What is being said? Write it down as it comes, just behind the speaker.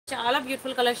చాలా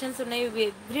beautiful collections ఉన్నాయి.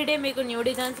 Everyday మీకు న్యూ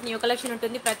డిజైన్స్, న్యూ కలెక్షన్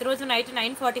ఉంటుంది. ప్రతిరోజు నైట్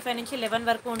 9:45 నుంచి 11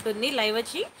 వరకు ఉంటుంది లైవ్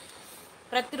వచ్చి.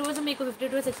 ప్రతిరోజు మీకు 50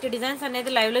 to 60 డిజైన్స్ అనేది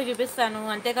లైవ్లో చూపిస్తాను.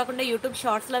 అంతేకాకుండా యూట్యూబ్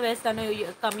షార్ట్స్లో వేస్తాను,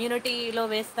 కమ్యూనిటీలో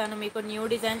వేస్తాను మీకు new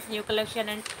designs, new collection.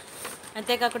 And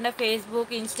అంతేకాకుండా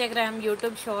Facebook, Instagram,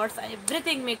 YouTube shorts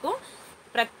everything మీకు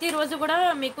ప్రతిరోజు కూడా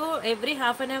మీకు ఎవ్రీ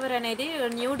హాఫ్ అన్ అవర్ అనేది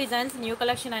న్యూ డిజైన్స్, న్యూ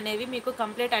కలెక్షన్ అనేవి మీకు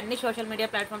కంప్లీట్ అన్ని సోషల్ మీడియా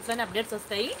ప్లాట్ఫామ్స్లోనే అప్డేట్స్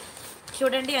వస్తాయి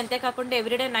చూడండి. అంతేకాకుండా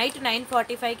ఎవ్రీడే నైట్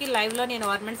 9:45కి లైవ్లో నేను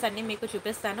ఆర్నమెంట్స్ అన్నీ మీకు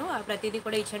చూపిస్తాను. ప్రతిదీ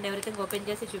కూడా ఇచ్చండి ఎవ్రీథింగ్ ఓపెన్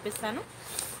చేసి చూపిస్తాను.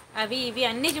 అవి ఇవి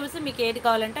అన్నీ చూసి మీకు ఏది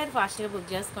కావాలంటే అది ఫాస్ట్గా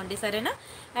బుక్ చేసుకోండి, సరేనా?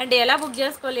 అండ్ ఎలా బుక్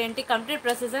చేసుకోవాలి ఏంటి కంప్లీట్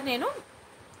ప్రొసీజర్ నేను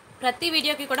ప్రతి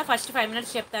వీడియోకి కూడా ఫస్ట్ 5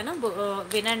 minutes చెప్తాను,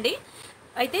 వినండి.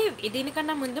 అయితే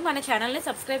దీనికన్నా ముందు మన ఛానల్ని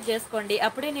సబ్స్క్రైబ్ చేసుకోండి.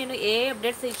 అప్పుడే నేను ఏ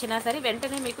అప్డేట్స్ ఇచ్చినా సరే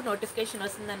వెంటనే మీకు నోటిఫికేషన్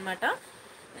వస్తుందన్నమాట.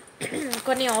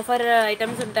 కొన్ని ఆఫర్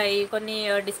ఐటమ్స్ ఉంటాయి, కొన్ని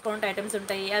డిస్కౌంట్ ఐటమ్స్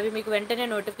ఉంటాయి. అవి మీకు వెంటనే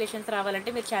నోటిఫికేషన్స్ రావాలంటే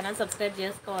మీరు ఛానల్ సబ్స్క్రైబ్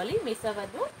చేసుకోవాలి, మిస్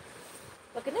అవ్వద్దు,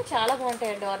 ఓకేనా? చాలా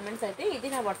బాగుంటాయండి ఆర్నమెంట్స్ అయితే. ఇది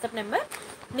నా వాట్సాప్ నెంబర్.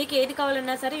 మీకు ఏది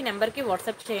కావాలన్నా సరే ఈ నెంబర్కి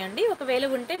వాట్సాప్ చేయండి. ఒకవేళ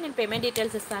ఉంటే నేను పేమెంట్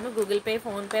డీటెయిల్స్ ఇస్తాను, Google pay,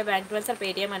 PhonePe, bank transfer,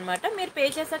 Paytm అనమాట. మీరు పే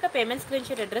చేశాక పేమెంట్ స్క్రీన్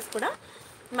షాట్ అడ్రస్ కూడా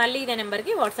మళ్ళీ ఇదే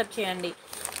నెంబర్కి వాట్సాప్ చేయండి.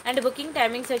 అండ్ బుకింగ్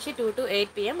టైమింగ్స్ వచ్చి 2 to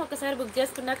 8 PM. ఒకసారి బుక్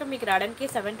చేసుకున్నాక మీకు రావడానికి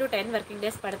 7 to 10 వర్కింగ్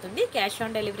డేస్ పడుతుంది. క్యాష్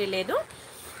ఆన్ డెలివరీ లేదు,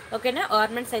 ఓకేనా?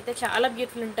 ఆర్నమెంట్స్ అయితే చాలా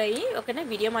బ్యూటిఫుల్ ఉంటాయి, ఓకేనా?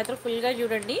 వీడియో మాత్రం ఫుల్గా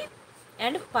చూడండి.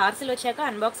 అండ్ పార్సిల్ వచ్చాక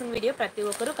అన్బాక్సింగ్ వీడియో ప్రతి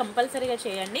ఒక్కరు కంపల్సరీగా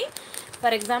చేయండి.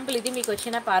 ఫర్ ఎగ్జాంపుల్ ఇది మీకు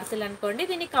వచ్చిన పార్సిల్ అనుకోండి,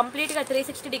 దీన్ని కంప్లీట్గా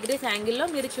 360 degrees యాంగిల్లో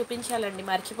మీరు చూపించాలండి,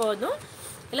 మర్చిపోవద్దు.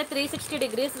 ఇలా 360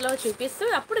 degreesలో చూపిస్తూ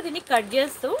అప్పుడు దీన్ని కట్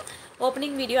చేస్తూ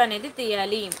ఓపెనింగ్ వీడియో అనేది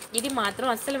తీయాలి. ఇది మాత్రం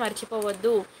అస్సలు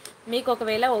మర్చిపోవద్దు. మీకు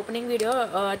ఒకవేళ ఓపెనింగ్ వీడియో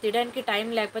తీయడానికి టైం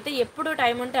లేకపోతే ఎప్పుడు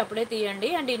టైం ఉంటే అప్పుడే తీయండి.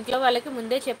 అండ్ ఇంట్లో వాళ్ళకి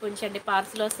ముందే చెప్పి ఉంచండి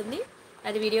పార్సిల్ వస్తుంది,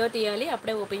 అది వీడియో తీయాలి,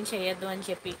 అప్పుడే ఓపెన్ చేయొద్దు అని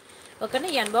చెప్పి, ఓకేనా?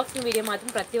 ఈ అన్బాక్సింగ్ వీడియో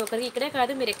మాత్రం ప్రతి ఒక్కరికి, ఇక్కడే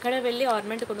కాదు మీరు ఎక్కడ వెళ్ళి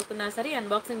ఆర్నమెంట్ కొనుక్కున్నా సరే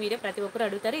అన్బాక్సింగ్ వీడియో ప్రతి ఒక్కరు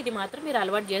అడుగుతారు. ఇది మాత్రం మీరు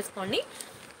అలవాటు చేసుకోండి,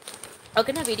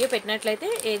 ఓకేనా? వీడియో పెట్టినట్లయితే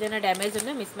ఏదైనా డ్యామేజ్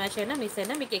ఉన్నా, మిస్ మ్యాచ్ అయినా, మిస్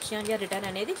అయినా మీకు ఎక్స్చేంజ్ రిటర్న్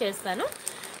అనేది చేస్తాను.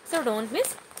 సో డోంట్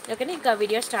మిస్, ఓకేనా? ఇంకా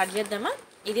వీడియో స్టార్ట్ చేద్దామా?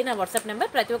 ఇది నా వాట్సాప్ నెంబర్,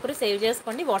 ప్రతి ఒక్కరు సేవ్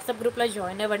చేసుకోండి. వాట్సాప్ గ్రూప్లో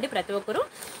జాయిన్ అవ్వండి ప్రతి ఒక్కరు.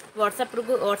 వాట్సాప్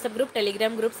గ్రూప్,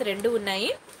 టెలిగ్రామ్ గ్రూప్స్ 2 ఉన్నాయి.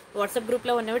 వాట్సాప్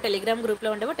గ్రూప్లో ఉన్నవి టెలిగ్రామ్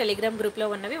గ్రూప్లో ఉండవు, టెలిగ్రామ్ గ్రూప్లో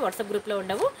ఉన్నవి వాట్సాప్ గ్రూప్లో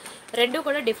ఉండవు. 2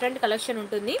 కూడా డిఫరెంట్ కలెక్షన్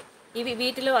ఉంటుంది.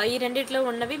 వీటిలో ఈ రెండిట్లో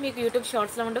ఉన్నవి మీకు యూట్యూబ్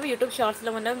షార్ట్స్లో ఉండవు, యూట్యూబ్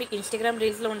షార్ట్స్లో ఉన్నవి మీకు ఇన్స్టాగ్రామ్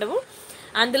రీల్స్లో ఉండవు,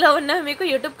 అందులో ఉన్నవి మీకు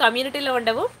యూట్యూబ్ కమ్యూనిటీలో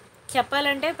ఉండవు.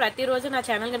 చెప్పాలంటే ప్రతిరోజు నా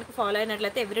ఛానల్ కనుక ఫాలో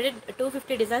అయినట్లయితే ఎవ్రీడే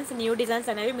 250 డిజైన్స్, న్యూ డిజైన్స్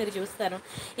అనేవి మీరు చూస్తారు.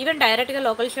 ఈవెన్ డైరెక్ట్గా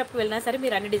లోకల్ షాప్కి వెళ్ళినా సరే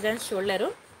మీరు అన్ని డిజైన్స్ చూడలేరు.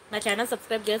 నా ఛానల్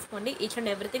సబ్స్క్రైబ్ చేసుకోండి, ఈచ్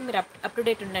అండ్ ఎవ్రీథింగ్ మీరు అప్ టు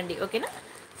డేట్ ఉండండి, ఓకేనా?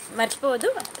 మర్చిపోవద్దు.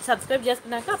 సబ్స్క్రైబ్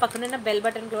చేసుకున్నాక పక్కనున్న బెల్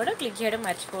బటన్ కూడా క్లిక్ చేయడం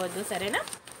మర్చిపోవద్దు, సరేనా?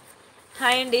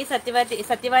 హాయ్ అండి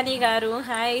సత్యవాణి గారు,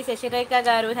 హాయ్ శశిరేఖ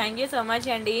గారు, థ్యాంక్ యూ సో మచ్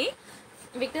అండి.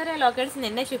 విక్టోరియా లాకెట్స్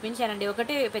నిన్నే చూపించానండి,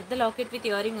 ఒకటే పెద్ద లాకెట్ విత్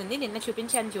ఇయరింగ్ ఉంది, నిన్న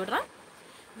చూపించాను చూడరా.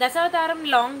 దశావతారం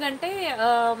లాంగ్ అంటే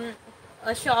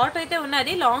షార్ట్ అయితే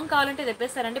ఉన్నది, లాంగ్ కావాలంటే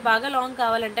తెప్పిస్తారండి. బాగా లాంగ్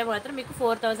కావాలంటే మాత్రం మీకు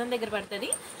 4000 దగ్గర పడుతుంది.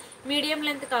 మీడియం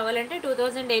లెంత్ కావాలంటే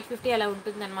 2850 అలా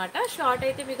ఉంటుందన్నమాట. షార్ట్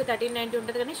అయితే మీకు 1390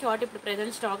 ఉంటుంది, కానీ షార్ట్ ఇప్పుడు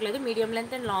ప్రెజెంట్ స్టాక్ లేదు. మీడియం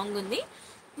లెంత్ అండ్ లాంగ్ ఉంది,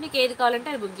 మీకు ఏది కావాలంటే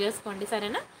అది బుక్ చేసుకోండి,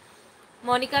 సరేనా?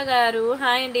 మోనికా గారు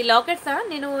హాయ్ అండి. లాకెట్సా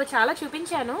నేను చాలా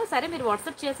చూపించాను, సరే మీరు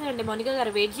వాట్సాప్ చేసేయండి. మోనికా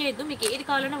గారు వెయిట్ చేయొద్దు, మీకు ఏది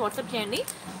కావాలన్నా వాట్సాప్ చేయండి.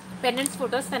 పెండెంట్స్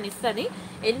ఫొటోస్ తను ఇస్తుంది.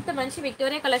 ఎంత మంచి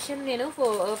విక్టోరియా కలెక్షన్, నేను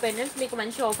పెండెంట్స్ మీకు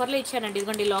మంచి ఆఫర్లో ఇచ్చానండి.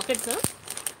 ఇదిగోండి లాకెట్స్,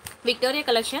 విక్టోరియా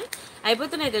కలెక్షన్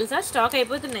అయిపోతున్నాయి తెలుసా, స్టాక్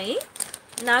అయిపోతున్నాయి.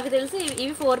 నాకు తెలిసి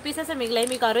ఇవి 4 pieces మిగిలాయి.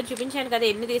 మీకు ఆ రోజు చూపించాను కదా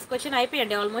ఎన్ని తీసుకొచ్చాను,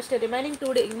 అయిపోయండి ఆల్మోస్ట్. రిమైనింగ్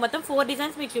 2 మొత్తం 4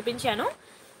 డిజైన్స్ మీకు చూపించాను.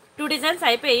 2 డిజైన్స్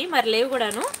అయిపోయి మరి లేవు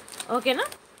కూడాను, ఓకేనా?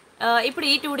 ఇప్పుడు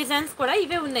ఈ 2 డిజైన్స్ కూడా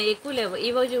ఇవే ఉన్నాయి, ఎక్కువ లేవు.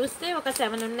 ఇవి చూస్తే ఒక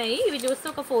 7 ఉన్నాయి, ఇవి చూస్తే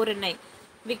ఒక 4 ఉన్నాయి.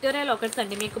 విక్టోరియా లాకెట్స్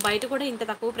అండి, మీకు బయట కూడా ఇంత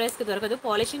తక్కువ ప్రైస్కి దొరకదు.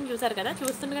 పాలిషింగ్ చూసారు కదా,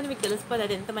 చూస్తుండగానే మీకు తెలిసిపోతుంది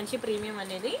అది ఎంత మంచి ప్రీమియం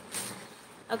అనేది,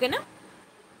 ఓకేనా?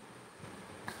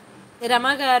 రమ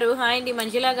గారు హాయ్ అండి.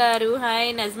 మంజుల గారు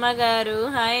హాయ్. నజ్మా గారు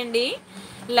హాయ్ అండి.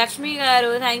 లక్ష్మి గారు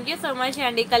థ్యాంక్ యూ సో మచ్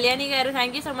అండి. కళ్యాణి గారు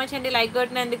థ్యాంక్ యూ సో మచ్ అండి లైక్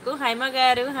కొట్టినందుకు. హైమ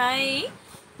గారు హాయ్.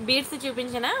 బీడ్స్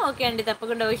చూపించనా? ఓకే అండి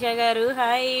తప్పకుండా. ఉషా గారు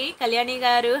హాయ్. కళ్యాణి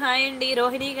గారు హాయ్ అండి.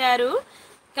 రోహిణి గారు,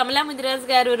 కమలా ముదిరాజ్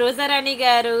గారు, రోజారాణి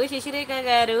గారు, శశిరేఖ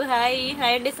గారు హాయ్.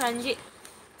 హాయ్ అండి.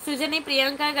 సుజని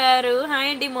ప్రియాంక గారు హాయ్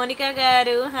అండి. మోనికా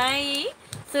గారు హాయ్.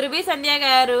 సురభి సంధ్య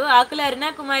గారు, ఆకుల అరుణ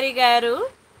కుమారి గారు,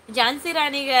 ఝాన్సీ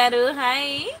రాణి గారు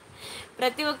హాయ్.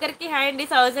 ప్రతి ఒక్కరికి హాయ్ అండి.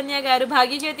 సౌజన్య గారు,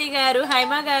 భాగ్యజ్యోతి గారు,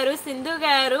 హైమా గారు, సింధు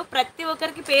గారు, ప్రతి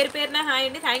ఒక్కరికి పేరు పేరున హాయ్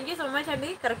అండి. థ్యాంక్ యూ సో మచ్ అండి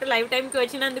కరెక్ట్ లైవ్ టైంకి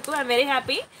వచ్చినందుకు. I'm very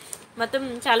happy. మొత్తం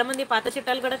చాలామంది పాత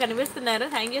చుట్టాలు కూడా కనిపిస్తున్నారు.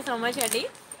 థ్యాంక్ యూ సో మచ్ అండి.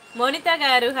 మోనిత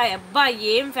గారు హాయ్. అబ్బా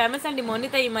ఏం ఫేమస్ అండి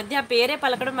మోనిత, ఈ మధ్య పేరే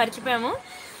పలకడం మర్చిపోయాము.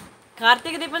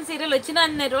 కార్తీక దీపం సీరియల్ వచ్చిన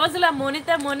అన్ని రోజుల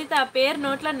మోనిత మోనిత ఆ పేరు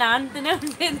నోట్లో నానుతూనే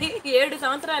ఉండేది. 7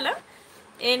 సంవత్సరాలు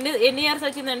ఎన్ని ఇయర్స్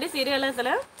వచ్చిందండి సీరియల్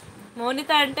అసలు.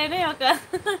 మోనిత అంటేనే ఒక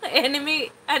ఎనిమి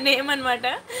ఆ నేమ్ అనమాట.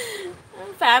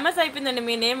 ఫేమస్ అయిపోయిందండి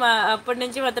మీ నేమ్ అప్పటి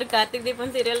నుంచి మాత్రం కార్తీక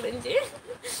దీపం సీరియల్ నుంచి.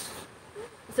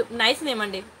 నైస్ నేమ్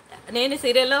అండి. నేను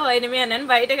సీరియల్లో ఎనిమి అన్నాను,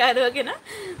 బయట కాదు. ఓకేనా.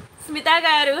 స్మిత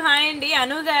గారు హాయ్ అండి.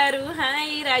 అను గారు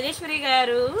హాయ్. రాజేశ్వరి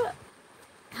గారు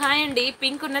హాయ్ అండి.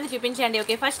 పింక్ ఉన్నది చూపించండి.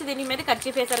 ఓకే, ఫస్ట్ దీని మీద ఖర్చు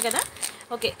వేశారు కదా.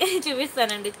 ఓకే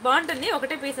చూపిస్తానండి. బాగుంటుంది.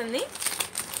 ఒకటే పీస్ ఉంది,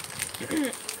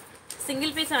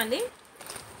 సింగిల్ పీస్ అండి.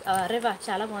 అరే వా,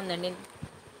 చాలా బాగుందండి.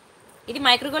 ఇది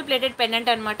మైక్రోగోల్డ్ ప్లేటెడ్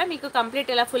పెండెంట్ అనమాట. మీకు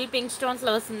కంప్లీట్ ఇలా ఫుల్ పింక్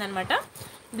స్టోన్స్లో వస్తుంది అనమాట.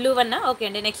 Blue one. ఓకే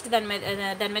అండి, నెక్స్ట్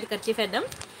దాని మీద ఖర్చు వేద్దాం.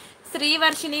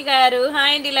 శ్రీవర్షిణి గారు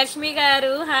హాయ్ అండి. లక్ష్మి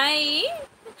గారు hi.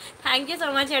 Thank you so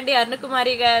much అండి.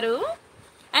 అరుణకుమారి గారు.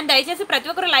 అండ్ దయచేసి ప్రతి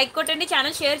ఒక్కరు లైక్ కొట్టండి,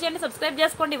 ఛానల్ షేర్ చేయండి, సబ్స్క్రైబ్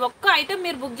చేసుకోండి. ఒక్క ఐటమ్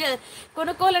మీరు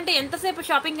కొనుక్కోవాలంటే ఎంతసేపు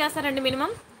షాపింగ్ చేస్తారండి?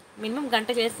 మినిమం గంట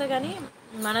చేస్తే కానీ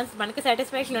మనకి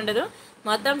సాటిస్ఫాక్షన్ ఉండదు.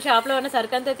 మొత్తం షాప్లో ఉన్న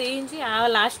సరుకు అంతా తీయించి ఆ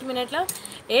లాస్ట్ మినిట్లో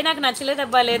నాకు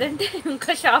నచ్చలేదబ్బా, లేదంటే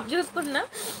ఇంకా షాప్ చూసుకున్నా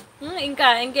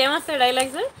ఇంకేమొస్తాయి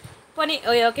డైలాగ్స్. పోనీ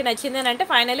ఓకే నచ్చిందని అంటే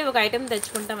ఫైనల్లీ ఒక ఐటెం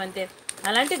తెచ్చుకుంటాం అంతే.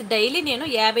 అలాంటిది డైలీ నేను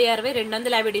 50, 60,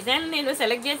 250 డిజైన్లు నేను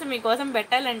సెలెక్ట్ చేసి మీకోసం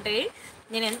పెట్టాలంటే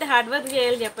నేను ఎంత హార్డ్ వర్క్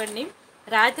చేయాలి చెప్పండి.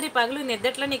 రాత్రి పగలు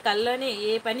నిద్రలో నీ కల్లోనే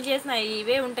ఏ పని చేసినా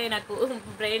ఇవే ఉంటాయి నాకు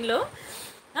బ్రెయిన్లో.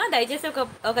 దయచేసి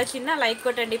ఒక చిన్న లైక్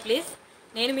కొట్టండి ప్లీజ్.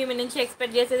 నేను మీ నుంచి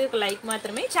ఎక్స్పెక్ట్ చేసేది ఒక లైక్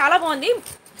మాత్రమే. చాలా బాగుంది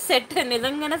సెట్,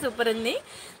 నిజంగానే సూపర్ ఉంది.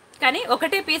 కానీ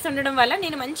ఒకటే పీస్ ఉండడం వల్ల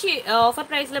నేను మంచి ఆఫర్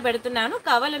ప్రైస్లో పెడుతున్నాను.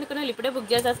 కావాలనుకున్న వాళ్ళు ఇప్పుడే బుక్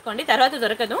చేసేసుకోండి, తర్వాత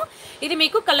దొరకదు. ఇది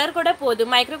మీకు కలర్ కూడా పోదు.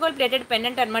 మైక్రోగోల్డ్ ప్లేటెడ్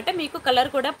పెండెంట్ అనమాట. మీకు కలర్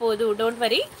కూడా పోదు, డోంట్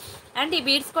వరీ. అండ్ ఈ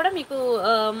బీడ్స్ కూడా మీకు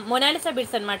మొనాలిసా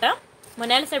బీడ్స్ అనమాట.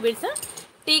 మొనాలిసా బీడ్స్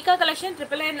టీకా కలెక్షన్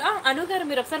 999. అనుగారు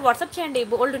మీరు ఒకసారి వాట్సాప్ చేయండి,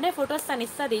 బోల్డ్ ఉన్నాయి ఫొటోస్ తను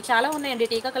ఇస్తుంది. చాలా ఉన్నాయండి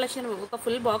టీకా కలెక్షన్, ఒక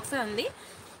ఫుల్ బాక్స్ ఉంది.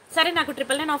 సరే, నాకు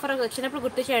 999 ఆఫర్ వచ్చినప్పుడు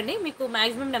గుర్తు చేయండి. మీకు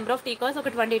మ్యాక్సిమం నెంబర్ ఆఫ్ టీకాస్ ఒక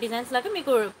 20 డిజైన్స్ లాగా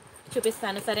మీకు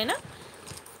చూపిస్తాను, సరేనా.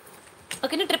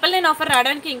 ఓకేనా. 999 ఆఫర్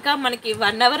రావడానికి ఇంకా మనకి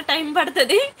 1 అవర్ టైం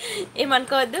పడుతుంది,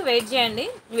 ఏమనుకోవద్దు, వెయిట్ చేయండి.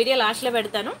 వీడియో లాస్ట్లో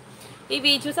పెడతాను.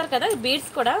 ఇవి చూసారు కదా, బీడ్స్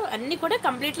కూడా అన్నీ కూడా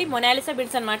కంప్లీట్లీ మొనాలిసా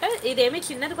బీడ్స్ అనమాట. ఇదేమీ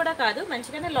చిన్నది కూడా కాదు,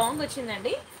 మంచిగానే లాంగ్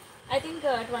వచ్చిందండి. ఐ థింక్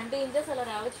 20 ఇంచెస్ అలా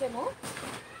రావచ్చేమో.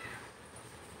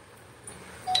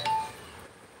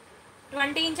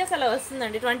 20 ఇంచెస్ అలా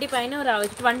వస్తుందండి. 20 పైన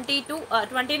రావచ్చు.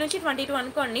 20 నుంచి 22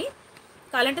 అనుకోండి.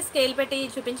 కావాలంటే స్కేల్ పెట్టి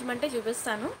చూపించమంటే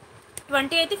చూపిస్తాను.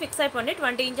 20 అయితే ఫిక్స్ అయిపోండి.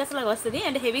 20 ఇంచెస్ లాగా వస్తుంది.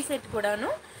 అండ్ హెవీ సెట్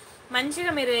కూడాను.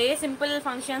 మంచిగా మీరు ఏ సింపుల్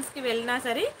ఫంక్షన్స్కి వెళ్ళినా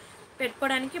సరే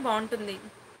పెట్టుకోవడానికి బాగుంటుంది.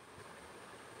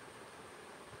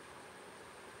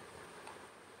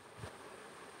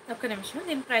 ఒక్క నిమిషం,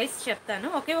 దీని ప్రైస్ చెప్తాను.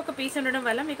 ఒకే ఒక పీస్ ఉండడం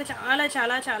వల్ల మీకు చాలా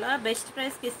చాలా చాలా బెస్ట్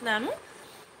ప్రైస్కి ఇస్తున్నాను.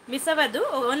 మిస్ అవ్వద్దు.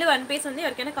 ఓన్లీ 1 పీస్ ఉంది.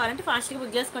 ఎవరికైనా కావాలంటే ఫాస్ట్గా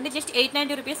బుక్ చేసుకోండి. జస్ట్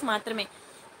 890 రూపీస్ మాత్రమే.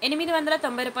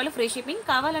 890 రూపాయలు ఫ్రీ షిప్పింగ్.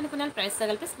 కావాలనుకున్న ప్రైస్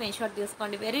తగిలిపి స్క్రీన్ షాట్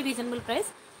తీసుకోండి. Very reasonable price.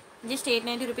 Just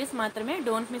 890 rupees మాత్రమే.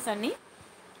 డోంట్ మిస్ అన్ని,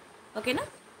 ఓకేనా.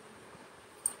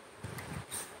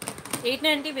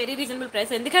 890 వెరీ రీజనబుల్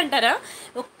ప్రైస్. ఎందుకంటారా,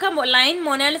 ఒక్క లైన్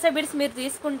మొనాలిసా బీడ్స్ మీరు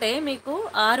తీసుకుంటే మీకు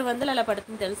 600 అలా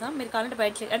పడుతుంది తెలుసా. మీరు కావాలంటే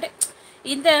బయట అంటే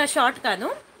ఇంత షార్ట్ కాదు,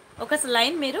 ఒక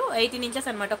లైన్ మీరు 18 ఇంచెస్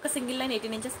అనమాట. ఒక సింగిల్ లైన్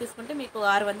 18 ఇంచెస్ తీసుకుంటే మీకు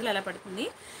 600 అలా పడుతుంది.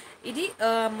 ఇది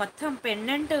మొత్తం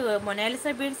పెండెంట్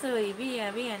మొనాలిసా బీడ్స్ ఇవి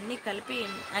అవి అన్నీ కలిపి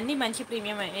అన్నీ మంచి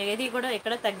ప్రీమియం, ఏది కూడా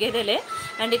ఎక్కడ తగ్గేదేలే.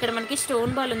 అండ్ ఇక్కడ మనకి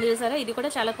స్టోన్ బాల్ ఉంది చూసారా, ఇది కూడా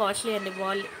చాలా కాస్ట్లీ అండి.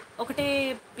 బాల్ ఒకటే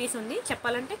పీస్ ఉంది,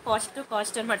 చెప్పాలంటే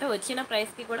కాస్ట్ అనమాట. వచ్చిన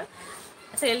ప్రైస్కి కూడా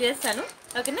సేల్ చేస్తాను,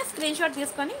 ఓకేనా. స్క్రీన్ షాట్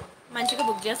తీసుకొని మంచిగా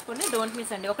బుక్ చేసుకోండి. డోంట్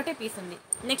మిస్ అండి. ఒకటే పీస్ ఉంది.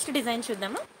 నెక్స్ట్ డిజైన్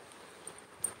చూద్దాము.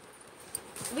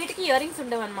 వీటికి ఇయర్ రింగ్స్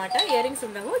ఉండవు అనమాట. ఇయర్ రింగ్స్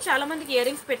ఉండవు. చాలామందికి ఇయర్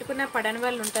రింగ్స్ పెట్టుకున్న పడని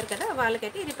వాళ్ళు ఉంటారు కదా,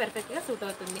 వాళ్ళకైతే ఇది పర్ఫెక్ట్గా సూట్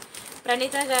అవుతుంది.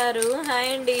 ప్రణీత గారు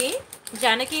హాయ్ అండి.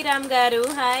 జానకీరామ్ గారు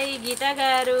హాయ్. గీతా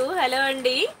గారు హలో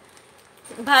అండి.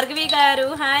 భార్గవి గారు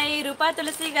హాయ్. రూపా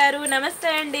తులసి గారు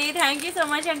నమస్తే అండి. థ్యాంక్ యూ సో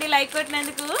మచ్ అండి లైక్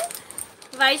కొట్టినందుకు.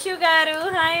 వైషు గారు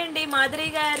హాయ్ అండి.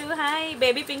 మాధురి గారు hi.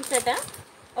 Baby pink set.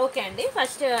 Okay అండి,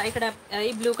 ఫస్ట్ ఇక్కడ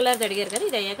ఈ బ్లూ కలర్ అడిగారు కదా,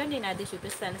 ఇది అయ్యాక నేను అది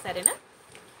చూపిస్తాను, సరేనా.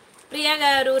 ప్రియా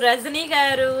గారు, రజనీ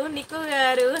గారు, నికు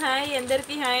గారు హాయ్.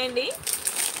 అందరికీ హాయ్ అండి.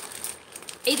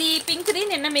 ఇది పింక్ది,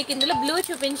 నిన్న మీకు ఇందులో బ్లూ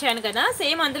చూపించాను కదా,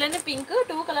 సేమ్ అందులోనే పింక్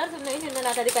 2 కలర్స్ ఉన్నాయి. నిన్న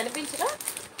నాకు అది కనిపించగా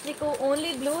మీకు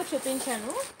ఓన్లీ బ్లూ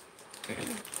చూపించాను.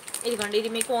 ఇదిగోండి, ఇది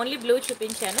మీకు ఓన్లీ బ్లూ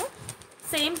చూపించాను.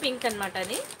 సేమ్ పింక్ అనమాట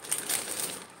అది.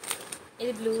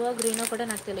 ఇది బ్లూవో గ్రీనో కూడా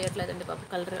నాకు తెలియట్లేదండి పాప,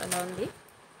 కలర్ అలా ఉంది.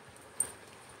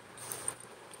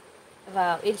 వా,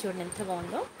 ఇది చూడండి ఎంత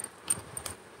బాగుందో,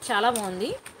 చాలా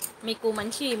బాగుంది. మీకు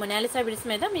మంచి మొనాలిసా బీడ్స్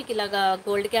మీద మీకు ఇలాగా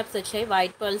గోల్డ్ క్యాప్స్ వచ్చాయి,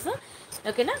 వైట్ పర్ల్స్,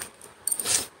 ఓకేనా.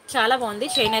 చాలా బాగుంది.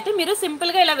 చైన్ అయితే మీరు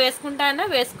సింపుల్గా ఇలా వేసుకుంటానా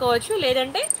వేసుకోవచ్చు,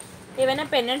 లేదంటే ఏవైనా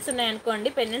పెండెంట్స్ ఉన్నాయనుకోండి,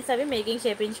 పెండెంట్స్ అవి మేకింగ్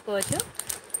చేయించుకోవచ్చు.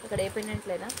 ఇక్కడ ఏ పెండెంట్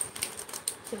లేదా,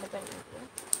 చిన్న పెండెంట్.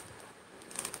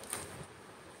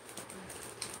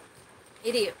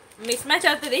 ఇది మిస్ మ్యాచ్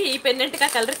అవుతుంది, ఈ పెండెంట్కి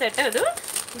ఆ కలర్ సెట్ అవ్వదు.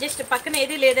 జస్ట్ పక్కన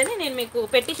ఏది లేదని నేను మీకు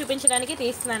పెట్టి చూపించడానికి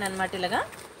తీస్తున్నాను అనమాట.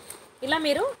 ఇలా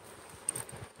మీరు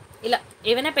ఇలా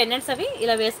ఏవైనా పెండెంట్స్ అవి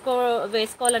ఇలా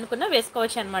వేసుకోవాలనుకున్నా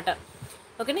వేసుకోవచ్చు అనమాట.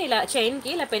 ఓకేనా, ఇలా చైన్కి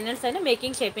ఇలా పెండెంట్స్ అయినా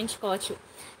మేకింగ్ చేయించుకోవచ్చు.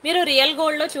 మీరు రియల్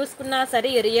గోల్డ్లో చూసుకున్నా సరే,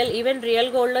 ఈవెన్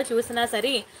రియల్ గోల్డ్లో చూసినా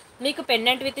సరే, మీకు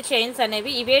పెండెంట్ విత్ చైన్స్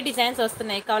అనేవి ఇవే డిజైన్స్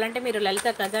వస్తున్నాయి. కావాలంటే మీరు లలిత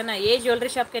ఖజానా ఏ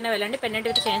జ్యువెలరీ షాప్కైనా వెళ్ళండి, పెండెంట్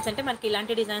విత్ చైన్స్ అంటే మనకి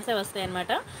ఇలాంటి డిజైన్సే వస్తాయి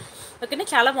అనమాట. ఓకేనా,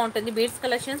 చాలా బాగుంటుంది. బీడ్స్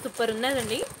కలెక్షన్ సూపర్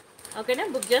ఉన్నదండి. ఓకేనా,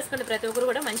 బుక్ చేసుకోండి ప్రతి ఒక్కరు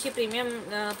కూడా. మంచి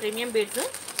ప్రీమియం బీడ్స్.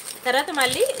 తర్వాత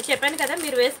మళ్ళీ చెప్పాను కదా,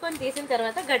 మీరు వేసుకొని తీసిన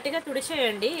తర్వాత గట్టిగా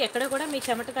తుడిచేయండి. ఎక్కడ కూడా మీ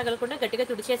చెమట తగలకుండా గట్టిగా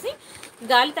తుడిచేసి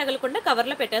గాలి తగలకుండా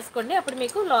కవర్లో పెట్టేసుకోండి. అప్పుడు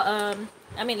మీకు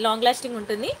లాంగ్ లాస్టింగ్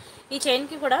ఉంటుంది. ఈ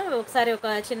చైన్కి కూడా ఒకసారి ఒక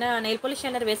చిన్న నెయిల్ పాలిష్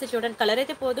షైనర్ వేసి చూడండి. కలర్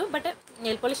అయితే పోదు, బట్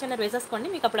నెయిల్ పాలిష్ షైనర్ వేసేసుకోండి,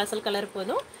 మీకు అప్పుడు అసలు కలర్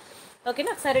పోదు.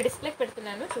 ఓకేనా, ఒకసారి డిస్ప్లేకి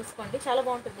పెడుతున్నాను చూసుకోండి. చాలా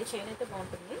బాగుంటుంది, చైన్ అయితే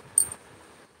బాగుంటుంది.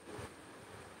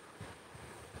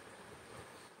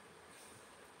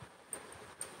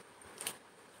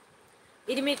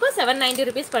 ఇది మీకు 790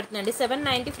 రూపీస్ పడుతుందండి.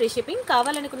 790 ఫ్రీ షిప్పింగ్.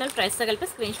 కావాలనుకున్న ప్రైస్తో కలిపి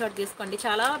స్క్రీన్ షాట్ తీసుకోండి.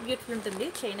 చాలా బ్యూటిఫుల్ ఉంటుంది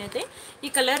చైన్ అయితే. ఈ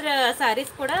కలర్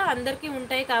శారీస్ కూడా అందరికీ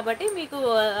ఉంటాయి కాబట్టి మీకు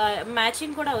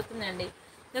మ్యాచింగ్ కూడా అవుతుందండి.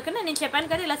 ఓకేనా, నేను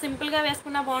చెప్పాను కదా, ఇలా సింపుల్గా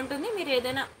వేసుకున్నా బాగుంటుంది. మీరు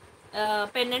ఏదైనా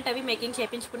పెండెంట్ అవి మేకింగ్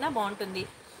చేయించుకున్నా బాగుంటుంది.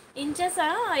 ఇంచెస్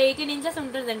 18 ఇంచెస్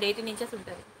ఉంటుందండి, 18 ఇంచెస్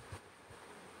ఉంటుంది.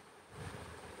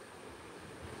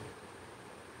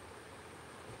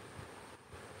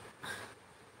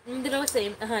 ఇందులో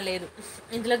సేమ్ లేదు,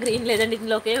 ఇందులో గ్రీన్ లేదండి,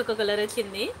 ఇందులో ఒకే ఒక కలర్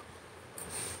వచ్చింది.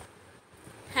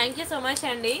 థ్యాంక్ యూ సో మచ్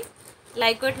అండి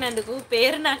లైక్ కొట్టినందుకు.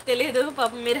 పేరు నాకు తెలియదు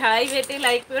పాపం, మీరు హాయ్ పెట్టి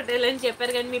లైక్ కొట్టాలని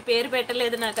చెప్పారు కానీ మీ పేరు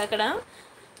పెట్టలేదు నాకు అక్కడ.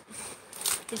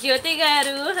 జ్యోతి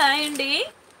గారు హాయ్ అండి.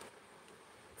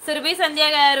 సురభి సంధ్య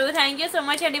గారు థ్యాంక్ యూ సో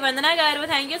మచ్ అండి. వందన గారు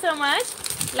thank you so much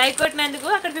like కొట్టినందుకు.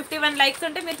 అక్కడ 51 లైక్స్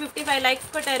ఉంటే మీరు 55 లైక్స్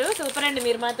కొట్టారు. సూపర్ అండి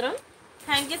మీరు మాత్రం.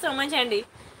 థ్యాంక్ యూ సో మచ్ అండి.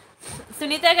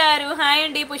 సునీత గారు హాయ్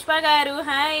అండి. పుష్ప గారు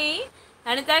హాయ్.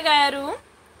 అనిత గారు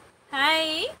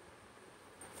హాయ్.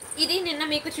 ఇది నిన్న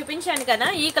మీకు చూపించాను కదా,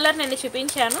 ఈ కలర్ నిన్న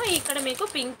చూపించాను. ఇక్కడ మీకు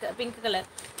పింక్ కలర్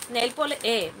నెయిల్ పాలిష్.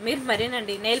 మీరు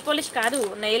మరేనండి, నెయిల్ పాలిష్ కాదు,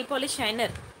 నెయిల్ పాలిష్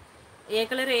షైనర్. ఏ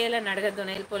కలర్ వేయాలని అడగద్దు.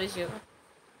 నెయిల్ పాలిష్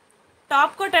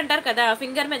టాప్ కోట్ అంటారు కదా,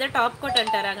 ఫింగర్ మీద టాప్ కోట్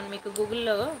అంటారు. అక్కడ మీకు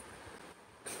గూగుల్లో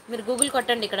మీరు గూగుల్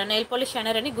కొట్టండి, ఇక్కడ నెయిల్ పాలిష్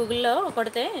షైనర్ అని గూగుల్లో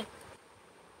కొడితే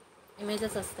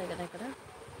ఇమేజెస్ వస్తాయి కదా. ఇక్కడ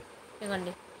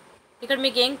ఇవ్వండి, ఇక్కడ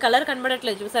మీకు ఏం కలర్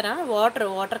కనబడట్లేదు చూసారా,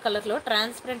 వాటర్ కలర్లో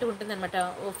ట్రాన్స్పరెంట్ ఉంటుంది అనమాట.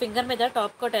 ఫింగర్ మీద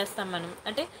టాప్ కోట్ వేస్తాం మనం,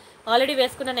 అంటే ఆల్రెడీ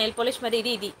వేసుకున్న నెయిల్ పాలిష్ మీద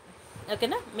ఇది.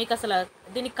 ఓకేనా, మీకు అసలు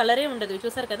దీనికి కలరే ఉండదు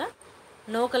చూసారు కదా,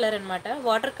 నో కలర్ అనమాట.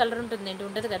 వాటర్ కలర్ ఉంటుంది ఏంటి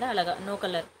ఉండదు కదా, అలాగా నో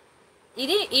కలర్.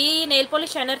 ఈ నెయిల్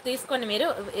పాలిష్ షైనర్ తీసుకొని మీరు,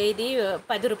 ఇది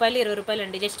 10 రూపాయలు 20 రూపాయలు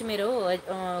అండి. జస్ట్ మీరు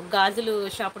గాజులు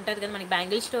షాప్ ఉంటుంది కదా, మనకి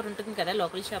బ్యాంగిల్ స్టోర్ ఉంటుంది కదా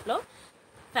లోకల్ షాప్లో,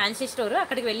 ఫ్యాన్సీ స్టోర్,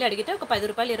 అక్కడికి వెళ్ళి అడిగితే ఒక 10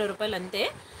 రూపాయలు 20 రూపాయలు అంతే.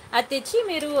 అది తెచ్చి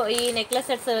మీరు ఈ నెక్లెస్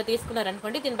సెట్స్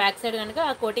తీసుకున్నారనుకోండి, దీని బ్యాక్ సైడ్ కనుక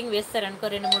ఆ కోటింగ్ వేస్తారనుకో,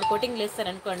 2-3 కోటింగ్లు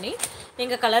వేస్తారనుకోండి,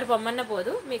 ఇంకా కలర్ పొమ్మన్న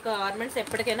పోదు, మీకు ఆర్నమెంట్స్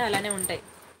ఎప్పటికైనా అలానే ఉంటాయి.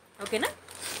 ఓకేనా,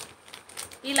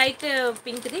 ఈ లైట్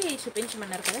పింక్ది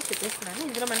చూపించమన్నారు కదా, చూపిస్తున్నాను.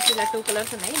 ఇందులో మనకి ఇలా 2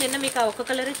 కలర్స్ ఉన్నాయి. నిన్న మీకు ఆ ఒక్క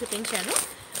కలరే చూపించాను.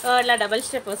 ఇలా డబల్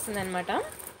స్టెప్ వస్తుంది అనమాట.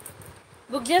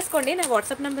 బుక్ చేసుకోండి. నా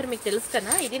వాట్సాప్ నెంబర్ మీకు తెలుసు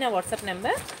కదా, ఇది నా వాట్సాప్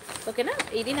నెంబర్. ఓకేనా,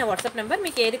 ఇది నా వాట్సాప్ నెంబర్.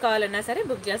 మీకు ఏది కావాలన్నా సరే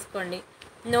బుక్ చేసుకోండి.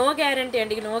 నో గ్యారంటీ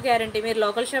అండి, నో గ్యారంటీ. మీరు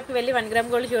లోకల్ షాప్కి వెళ్ళి 1 గ్రామ్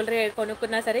గోల్డ్ జ్యువెలరీ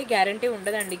కొనుక్కున్నా సరే గ్యారంటీ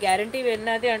ఉండదండి. గ్యారంటీ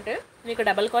విన్నది అంటే మీకు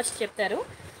డబల్ కాస్ట్ చెప్తారు.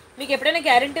 మీకు ఎప్పుడైనా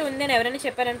గ్యారంటీ ఉంది అని ఎవరైనా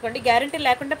చెప్పారనుకోండి, గ్యారంటీ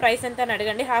లేకుండా ప్రైస్ ఎంత అని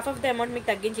అడగండి, హాఫ్ ఆఫ్ ద అమౌంట్ మీకు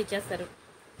తగ్గించి ఇచ్చేస్తారు.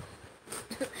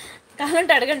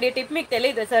 కావాలంటే అడగండి. టిప్ మీకు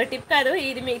తెలియదు సార్, టిప్ కాదు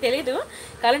ఇది, మీకు తెలీదు.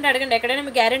 కావాలంటే అడగండి. ఎక్కడైనా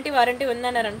మీకు గ్యారంటీ వారంటీ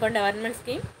ఉందన్నారు అనుకోండి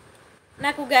ఆర్నమెంట్స్కి,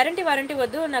 నాకు గ్యారంటీ వారంటీ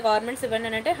వద్దు, నాకు ఆర్నమెంట్స్ ఇవ్వండి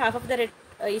అని అంటే హాఫ్ ఆఫ్ ద రేట్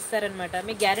ఇస్తారనమాట.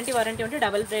 మీకు గ్యారంటీ వారంటీ ఉంటే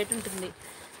డబల్ రేట్ ఉంటుంది.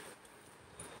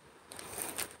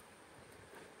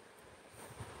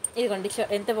 ఇదిగోండి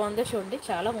ఎంత బాగుందో చూడండి,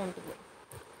 చాలా బాగుంటుంది.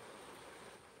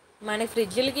 మన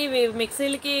ఫ్రిడ్జ్లకి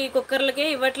మిక్సీలకి కుక్కర్లకి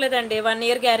ఇవ్వట్లేదండి, 1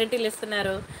 ఇయర్ గ్యారంటీలు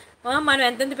ఇస్తున్నారు. మనం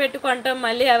ఎంతెంత పెట్టుకుంటాం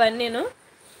మళ్ళీ అవన్నీను.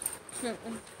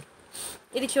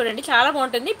 ఇది చూడండి చాలా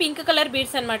బాగుంటుంది. పింక్ కలర్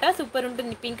బీడ్స్ అనమాట, సూపర్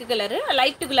ఉంటుంది. పింక్ కలర్,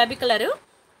 లైట్ గులాబీ కలరు,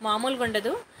 మామూలుగా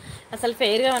ఉండదు అసలు.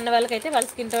 ఫెయిర్గా ఉన్న వాళ్ళకైతే వాళ్ళ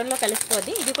స్కిన్ టోన్లో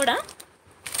కలిసిపోద్ది. ఇది కూడా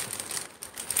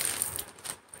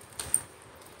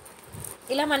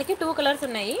ఇలా మనకి 2 కలర్స్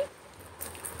ఉన్నాయి.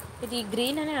 ఇది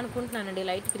గ్రీన్ అని అనుకుంటున్నానండి,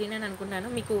 లైట్ గ్రీన్ అని అనుకుంటున్నాను.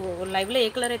 మీకు లైవ్లో ఏ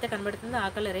కలర్ అయితే కనబడుతుందో ఆ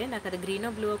కలరే, నాకు అది గ్రీనో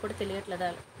బ్లూ కూడా తెలియట్లేదు.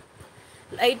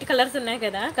 లైట్ కలర్స్ ఉన్నాయి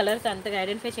కదా, కలర్స్ అంతగా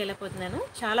ఐడెంటిఫై చేయలేకపోతున్నాను.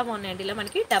 చాలా బాగున్నాయండి. ఇలా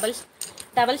మనకి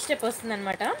డబల్ స్టెప్ వస్తుంది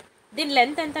అనమాట. దీని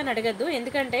లెంత్ ఎంత అని అడగద్దు,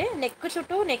 ఎందుకంటే నెక్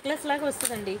చుట్టూ నెక్లెస్ లాగా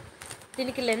వస్తుందండి.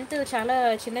 దీనికి లెంత్ చాలా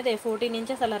చిన్నదే, 14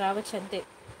 ఇంచెస్ అలా రావచ్చు అంతే.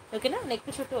 ఓకేనా, నెక్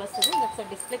చుట్టూ వస్తుంది. ఒకసారి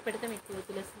డిస్ప్లే పెడితే మీకు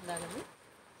తెలుస్తుందని.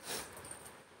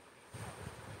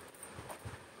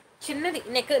 చిన్నది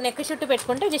నెక్ చుట్టూ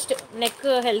పెట్టుకుంటే జస్ట్ నెక్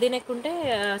హెల్దీ నెక్ ఉంటే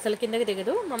అసలు కిందకి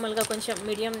దిగదు. మామూలుగా కొంచెం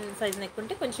మీడియం సైజ్ నెక్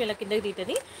ఉంటే కొంచెం ఇలా కిందకి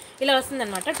దిగుతుంది. ఇలా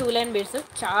వస్తుందన్నమాట 2 లైన్ బీడ్స్.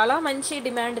 చాలా మంచి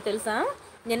డిమాండ్ తెలుసా.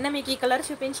 నిన్న మీకు ఈ కలర్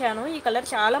చూపించాను, ఈ కలర్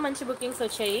చాలా మంచి బుకింగ్స్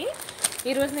వచ్చాయి.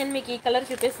 ఈరోజు నేను మీకు ఈ కలర్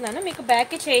చూపిస్తున్నాను. మీకు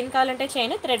బ్యాక్కి చైన్ కావాలంటే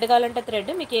చైన్, థ్రెడ్ కావాలంటే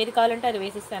థ్రెడ్, మీకు ఏది కావాలంటే అది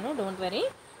వేసిస్తాను, డోంట్ వరీ.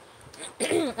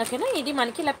 ఓకేనా, ఇది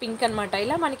మనకి ఇలా పింక్ అనమాట.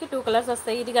 ఇలా మనకి 2 కలర్స్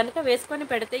వస్తాయి. ఇది కనుక వేసుకొని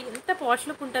పెడితే ఎంత పాష్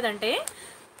లుక్ ఉంటుందంటే,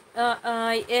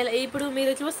 ఇప్పుడు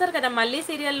మీరు చూస్తారు కదా మళ్ళీ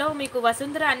సీరియల్లో మీకు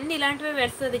వసుంధర అన్ని ఇలాంటివే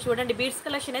వేస్తుంది చూడండి. బీడ్స్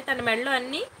కలెక్షన్ తన మెడలో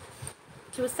అన్ని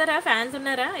చూస్తారా, ఫ్యాన్స్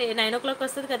ఉన్నారా? 9 o'clock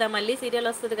వస్తుంది కదా మళ్ళీ సీరియల్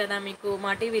వస్తుంది కదా మీకు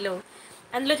మా టీవీలో,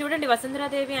 అందులో చూడండి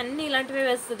వసుంధరాదేవి అన్ని ఇలాంటివే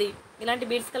వేస్తుంది. ఇలాంటి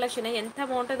బీడ్స్ కలెక్షన్ ఎంత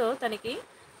బాగుంటుందో తనకి.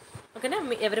 ఓకేనా,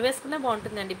 ఎవరు వేసుకున్నా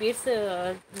బాగుంటుందండి బీడ్స్,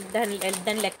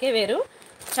 దాని లెక్కే వేరు,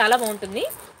 చాలా బాగుంటుంది.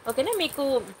 ఓకేనా, మీకు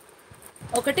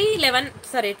ఒకటి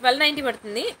 1290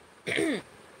 పడుతుంది.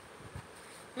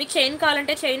 మీకు చైన్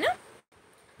కావాలంటే చైన్,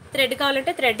 థ్రెడ్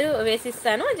కావాలంటే థ్రెడ్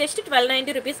వేసిస్తాను. జస్ట్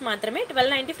 1290 రూపీస్ మాత్రమే,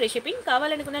 1290 ఫ్రీ షిప్పింగ్.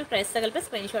 కావాలనుకున్న ప్రైస్ తగిలిపి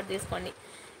స్క్రీన్ షాట్ తీసుకోండి.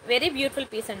 వెరీ బ్యూటిఫుల్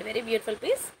పీస్ అండి, వెరీ బ్యూటిఫుల్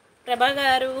పీస్. ప్రభా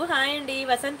గారు హాయ్ అండి,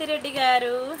 వసంతి రెడ్డి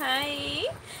గారు హాయ్.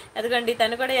 అదిగోండి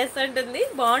తను కూడా వేస్తుంటుంది,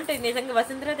 బాగుంటుంది నిజంగా.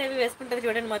 వసుంధరాదేవి వేసుకుంటుంది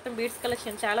చూడండి, మొత్తం బీడ్స్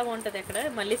కలెక్షన్ చాలా బాగుంటుంది. అక్కడ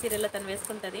మళ్ళీ సీరియల్లో తను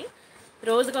వేసుకుంటుంది,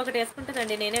 రోజుకి ఒకటి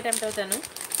వేసుకుంటుందండి, నేనే టెంప్ట్ అవుతాను.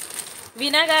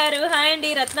 వీణా గారు హాయ్ అండి,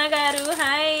 రత్న గారు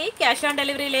హాయ్. క్యాష్ ఆన్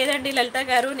డెలివరీ లేదండి లలిత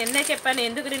గారు, నిన్నే చెప్పాను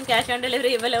ఎందుకు నేను క్యాష్ ఆన్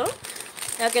డెలివరీ ఇవ్వలేవు.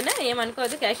 ఓకేనా,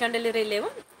 ఏమనుకోవద్దు, క్యాష్ ఆన్ డెలివరీ లేవు.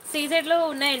 సీజెడ్లో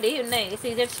ఉన్నాయండి, ఉన్నాయి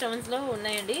సీజెడ్ స్టోన్స్లో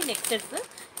ఉన్నాయండి. నెక్స్ట్ సెట్స్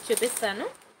చూపిస్తాను.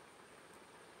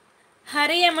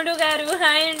 హరి యముడు గారు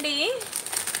హాయ్ అండి.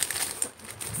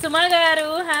 సుమా గారు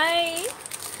hi,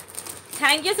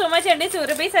 thank you so much అండి.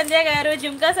 సురభి సంజయ్ గారు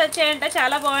జుమ్కాస్ వచ్చాయంట,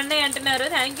 చాలా బాగున్నాయి అంటున్నారు.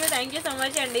 థ్యాంక్ యూ సో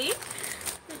మచ్ అండి.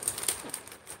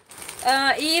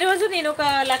 ఈరోజు నేను ఒక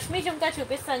లక్ష్మీ జుమ్కా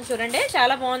చూపిస్తాను చూడండి,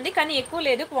 చాలా బాగుంది కానీ ఎక్కువ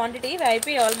లేదు క్వాంటిటీ,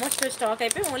 అయిపోయి ఆల్మోస్ట్ స్టాక్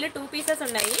అయిపోయి ఓన్లీ 2 పీసెస్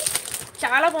ఉన్నాయి.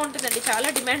 చాలా బాగుంటుందండి, చాలా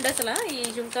డిమాండ్ అసలు ఈ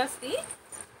జుమ్కాస్కి.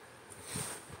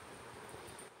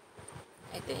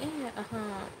 అయితే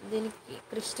దీనికి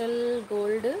క్రిస్టల్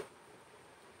గోల్డ్,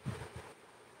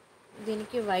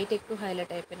 దీనికి వైట్ ఎక్కువ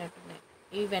హైలైట్ అయిపోయినట్టున్నాయి.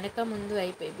 ఈ వెనక ముందు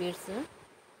అయిపోయి బీడ్స్.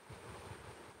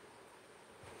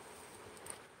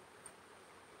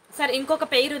 సరే ఇంకొక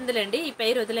పెయిర్ ఉందిలేండి, ఈ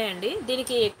పెయిర్ వదిలేయండి.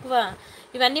 దీనికి ఎక్కువ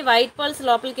ఇవన్నీ వైట్ పర్ల్స్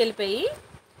లోపలికి వెళ్ళిపోయి,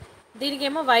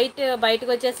 దీనికేమో వైట్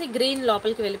బయటకు వచ్చేసి గ్రీన్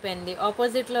లోపలికి వెళ్ళిపోయింది,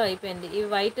 ఆపోజిట్లో అయిపోయింది. ఈ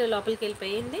వైట్ లోపలికి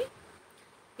వెళ్ళిపోయింది,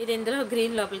 ఇది ఇందులో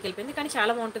గ్రీన్ లోపలికి వెళ్ళిపోయింది. కానీ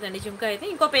చాలా బాగుంటుందండి జుంకా అయితే.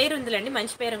 ఇంకో పేరు ఉందిలేండి,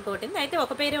 మంచి పేరు ఇంకోటి ఉంది. అయితే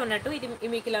ఒక పేరే ఉన్నట్టు, ఇది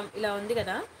మీకు ఇలా ఉంది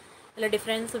కదా, ఇలా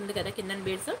డిఫరెన్స్ ఉంది కదా కింద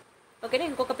బీడ్స్. ఓకేనా,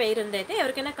 ఇంకొక పేరు ఉంది. అయితే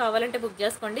ఎవరికైనా కావాలంటే బుక్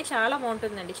చేసుకోండి, చాలా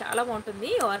బాగుంటుందండి, చాలా బాగుంటుంది.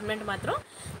 ఆర్నమెంట్ మాత్రం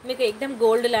మీకు ఎక్దమ్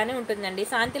గోల్డ్ లానే ఉంటుందండి.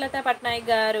 శాంతిలత పట్నాయక్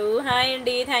గారు హాయ్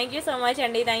అండి, థ్యాంక్ యూ సో మచ్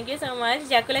అండి, thank you so much.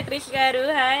 Jakkula Krish గారు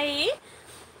హాయ్.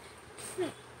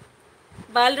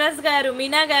 బాలరాజ్ గారు,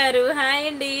 మీనా గారు హాయ్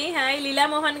అండి, హాయ్.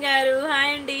 లీలామోహన్ గారు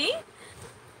హాయ్ అండి,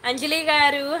 అంజలి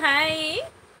గారు హాయ్.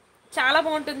 చాలా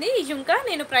బాగుంటుంది ఈ జుంకా,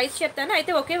 నేను ప్రైస్ చెప్తాను.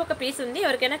 అయితే ఒకే ఒక పీస్ ఉంది,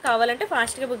 ఎవరికైనా కావాలంటే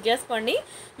ఫాస్ట్గా బుక్ చేసుకోండి.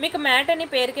 మీకు మ్యాట్ అని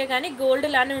పేరుకే కానీ గోల్డ్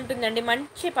లానే ఉంటుందండి.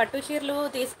 మంచి పట్టు చీరలు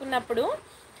తీసుకున్నప్పుడు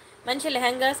మంచి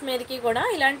లెహంగాస్ మీదకి కూడా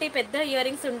ఇలాంటి పెద్ద ఇయర్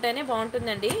రింగ్స్ ఉంటేనే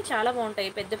బాగుంటుందండి, చాలా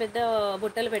బాగుంటాయి. పెద్ద పెద్ద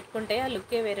బుట్టలు పెట్టుకుంటే ఆ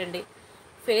లుక్కే వేరండి,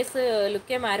 ఫేస్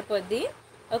లుక్కే మారిపోద్ది.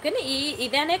 ఓకేనా,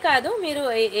 ఇదనే కాదు, మీరు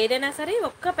ఏదైనా సరే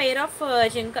ఒక్క పెయిర్ ఆఫ్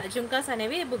జుంకాస్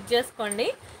అనేవి బుక్ చేసుకోండి.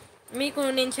 మీకు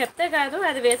నేను చెప్తే కాదు,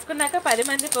 అది వేసుకున్నాక 10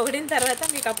 మంది పొగిడిన తర్వాత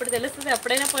మీకు అప్పుడు తెలుస్తుంది.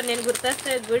 అప్పుడైనా నేను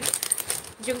గుర్తొస్తే గుడ్.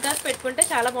 జుంకాస్ పెట్టుకుంటే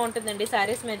చాలా బాగుంటుందండి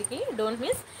శారీస్ మీదకి, డోంట్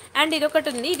మిస్. అండ్ ఇది ఒకటి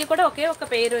ఉంది, ఇది కూడా ఒకే ఒక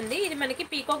పేరు ఉంది. ఇది మనకి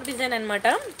పీకాక్ డిజైన్ అనమాట,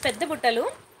 పెద్ద బుట్టలు.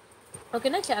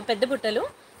 ఓకేనా, పెద్ద బుట్టలు,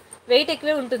 వెయిట్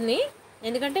ఎక్కువే ఉంటుంది.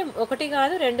 ఎందుకంటే 1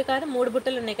 కాదు 2 కాదు 3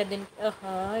 బుట్టలు ఉన్నాయి కదా దీనికి.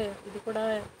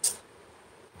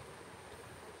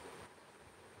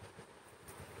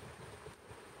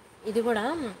 ఇది కూడా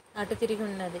అటు తిరిగి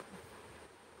ఉన్నది.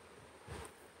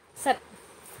 సరే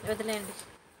వదిలేయండి,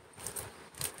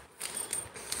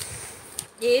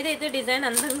 ఏదైతే డిజైన్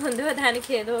అందంగా ఉందో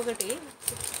దానికి ఏదో ఒకటి.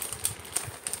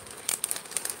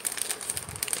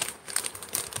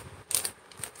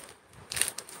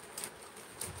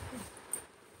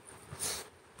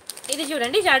 ఇది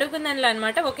చూడండి, అడుగుకుందానిలో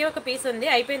అనమాట, ఒకే ఒక పీస్ ఉంది,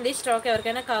 అయిపోయింది స్టాక్.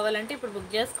 ఎవరికైనా కావాలంటే ఇప్పుడు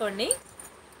బుక్ చేసుకోండి.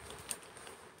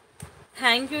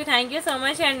 థ్యాంక్ యూ సో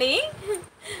మచ్ అండి.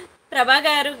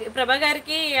 ప్రభా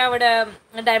గారికి ఆవిడ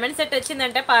డైమండ్ సెట్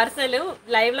వచ్చిందంటే పార్సల్,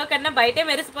 లైవ్లో కన్నా బయటే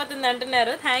మెరిసిపోతుంది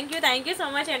అంటున్నారు. థ్యాంక్ యూ సో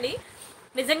మచ్ అండి.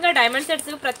 నిజంగా డైమండ్ సెట్స్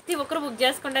ప్రతి ఒక్కరు బుక్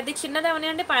చేసుకోండి. అది చిన్నదేవని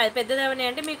అంటే పెద్దదేవని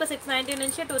అంటే మీకు 690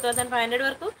 నుంచి 2500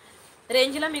 వరకు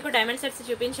రేంజ్లో మీకు డైమండ్ సెట్స్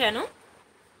చూపించాను.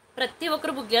 ప్రతి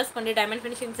ఒక్కరు బుక్ చేసుకోండి డైమండ్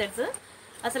ఫినిషింగ్ సెట్స్.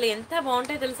 అసలు ఎంత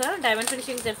బాగుంటాయి తెలుసా డైమండ్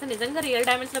ఫినిషింగ్ సెట్స్. నిజంగా రియల్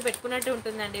డైమండ్స్లో పెట్టుకున్నట్టు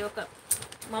ఉంటుందండి. ఒక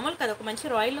మామూలు కదా, ఒక మంచి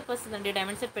రాయల్ లుక్ వస్తుందండి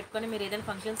డైమండ్ సెట్ పెట్టుకొని మీరు ఏదైనా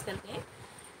ఫంక్షన్స్కి వెళ్తే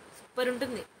సూపర్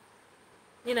ఉంటుంది.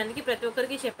 నేను అందుకే ప్రతి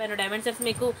ఒక్కరికి చెప్పాను డైమండ్ సెట్స్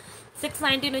మీకు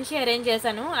 690 నుంచి అరేంజ్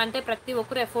చేశాను. అంటే ప్రతి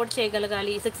ఒక్కరు ఎఫోర్డ్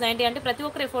చేయగలగాలి. 690 అంటే ప్రతి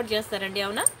ఒక్కరు ఎఫోర్డ్ చేస్తారండి,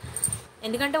 అవునా?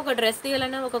 ఎందుకంటే ఒక డ్రెస్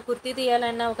తీయాలన్నా, ఒక కుర్తీ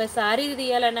తీయాలన్నా, ఒక sari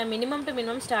తీయాలన్నా minimum to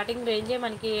minimum starting రేంజే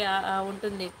మనకి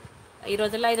ఉంటుంది. ఈ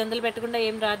రోజుల్లో 500 పెట్టకుండా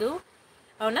ఏం రాదు,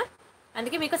 అవునా?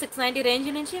 అందుకే మీకు 690 రేంజ్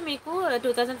నుంచి మీకు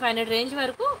 2500 రేంజ్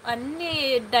వరకు అన్ని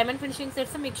డైమండ్ ఫినిషింగ్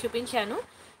సెట్స్ మీకు చూపించాను.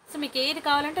 సో మీకు ఏది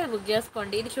కావాలంటే అది బుక్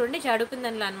చేసుకోండి. ఇది చూడండి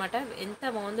జాడుకుందన్లో అనమాట. ఎంత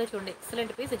బాగుందో చూడండి,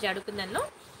 ఎక్సలెంట్ పీస్ జాడుకుందన్లో.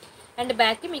 అండ్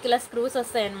బ్యాక్కి మీకు ఇలా స్క్రూస్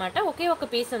వస్తాయన్నమాట. ఒకే ఒక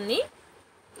పీస్ ఉంది.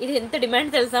 ఇది ఎంత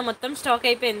డిమాండ్ తెలుసా, మొత్తం స్టాక్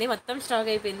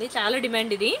అయిపోయింది, చాలా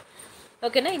డిమాండ్ ఇది,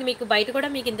 ఓకేనా? ఇది మీకు బయట కూడా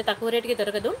మీకు ఇంత తక్కువ రేట్కి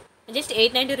దొరకదు. జస్ట్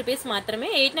 890 రూపీస్ మాత్రమే,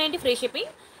 890 ఫ్రీ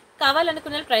షిప్పింగ్.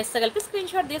 కావాలనుకున్న ప్రైస్తో కలిపి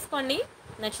స్క్రీన్ షాట్ తీసుకోండి.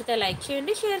 నచ్చితే లైక్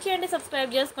చేయండి, షేర్ చేయండి,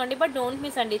 సబ్స్క్రైబ్ చేసుకోండి. బట్ డోంట్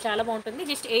మిస్ అండి, చాలా బాగుంటుంది.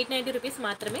 జస్ట్ 890 రూపీస్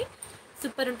మాత్రమే.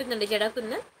 సూపర్ ఉంటుందండి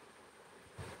జడాకుంద.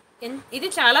 ఇది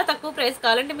చాలా తక్కువ ప్రైస్.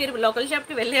 కావాలంటే మీరు లోకల్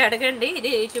షాప్కి వెళ్ళి అడగండి,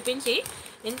 ఇది చూపించి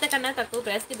ఇంతకన్నా తక్కువ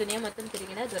ప్రైస్కి దునియా మొత్తం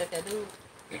తిరిగినా దొరకదు.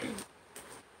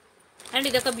 అండ్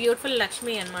ఇది ఒక బ్యూటిఫుల్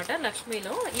లక్ష్మి అనమాట.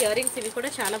 లక్ష్మిలో ఇయర్ రింగ్స్ ఇవి కూడా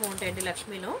చాలా బాగుంటాయండి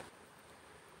లక్ష్మిలో.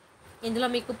 ఇందులో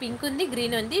మీకు పింక్ ఉంది,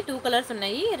 గ్రీన్ ఉంది, 2 కలర్స్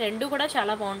ఉన్నాయి. రెండు కూడా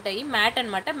చాలా బాగుంటాయి. మ్యాట్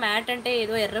అనమాట. మ్యాట్ అంటే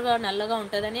ఏదో ఎర్రగా నల్లగా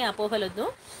ఉంటుందని అపోహలొద్దు.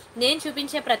 నేను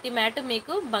చూపించే ప్రతి మ్యాట్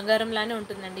మీకు బంగారం లానే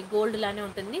ఉంటుందండి, గోల్డ్ లానే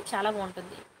ఉంటుంది. చాలా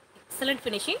బాగుంటుంది, ఎక్సలెంట్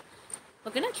ఫినిషింగ్,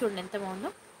 ఓకేనా? చూడండి ఎంత బాగుందో.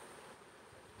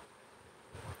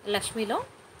 లక్ష్మిలో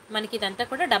మనకి ఇదంతా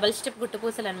కూడా డబల్ స్టెప్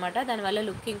గుట్టుపూసలు అనమాట. దానివల్ల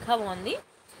లుక్ ఇంకా బాగుంది.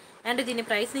 అండ్ దీని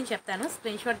ప్రైస్ నేను చెప్తాను,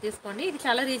 స్క్రీన్ షాట్ తీసుకోండి. ఇది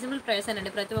చాలా రీజనబుల్ ప్రైస్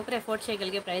అండి, ప్రతి ఒక్కరు ఎఫోర్డ్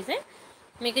చేయగలిగే ప్రైసే.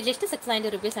 మీకు జస్ట్ 690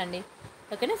 రూపీస్ అండి,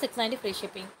 ఓకేనా? 690 free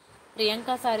shipping.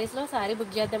 Priyanka సారీస్లో sorry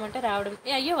book చేద్దామంటే రావడం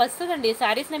అయ్యో వస్తుందండి.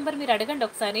 సారీస్ నెంబర్ మీరు అడగండి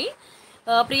ఒకసారి.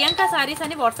 ప్రియాంక సారీస్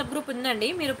అని వాట్సాప్ గ్రూప్ ఉందండి.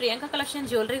 మీరు ప్రియాంక కలెక్షన్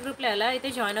జ్యువెలరీ గ్రూప్లో ఎలా అయితే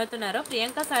జాయిన్ అవుతున్నారో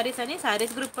ప్రియాంక సారీస్ అని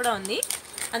సారీస్ గ్రూప్ కూడా ఉంది.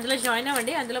 అందులో జాయిన్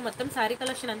అవ్వండి. అందులో మొత్తం సారీ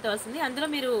కలెక్షన్ అంతా వస్తుంది. అందులో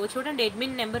మీరు చూడండి,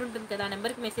 అడ్మిన్ నెంబర్ ఉంటుంది కదా, ఆ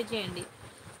నెంబర్కి మెసేజ్ చేయండి,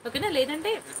 ఓకేనా?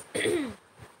 లేదంటే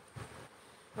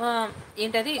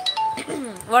ఏంటది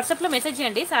వాట్సాప్లో మెసేజ్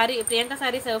చేయండి. Sorry Priyanka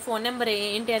saris phone number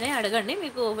ఏంటి అని అడగండి,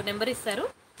 మీకు నెంబర్ ఇస్తారు,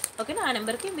 ఓకేనా? ఆ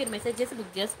నెంబర్కి మీరు మెసేజ్ చేసి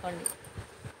బుక్ చేసుకోండి.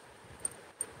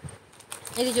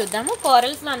 ఇది చూద్దాము,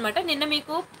 కోరల్స్లో అనమాట. నిన్న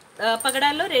మీకు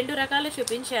పగడాల్లో 2 రకాలు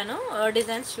చూపించాను,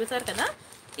 డిజైన్స్ చూసారు కదా.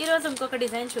 ఈరోజు ఇంకొక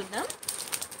డిజైన్ చూద్దాం,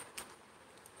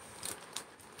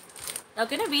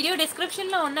 ఓకేనా? వీడియో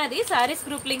డిస్క్రిప్షన్లో ఉన్నది సారీస్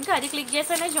గ్రూప్ లింక్, అది క్లిక్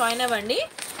చేస్తేనే జాయిన్ అవ్వండి.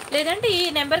 లేదంటే ఈ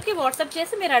నెంబర్కి వాట్సాప్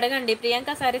చేసి మీరు అడగండి,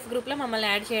 ప్రియాంక సారీస్ గ్రూప్లో మమ్మల్ని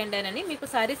యాడ్ చేయండి అని. మీకు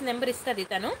సారీస్ నెంబర్ ఇస్తుంది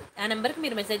తను, ఆ నెంబర్కి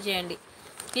మీరు మెసేజ్ చేయండి.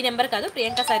 ఈ నెంబర్ కాదు,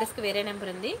 ప్రియాంక సారీస్కి వేరే నెంబర్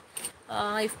ఉంది.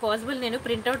 ఇఫ్ పాసిబుల్ నేను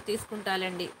ప్రింట్అవుట్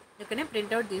తీసుకుంటానండి, ఓకేనా?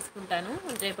 ప్రింట్అవుట్ తీసుకుంటాను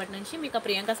రేపటి నుంచి. మీకు ఆ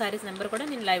ప్రియాంక సారీస్ నెంబర్ కూడా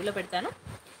నేను లైవ్లో పెడతాను,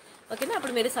 ఓకేనా?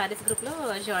 అప్పుడు మీరు సారీస్ గ్రూప్లో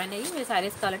జాయిన్ అయ్యి మీరు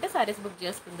సారీస్ కావాలంటే సారీస్ బుక్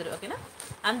చేసుకుందరు, ఓకేనా?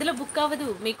 అందులో బుక్ అవ్వదు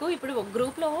మీకు. ఇప్పుడు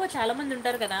గ్రూప్లో చాలామంది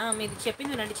ఉంటారు కదా, మీరు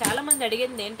చెప్పింది వినండి. చాలామంది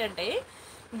అడిగేది ఏంటంటే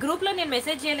గ్రూప్లో నేను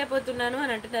మెసేజ్ చేయలేకపోతున్నాను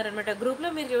అని అంటున్నారు అనమాట. గ్రూప్లో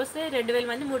మీరు చూస్తే 2000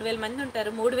 మంది 3000 మంది ఉంటారు.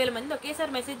 3000 మంది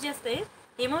ఒకేసారి మెసేజ్ చేస్తే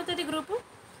ఏమవుతుంది? గ్రూపు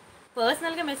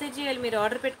పర్సనల్గా మెసేజ్ చేయాలి మీరు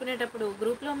ఆర్డర్ పెట్టుకునేటప్పుడు.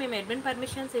 గ్రూప్లో మేము అడ్మిన్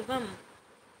పర్మిషన్స్ ఇవ్వం.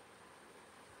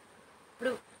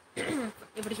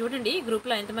 ఇప్పుడు చూడండి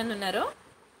గ్రూప్లో ఎంతమంది ఉన్నారో,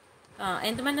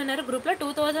 గ్రూప్లో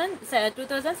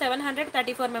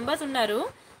 2734 మెంబర్స్ ఉన్నారు.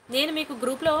 నేను మీకు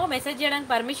గ్రూప్లో మెసేజ్ చేయడానికి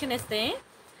పర్మిషన్ ఇస్తే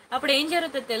అప్పుడు ఏం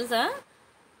జరుగుతుంది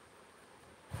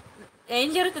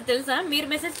తెలుసా? మీరు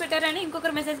మెసేజ్ పెట్టారని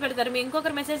ఇంకొకరు మెసేజ్ పెడతారు, మీ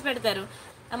ఇంకొకరు మెసేజ్ పెడతారు.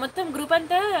 ఆ మొత్తం గ్రూప్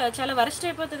అంతా చాలా వరస్ట్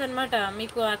అయిపోతుంది అనమాట.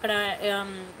 మీకు అక్కడ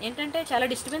ఏంటంటే చాలా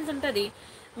డిస్టర్బెన్స్ ఉంటుంది.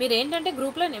 మీరు ఏంటంటే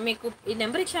గ్రూప్లో మీకు ఈ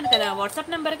నెంబర్ ఇచ్చాను కదా,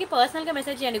 వాట్సాప్ నెంబర్కి పర్సనల్గా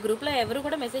మెసేజ్ చేయండి. గ్రూప్లో ఎవరు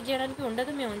కూడా మెసేజ్ చేయడానికి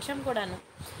ఉండదు, మేము ఉంచాం కూడాను,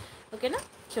 ఓకేనా?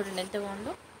 చూడండి ఎంత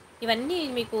బాగుందో. ఇవన్నీ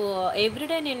మీకు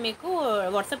ఎవ్రీడే నేను మీకు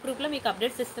వాట్సాప్ గ్రూప్లో మీకు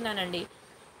అప్డేట్స్ ఇస్తున్నానండి.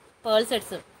 పర్ల్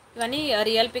సెట్స్ ఇవన్నీ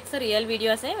real pics, real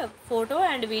వీడియోసే, photo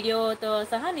and వీడియోతో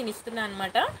సహా నేను ఇస్తున్నాను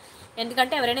అనమాట.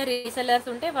 ఎందుకంటే ఎవరైనా రీసెల్లర్స్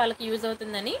ఉంటే వాళ్ళకి యూజ్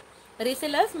అవుతుందని.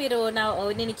 రీసెల్లర్స్ మీరు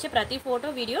నేను ఇచ్చే ప్రతి ఫోటో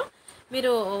వీడియో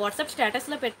మీరు వాట్సాప్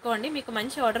స్టేటస్లో పెట్టుకోండి, మీకు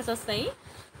మంచి ఆర్డర్స్ వస్తాయి.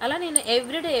 అలా నేను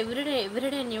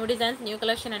everyday new designs, new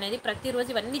collection అనేది ప్రతిరోజు.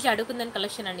 ఇవన్నీ జడకుందని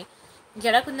కలెక్షన్ అండి.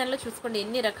 జడకుందన్లో చూసుకోండి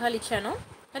ఎన్ని రకాలు ఇచ్చానో,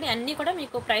 కానీ అన్నీ కూడా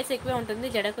మీకు ప్రైస్ ఎక్కువే ఉంటుంది.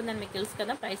 జడకుందని మీకు తెలుసు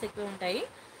కదా, ప్రైస్ ఎక్కువ ఉంటాయి.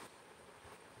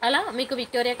 అలా మీకు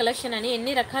విక్టోరియా కలెక్షన్ అని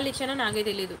ఎన్ని రకాలు ఇచ్చానో నాకే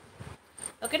తెలీదు,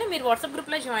 ఓకేనా? మీరు వాట్సాప్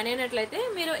గ్రూప్లో జాయిన్ అయినట్లయితే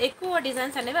మీరు ఎక్కువ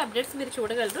డిజైన్స్ అనేవి అప్డేట్స్ మీరు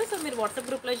చూడగలరు. సో మీరు వాట్సాప్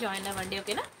గ్రూప్లో జాయిన్ అవ్వండి,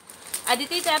 ఓకేనా?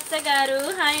 అదితి చాప్స గారు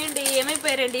హాయ్ అండి,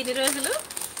 ఏమైపోయారండి ఇన్ని రోజులు?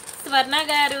 స్వర్ణ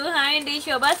గారు హాయ్ అండి,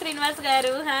 శోభా శ్రీనివాస్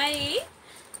గారు hi,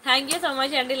 thank you so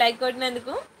much అండి లైక్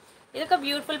కొట్టినందుకు. ఇది ఒక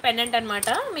బ్యూటిఫుల్ పెండెంట్ అనమాట,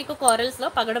 మీకు కారల్స్లో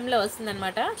పగడంలో వస్తుంది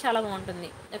అనమాట, చాలా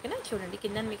బాగుంటుంది. ఓకేనా, చూడండి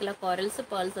కింద మీకు ఇలా కారల్స్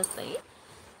పర్ల్స్ వస్తాయి.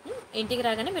 ఇంటికి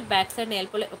రాగానే మీరు back side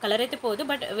nail polish, colour అయితే పోదు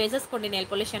బట్ వేసేసుకోండి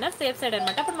నెయిల్ పాలిష్ అయినా సేఫ్ సైడ్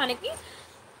అనమాట, అప్పుడు మనకి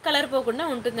కలర్ పోకుండా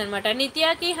ఉంటుంది అనమాట.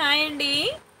 నిత్యాకి హాయ్ అండి,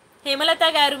 హేమలత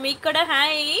గారు మీకు కూడా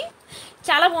హాయ్.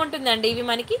 చాలా బాగుంటుందండి, ఇవి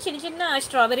మనకి చిన్న చిన్న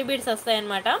స్ట్రాబెరీ బీడ్స్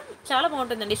వస్తాయన్నమాట, చాలా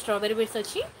బాగుంటుందండి. స్ట్రాబెరీ బీడ్స్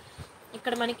వచ్చి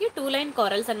ఇక్కడ మనకి 2 లైన్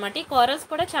కారల్స్ అనమాట. ఈ కారల్స్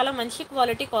కూడా చాలా మంచి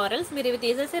క్వాలిటీ కారల్స్, మీరు ఇవి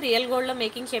తీసేసి రియల్ గోల్డ్లో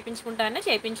మేకింగ్ చేయించుకుంటారనే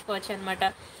చేయించుకోవచ్చు అనమాట.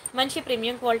 మంచి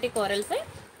ప్రీమియం క్వాలిటీ కారల్స్.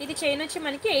 ఇది చైన్ వచ్చి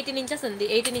మనకి 18 ఇంచెస్ ఉంది,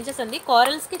 18 ఇంచెస్ ఉంది.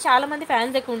 కారల్స్కి చాలా మంది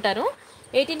ఫ్యాన్స్ ఎక్కువ ఉంటారు.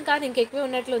 18 కాదు ఇంకెక్కువ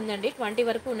ఉన్నట్లు ఉందండి, 20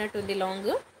 వరకు ఉన్నట్టుంది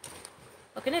లాంగ్.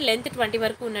 ఓకేనా, లెంత్ 20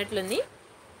 వరకు ఉన్నట్లుంది.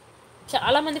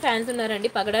 చాలామంది ఫ్యాన్స్ ఉన్నారండి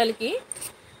పగడాలకి,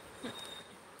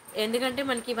 ఎందుకంటే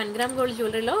మనకి 1 గ్రామ్ గోల్డ్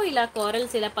జ్యువెలరీలో ఇలా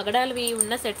కారల్స్ ఇలా పగడాలవి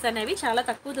ఉన్న సెట్స్ అనేవి చాలా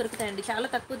తక్కువ దొరుకుతాయండి, చాలా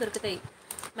తక్కువ దొరుకుతాయి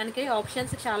మనకి,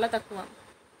 ఆప్షన్స్ చాలా తక్కువ.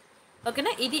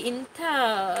 ఓకేనా, ఇది ఇంత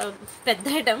పెద్ద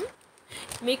ఐటమ్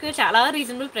మీకు చాలా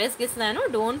రీజనబుల్ ప్రైస్కి ఇస్తున్నాను,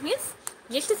 డోంట్ మిస్.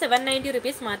 జస్ట్ 790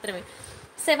 రూపీస్ మాత్రమే,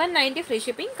 790 ఫ్రీ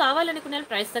షిప్పింగ్. కావాలనుకున్న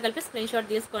ప్రైస్తో కలిపి స్క్రీన్ షాట్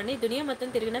తీసుకోండి. దునియా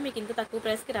మొత్తం తిరిగినా మీకు ఇంత తక్కువ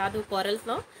ప్రైస్కి రాదు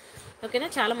కారల్స్లో. ఓకేనా,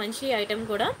 చాలా మంచి ఐటమ్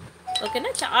కూడా. ఓకేనా,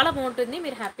 చాలా బాగుంటుంది,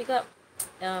 మీరు హ్యాపీగా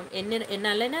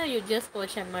ఎన్నాళ్ళైనా యూజ్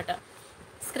చేసుకోవచ్చు అనమాట.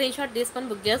 స్క్రీన్ షాట్ తీసుకొని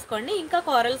బుక్ చేసుకోండి. ఇంకా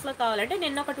కారల్స్లో కావాలంటే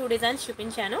నిన్న ఒక 2 డిజైన్స్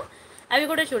చూపించాను, అవి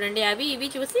కూడా చూడండి. అవి ఇవి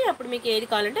చూసి అప్పుడు మీకు ఏది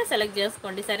కావాలంటే సెలెక్ట్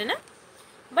చేసుకోండి, సరేనా.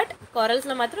 బట్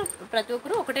కారల్స్లో మాత్రం ప్రతి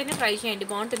ఒక్కరు ఒకటైనా ట్రై చేయండి,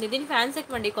 బాగుంటుంది. దీని ఫ్యాన్స్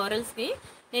ఎక్కువండి కారల్స్కి,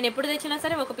 నేను ఎప్పుడు తెచ్చినా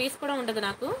సరే ఒక పీస్ కూడా ఉండదు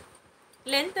నాకు.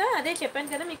 లెంత్ అదే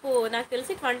చెప్పాను కదా మీకు, నాకు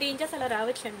తెలిసి 20 ఇంచెస్ అలా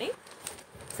రావచ్చండి.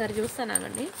 సరే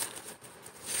చూస్తానండి.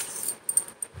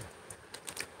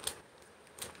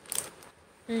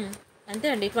 అంతే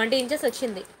అండి, 20 ఇంచెస్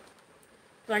వచ్చింది.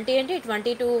 20 అంటే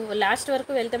 22 లాస్ట్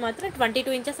వరకు వెళ్తే మాత్రం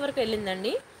 22 ఇంచెస్ వరకు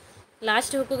వెళ్ళిందండి.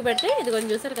 లాస్ట్ హుక్కు పెడితే ఇది కొంచెం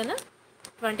చూసారు కదా,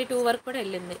 22 వరకు కూడా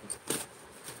వెళ్ళింది.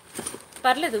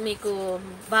 పర్లేదు, మీకు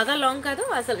బాగా లాంగ్ కాదు,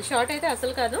 అసలు షార్ట్ అయితే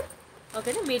అసలు కాదు.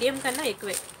 ఓకేనా, మీడియం కన్నా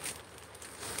ఎక్కువే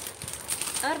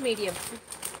ఆర్ మీడియం.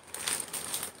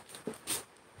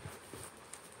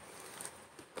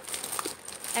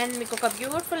 అండ్ మీకు ఒక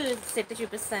బ్యూటిఫుల్ సెట్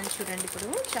చూపిస్తాను చూడండి. ఇప్పుడు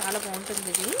చాలా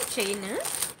బాగుంటుంది ఇది, చైన్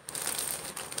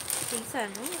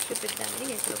తీసాను చూపిద్దాండి.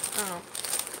 ఇప్పుడు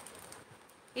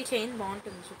ఈ చైన్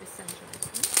బాగుంటుంది, చూపిస్తాను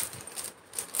చూడండి.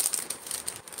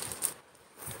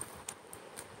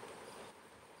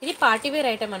 ఇది పార్టీవేర్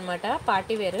ఐటమ్ అనమాట,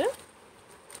 పార్టీవేర్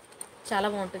చాలా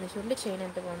బాగుంటుంది. చూడండి చైన్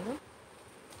ఎంత బాగుందో,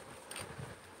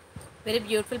 వెరీ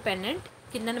బ్యూటిఫుల్ పెండెంట్.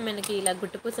 కింద మనకి ఇలా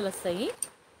గుట్టు పూసలు వస్తాయి.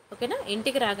 ఓకేనా,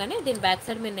 ఇంటికి రాగానే దీని బ్యాక్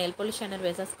సైడ్ మీరు నెయిల్ పాలిష్ అనేది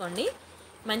వేసేసుకోండి.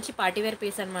 మంచి పార్టీవేర్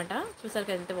పీస్ అనమాట, చూసారు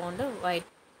కదా ఎంత బాగుందో, వైట్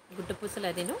గుట్టు పూసలు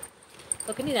అదిను.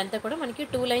 ఓకేనా, ఇదంతా కూడా మనకి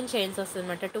 2 లైన్ చైన్స్ వస్తుంది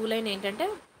అనమాట. 2 లైన్ ఏంటంటే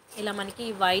ఇలా మనకి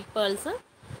వైట్ పర్ల్స్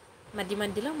మధ్య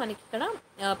మధ్యలో మనకి ఇక్కడ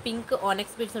పింక్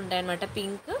ఆనెక్స్ బీడ్స్ ఉంటాయన్నమాట,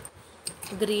 పింక్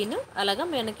గ్రీన్ అలాగా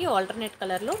మనకి ఆల్టర్నేట్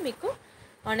కలర్లో మీకు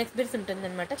ఆనెక్స్ బీడ్స్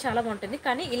ఉంటుందన్నమాట, చాలా బాగుంటుంది.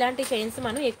 కానీ ఇలాంటి చైన్స్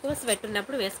మనం ఎక్కువ స్వెట్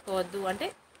ఉన్నప్పుడు వేసుకోవద్దు, అంటే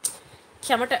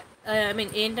చెమట, ఐ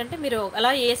మీన్ ఏంటంటే మీరు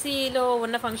అలా ఏసీలో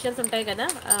ఉన్న ఫంక్షన్స్ ఉంటాయి కదా,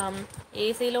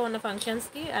 ఏసీలో ఉన్న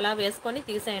ఫంక్షన్స్కి అలా వేసుకొని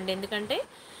తీసేయండి. ఎందుకంటే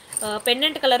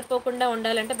పెండెంట్ కలర్ పోకుండా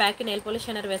ఉండాలంటే బ్యాక్కి నెయిల్ పాలిష్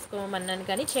అనేది వేసుకోమన్నాను,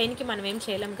 కానీ చైన్కి మనం ఏం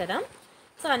చేయలేం కదా.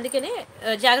 సో అందుకనే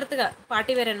జాగ్రత్తగా,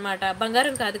 పార్టీవేర్ అనమాట,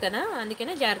 బంగారం కాదు కదా,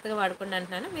 అందుకనే జాగ్రత్తగా వాడుకోండి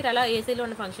అంటున్నాను. మీరు అలా ఏసీలో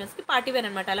ఉన్న ఫంక్షన్స్కి పార్టీవేర్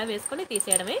అనమాట, అలా వేసుకొని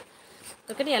తీసేయడమే.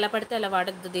 ఓకేనా, ఎలా పడితే అలా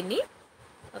వాడద్దు దీన్ని.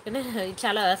 ఓకేనా,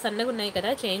 చాలా సన్నగా ఉన్నాయి కదా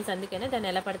చైన్స్, అందుకనే దాన్ని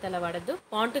ఎలా పడితే అలా వాడద్దు.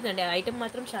 బాగుంటుందండి, ఐటమ్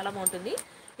మాత్రం చాలా బాగుంటుంది.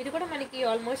 ఇది కూడా మనకి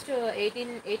ఆల్మోస్ట్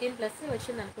 18 ప్లస్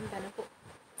వచ్చింది అనుకుంటాను,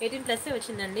 18 ప్లస్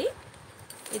వచ్చిందండి.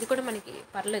 ఇది కూడా మనకి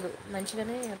పర్లేదు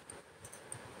మంచిగానే,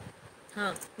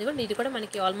 ఇదిగోండి ఇది కూడా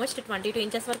మనకి ఆల్మోస్ట్ 22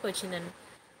 ఇంచెస్ వరకు వచ్చిందండి,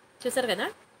 చూసారు కదా.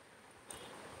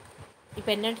 ఈ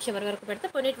పెండెంట్ చివరి వరకు పెడితే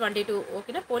పోనీ 22,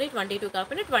 ఓకేనా, పోనీ 22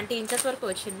 కాకుండా 20 ఇంచెస్ వరకు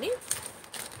వచ్చింది.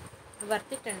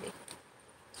 వర్త్ ఇట్ అండి,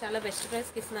 చాలా బెస్ట్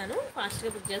ప్రైస్కి ఇస్తున్నాను, ఫాస్ట్గా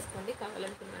బుక్ చేసుకోండి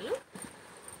కావాలనుకున్నాను.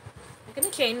 ఓకేనా,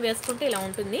 చైన్ వేసుకుంటే ఇలా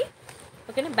ఉంటుంది.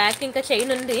 ఓకేనా, బ్యాక్ ఇంకా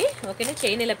చైన్ ఉంది. ఓకేనా,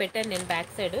 చైన్ ఇలా పెట్టాను నేను బ్యాక్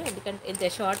సైడ్, ఎందుకంటే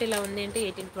ఇంత షార్ట్ ఇలా ఉంది అంటే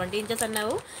 20 ఇంచెస్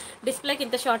అన్నావు, డిస్ప్లేకి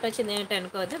ఇంత షార్ట్ వచ్చింది ఏంటంటే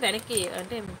అనుకోవద్దు, వెనక్కి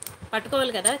అంటే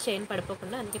పట్టుకోవాలి కదా చైన్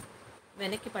పడిపోకుండా, అందుకే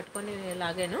వెనక్కి పట్టుకొని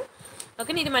లాగాను.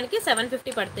 ఓకే, ఇది మనకి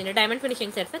 750 పడుతుంది. డైమండ్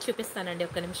ఫినిషింగ్ సెట్స్ చూపిస్తానండి,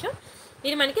 ఒక్క నిమిషం.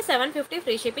 ఇది మనకి 750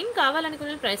 ఫ్రీ షిప్పింగ్.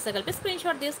 కావాలనుకున్న ప్రైస్తో కలిపి స్క్రీన్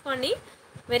షాట్ తీసుకోండి.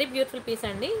 వెరీ బ్యూటిఫుల్ పీస్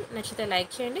అండి, నచ్చితే లైక్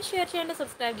చేయండి, షేర్ చేయండి,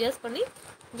 సబ్స్క్రైబ్ చేసుకోండి.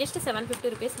 జస్ట్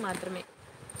 750 రూపీస్ మాత్రమే.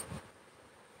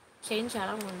 చైన్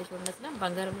చాలా బాగుంది చూడండి, అసలు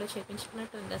బంగారంలో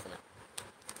చేపించుకున్నట్టు ఉంది అసలు.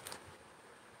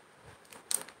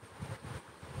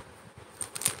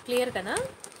 క్లియర్ కదా.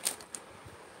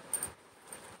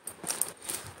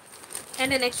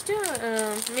 అండ్ నెక్స్ట్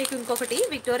మీకు ఇంకొకటి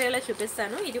విక్టోరియాలో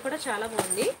చూపిస్తాను. ఇది కూడా చాలా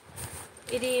బాగుంది.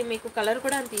 ఇది మీకు కలర్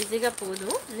కూడా అంత ఈజీగా పోదు.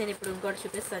 నేను ఇప్పుడు ఇంకోటి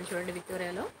చూపిస్తాను చూడండి.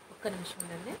 విక్టోరియాలో ఒక్క నిమిషం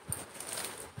ఉండండి,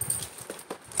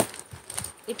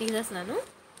 ఇది తీసేస్తున్నాను.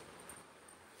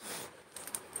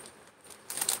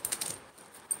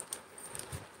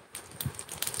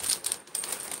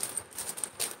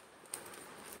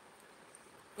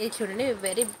 ఇది చూడండి,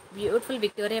 వెరీ బ్యూటిఫుల్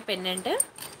విక్టోరియా పెండెంట్.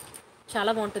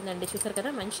 చాలా బాగుంటుందండి. చూసారు కదా,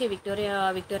 మంచి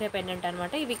విక్టోరియా పెండెంట్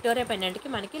అనమాట. ఈ విక్టోరియా పెండెంట్కి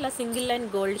మనకి ఇలా సింగిల్ లైన్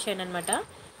గోల్డ్ చైన్ అనమాట.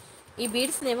 ఈ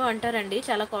బీడ్స్ని ఏమో అంటారండి,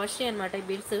 చాలా కాస్ట్లీ అనమాట ఈ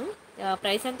బీడ్స్.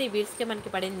 ప్రైస్ అంతా ఈ బీడ్స్కే మనకి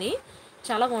పడింది.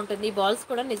 చాలా బాగుంటుంది. ఈ బాల్స్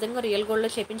కూడా నిజంగా రియల్ గోల్డ్లో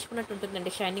చేపించుకున్నట్టు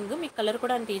ఉంటుందండి షైనింగ్. మీకు కలర్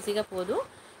కూడా అంత ఈజీగా పోదు.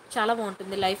 చాలా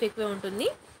బాగుంటుంది, లైఫ్ ఎక్కువే ఉంటుంది.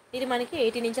 ఇది మనకి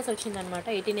 18 ఇంచెస్ వచ్చిందనమాట.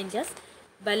 18 ఇంచెస్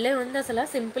భలే ఉంది అసలు.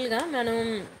 సింపుల్గా మనం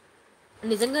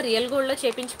నిజంగా రియల్ గోల్డ్లో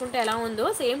చేపించుకుంటే ఎలా ఉందో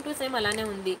సేమ్ టు సేమ్ అలానే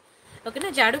ఉంది. ఓకేనా.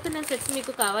 జడకుందన్ సెట్స్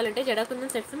మీకు కావాలంటే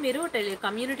జడకుందన్ సెట్స్ మీరు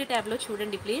కమ్యూనిటీ ట్యాబ్లో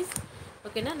చూడండి ప్లీజ్.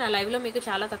 ఓకేనా. నా లైవ్లో మీకు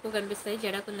చాలా తక్కువ కనిపిస్తాయి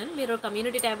జడకుందన్. మీరు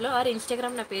కమ్యూనిటీ ట్యాబ్లో ఆర్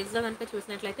ఇన్స్టాగ్రామ్ నా పేజ్లో కనుక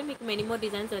చూసినట్లయితే మీకు మెనీ మోర్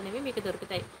డిజైన్స్ అనేవి మీకు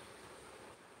దొరుకుతాయి.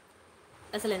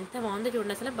 అసలు ఎంత బాగుందో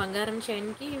చూడండి. అసలు బంగారం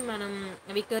చైన్కి మనం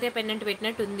విక్టోరియా పెండెంట్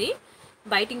పెట్టినట్టు ఉంది.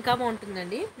 బయట ఇంకా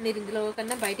బాగుంటుందండి. మీరు ఇందులో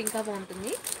కన్నా బయట ఇంకా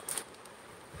బాగుంటుంది.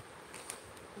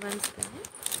 వన్స్ కానీ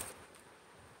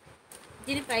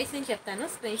దీని ప్రైస్ నేను చెప్తాను,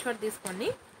 స్క్రీన్ షాట్ తీసుకోండి.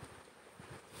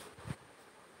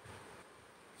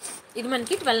 ఇది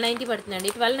మనకి 1290 పడుతుందండి.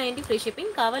 1290 ఫ్రీ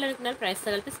షిప్పింగ్. కావాలనుకున్న ప్రైస్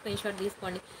కలిపి స్క్రీన్ షాట్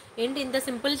తీసుకోండి. ఏంటి ఇంత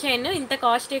సింపుల్ చైన్ ఇంత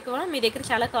కాస్ట్ ఎక్కువ, మీ దగ్గర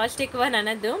చాలా కాస్ట్ ఎక్కువ అని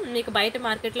అనద్దు. మీకు బయట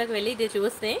మార్కెట్లోకి వెళ్ళి ఇది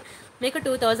చూస్తే మీకు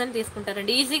 2000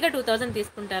 తీసుకుంటారండి, ఈజీగా 2000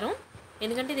 తీసుకుంటారు.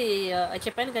 ఎందుకంటే ఇది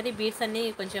చెప్పాను కదా, బీడ్స్ అన్నీ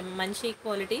కొంచెం మంచి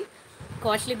క్వాలిటీ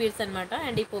కాస్ట్లీ బీడ్స్ అనమాట.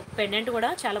 అండ్ ఈ పెండెంట్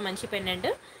కూడా చాలా మంచి పెండెంట్.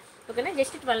 ఓకేనా.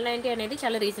 జస్ట్ 1290 అనేది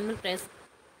చాలా రీజనబుల్ ప్రైస్.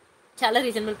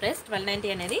 1290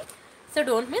 అనేది. So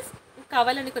don't miss.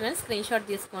 కావాలనుకున్న స్క్రీన్ షాట్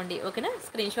తీసుకోండి. ఓకేనా.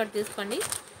 స్క్రీన్ షాట్ తీసుకోండి.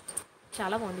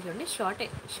 చాలా బాగుంది చూడండి.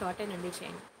 షార్టేనండి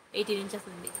చైన్. 18 ఇంచెస్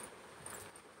ఉంది.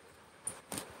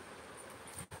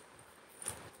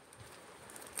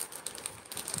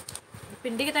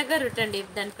 పిండికి తగ్గ రుట్టండి,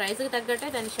 దాని ప్రైస్కి తగ్గట్టే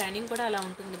దాని షైనింగ్ కూడా అలా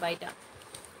ఉంటుంది బయట.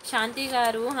 శాంతి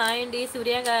గారు హాయ్ అండి.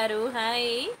 సూర్య గారు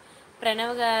హాయ్.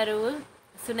 ప్రణవ్ గారు,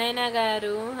 సునైనా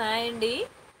గారు హాయ్ అండి.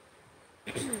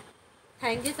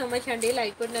 థ్యాంక్ యూ సో మచ్ అండి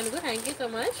like కొట్టినందుకు. Thank you so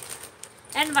much.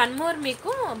 And one more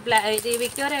మీకు ఇది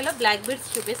విక్టోరియాలో బ్లాక్ బీడ్స్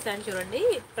చూపిస్తాను చూడండి.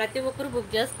 ప్రతి ఒక్కరు బుక్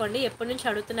చేసుకోండి. ఎప్పటి నుంచి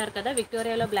అడుగుతున్నారు కదా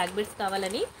విక్టోరియాలో బ్లాక్ బీడ్స్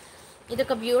కావాలని. ఇది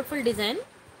ఒక బ్యూటిఫుల్ డిజైన్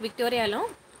విక్టోరియాలో.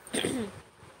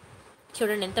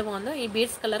 చూడండి ఎంత బాగుందో. ఈ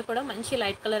బీడ్స్ కలర్ కూడా మంచి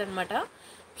లైట్ కలర్ అనమాట.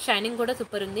 షైనింగ్ కూడా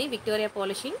సూపర్ ఉంది. Victoria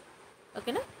polishing.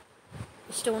 ఓకేనా.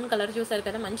 స్టోన్ కలర్ చూసారు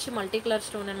కదా, మంచి మల్టీ కలర్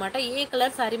స్టోన్ అనమాట. ఏ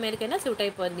కలర్ సారీ మీదకైనా సూట్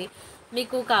అయిపోద్ది.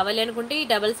 మీకు కావాలి అనుకుంటే ఈ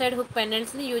డబుల్ సైడ్ హుక్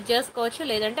పెండెంట్స్ని యూజ్ చేసుకోవచ్చు.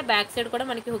 లేదంటే బ్యాక్ సైడ్ కూడా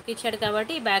మనకి హుక్ ఇచ్చాడు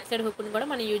కాబట్టి ఈ బ్యాక్ సైడ్ హుక్ని కూడా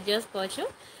మనం యూజ్ చేసుకోవచ్చు.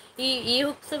 ఈ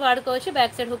హుక్స్ వాడుకోవచ్చు,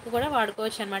 బ్యాక్ సైడ్ హుక్ కూడా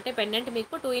వాడుకోవచ్చు అనమాట. పెండెంట్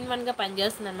మీకు 2 in 1గా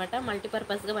పనిచేస్తుంది అనమాట.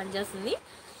 మల్టీపర్పస్గా పనిచేస్తుంది.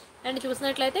 అండ్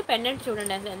చూసినట్లయితే పెండెంట్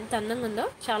చూడండి అసలు ఎంత అందంగా ఉందో.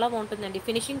 చాలా బాగుంటుందండి.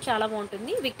 ఫినిషింగ్ చాలా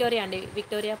బాగుంటుంది. విక్టోరియా అండి,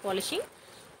 Victoria polishing.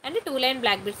 And 2 line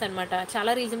black beads అనమాట.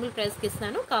 చాలా రీజనబుల్ ప్రైస్కి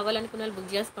ఇస్తున్నాను. కావాలనుకున్న వాళ్ళు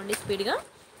బుక్ చేసుకోండి స్పీడ్గా.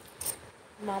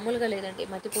 మామూలుగా లేదండి,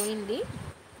 మతిపోయింది.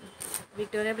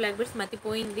 విక్టోరియా బ్లాక్ బీడ్స్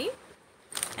మతిపోయింది.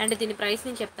 అండ్ దీని ప్రైస్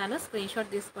నేను చెప్తాను, స్క్రీన్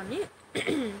షాట్ తీసుకోండి.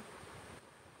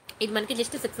 ఇది మనకి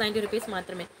జస్ట్ 690 రూపీస్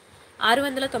మాత్రమే.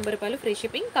 690 రూపాయలు ఫ్రీ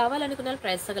షిప్పింగ్. కావాలనుకున్న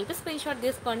ప్రైస్ కలిపి స్క్రీన్ షాట్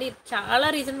తీసుకోండి. చాలా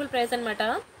రీజనబుల్ ప్రైస్ అనమాట.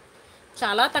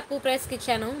 చాలా తక్కువ ప్రైస్కి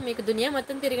ఇచ్చాను. మీకు దునియా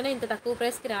మొత్తం తిరిగినా ఇంత తక్కువ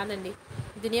ప్రైస్కి రాదండి.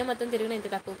 దునియా మొత్తం తిరిగినా ఇంత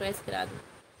తక్కువ ప్రైస్కి రాదు.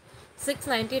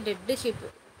 690 డెడ్ షిప్.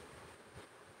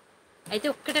 అయితే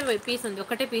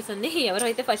ఒకటే పీస్ ఉంది.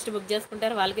 ఎవరైతే ఫస్ట్ బుక్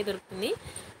చేసుకుంటారో వాళ్ళకే దొరుకుతుంది.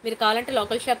 మీరు కావాలంటే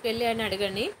లోకల్ షాప్కి వెళ్ళి అని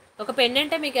అడగండి. ఒక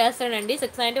పెండెంటే మీకు వేస్తాడండి.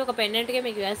 690 ఒక పెండెంట్కే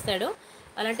మీకు వేస్తాడు.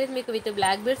 అలాంటిది మీకు విత్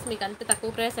బ్లాక్ బీడ్స్ మీకు అంత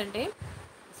తక్కువ ప్రైస్ అంటే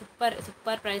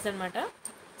సూపర్ ప్రైస్ అనమాట.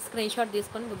 స్క్రీన్ షాట్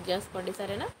తీసుకొని బుక్ చేసుకోండి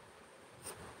సరేనా.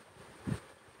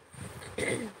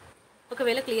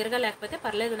 ఒకవేళ క్లియర్గా లేకపోతే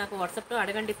పర్లేదు, నాకు వాట్సాప్లో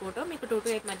అడగండి ఫోటో. మీకు 2 to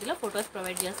 8 మధ్యలో ఫొటోస్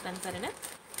ప్రొవైడ్ చేస్తాను సరేనా.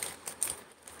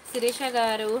 శిరీష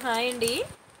గారు హాయ్ అండి.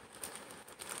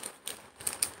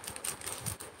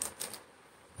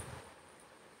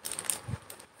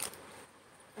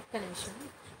 ఒక్క నిమిషం.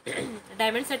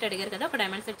 డైమండ్ సెట్ అడిగారు కదా, ఒక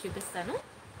డైమండ్ సెట్ చూపిస్తాను.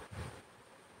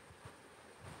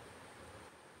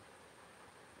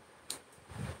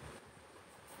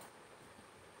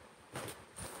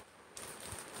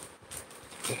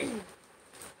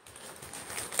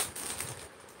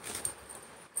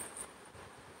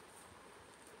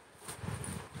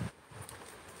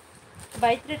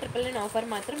 బై 3 999 ఆఫర్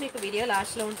మాత్రం మీకు వీడియో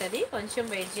లాస్ట్లో ఉంటుంది, కొంచెం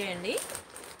వెయిట్ చేయండి.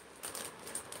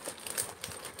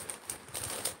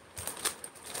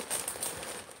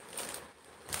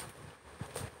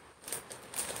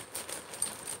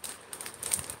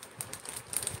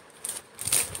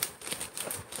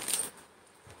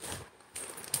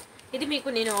 ఇది మీకు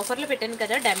నేను ఆఫర్లో పెట్టాను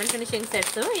కదా డైమండ్ ఫినిషింగ్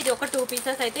సెట్స్. ఇది ఒక 2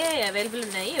 పీసెస్ అయితే అవైలబుల్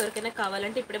ఉన్నాయి. ఎవరికైనా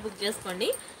కావాలంటే ఇప్పుడే బుక్ చేసుకోండి.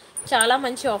 చాలా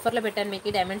మంచి ఆఫర్లో పెట్టాను మీకు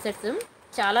ఈ డైమండ్ సెట్స్.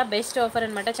 చాలా బెస్ట్ ఆఫర్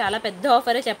అనమాట. చాలా పెద్ద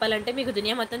ఆఫరే చెప్పాలంటే. మీకు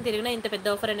దునియా మొత్తం తిరిగినా ఇంత పెద్ద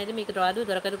ఆఫర్ అనేది మీకు రాదు,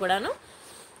 దొరకదు కూడాను.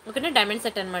 ఓకేనా, డైమండ్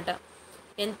సెట్ అనమాట.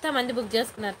 ఎంతమంది బుక్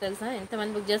చేసుకున్నారు తెలుసా,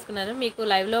 ఎంతమంది బుక్ చేసుకున్నారు. మీకు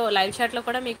లైవ్ చాట్లో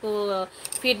కూడా మీకు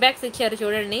ఫీడ్బ్యాక్స్ ఇచ్చారు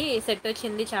చూడండి. ఈ సెట్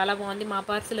వచ్చింది చాలా బాగుంది, మా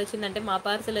పార్సల్ వచ్చిందంటే మా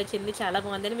పార్సల్ వచ్చింది చాలా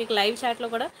బాగుందని మీకు లైవ్ చాట్లో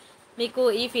కూడా మీకు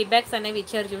ఈ ఫీడ్బ్యాక్స్ అనేవి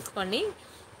ఇచ్చారు. చూసుకోండి,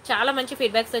 చాలా మంచి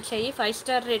ఫీడ్బ్యాక్స్ వచ్చాయి. 5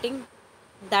 స్టార్ రేటింగ్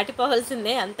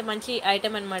దాటిపోవాల్సిందే, అంత మంచి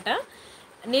ఐటెం అనమాట.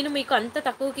 నేను మీకు అంత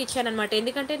తక్కువకి ఇచ్చానమాట.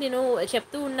 ఎందుకంటే నేను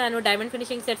చెప్తూ ఉన్నాను డైమండ్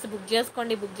ఫినిషింగ్ సెట్స్ బుక్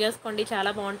చేసుకోండి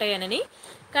చాలా బాగుంటాయని.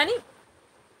 కానీ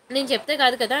నేను చెప్తే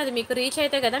కాదు కదా, అది మీకు రీచ్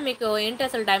అయితే కదా మీకు ఏంటి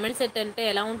అసలు డైమండ్ సెట్ అంటే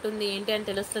ఎలా ఉంటుంది ఏంటి అని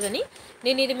తెలుస్తుందని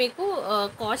నేను ఇది మీకు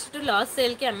కాస్ట్ లాస్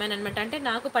సేల్కి అమ్మాను అనమాట. అంటే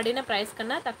నాకు పడిన ప్రైస్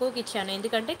కన్నా తక్కువకి ఇచ్చాను.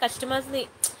 ఎందుకంటే కస్టమర్స్ని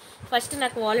ఫస్ట్ నా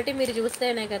క్వాలిటీ మీరు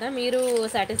చూస్తేనే కదా మీరు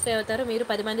సాటిస్ఫై అవుతారు, మీరు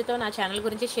 10 మందితో నా ఛానల్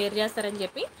గురించి షేర్ చేస్తారని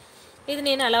చెప్పి ఇది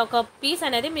నేను అలా ఒక పీస్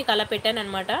అనేది మీకు అలా పెట్టాను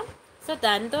అనమాట. సో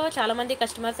దాంతో చాలామంది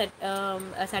కస్టమర్స్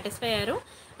సాటిస్ఫై అయ్యారు.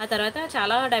 ఆ తర్వాత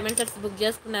చాలా డైమండ్ సెట్స్ బుక్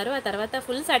చేసుకున్నారు. ఆ తర్వాత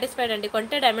ఫుల్ సాటిస్ఫైడ్ అండి,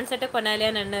 కొంటే డైమండ్ సెట్ కొనాలి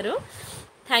అని అన్నారు.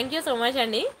 థ్యాంక్ యూ సో మచ్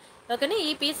అండి. ఓకేనా,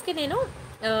 ఈ పీస్కి నేను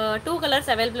 2 కలర్స్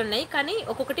అవైలబుల్ ఉన్నాయి, కానీ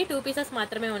ఒక్కొక్కటి 2 పీసెస్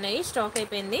మాత్రమే ఉన్నాయి, స్టాక్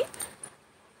అయిపోయింది.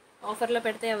 ఆఫర్లో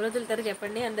పెడితే ఎవరు వదులుతారు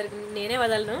చెప్పండి, అందరికి నేనే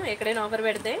వదలను ఎక్కడైనా ఆఫర్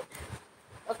పెడితే.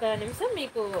 ఒక నిమిషం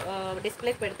మీకు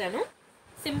డిస్ప్లేకి పెడతాను.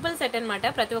 సింపుల్ సెట్ అనమాట,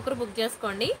 ప్రతి ఒక్కరు బుక్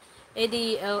చేసుకోండి. ఇది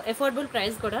ఎఫోర్డబుల్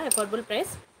ప్రైస్ కూడా, ఎఫోర్డబుల్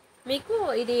ప్రైస్. మీకు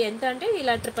ఇది ఎంత అంటే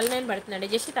ఇలా 999 పడుతుందండి,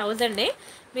 జస్ట్ 1000.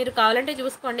 మీరు కావాలంటే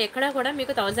చూసుకోండి, ఎక్కడ కూడా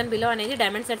మీకు 1000 బిలో అనేది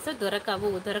డైమండ్ సెట్స్ దొరకవు.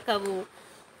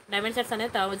 డైమండ్ సెట్స్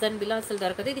అనేది 1000 బిలో అసలు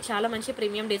దొరకదు. ఇది చాలా మంచి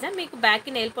ప్రీమియం డిజైన్. మీకు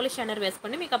బ్యాక్కి నెయిల్ పాలిష్ షైనర్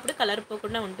వేసుకోండి, మీకు అప్పుడు కలర్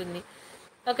పోకుండా ఉంటుంది.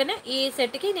 ఓకేనా, ఈ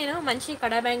సెట్కి నేను మంచి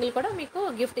కడా బ్యాంగిల్ కూడా మీకు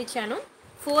గిఫ్ట్ ఇచ్చాను.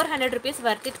 400 rupees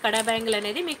worth it kada bangle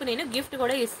అనేది మీకు నేను గిఫ్ట్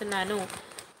కూడా ఇస్తున్నాను.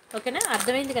 ఓకేనా,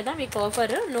 అర్థమైంది కదా మీకు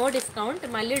ఆఫర్. నో డిస్కౌంట్,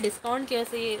 మళ్ళీ డిస్కౌంట్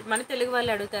చేసి మన తెలుగు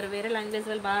వాళ్ళు అడుగుతారు, వేరే లాంగ్వేజ్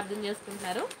వాళ్ళు బాగా అర్థం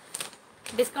చేసుకుంటున్నారు.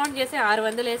 డిస్కౌంట్ చేసి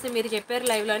 600 వేసి మీరు చెప్పారు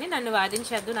లైవ్లో అని నన్ను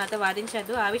వాదించద్దు, నాతో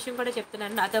వాదించద్దు. ఆ విషయం కూడా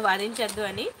చెప్తున్నాను, నాతో వాదించద్దు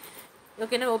అని.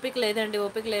 ఓకేనా, ఓపిక లేదండి,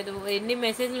 ఓపిక లేదు. ఎన్ని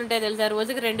మెసేజ్లు ఉంటాయి తెలుసా,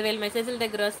 రోజుకి 2000 మెసేజ్ల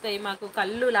దగ్గర వస్తాయి, మాకు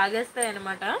కళ్ళు లాగేస్తాయి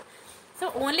అనమాట. సో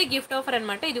ఓన్లీ గిఫ్ట్ ఆఫర్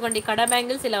అనమాట. ఇదిగోండి కడా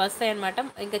బ్యాంగిల్స్ ఇలా వస్తాయి అనమాట,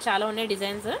 ఇంకా చాలా ఉన్నాయి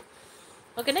డిజైన్స్.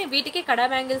 ఓకేనా, వీటికి కడా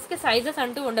బ్యాంగిల్స్కి సైజెస్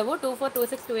అంటూ ఉండవు. 24,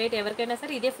 26, 28 ఎవరికైనా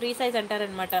సరే ఇదే ఫ్రీ సైజ్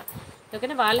అంటారనమాట.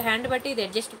 ఓకేనా, వాళ్ళ హ్యాండ్ బట్టి ఇది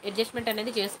అడ్జస్ట్మెంట్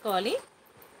అనేది చేసుకోవాలి.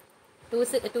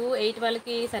 28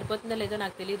 వాళ్ళకి సరిపోతుందో లేదో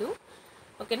నాకు తెలీదు.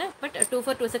 ఓకేనా, బట్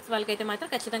 24, 26 వాళ్ళకైతే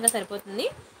మాత్రం ఖచ్చితంగా సరిపోతుంది.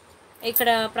 ఇక్కడ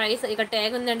ప్రైస్ ఇక్కడ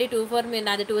ట్యాగ్ ఉందండి 24, మీరు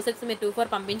నాది 26, మీరు 24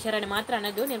 పంపించారని మాత్రం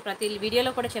అనదు. నేను ప్రతి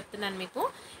వీడియోలో కూడా చెప్తున్నాను మీకు,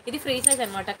 ఇది ఫ్రీ సైజ్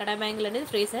అనమాట. కడా బ్యాంగిల్ అనేది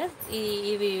ఫ్రీ సైజ్.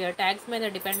 ఇవి ట్యాగ్స్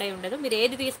మీద డిపెండ్ అయి ఉండదు. మీరు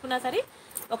ఏది తీసుకున్నా సరే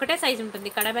ఒకటే సైజ్ ఉంటుంది.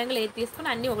 కడా బ్యాంగిల్ ఏది తీసుకున్నా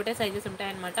అన్నీ ఒకటే సైజెస్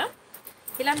ఉంటాయన్నమాట.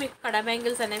 ఇలా మీకు కడా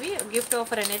బ్యాంగిల్స్ అనేవి గిఫ్ట్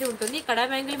ఆఫర్ అనేది ఉంటుంది. కడా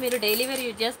బ్యాంగిల్ మీరు డైలీ వేర్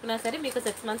యూజ్ చేసుకున్నా సరే మీకు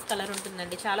 6 months కలర్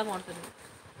ఉంటుందండి, చాలా బాగుంటుంది,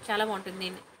 చాలా బాగుంటుంది.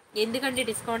 ఎందుకంటే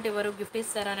డిస్కౌంట్ ఇవ్వరు, గిఫ్ట్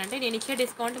ఇస్తారు అని అంటే, నేను ఇచ్చే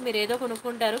డిస్కౌంట్ మీరు ఏదో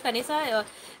కొనుక్కుంటారు కనీసం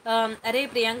అరే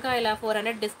ప్రియాంక ఇలా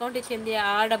 400 డిస్కౌంట్ ఇచ్చింది,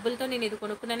 ఆ డబ్బులతో నేను ఇది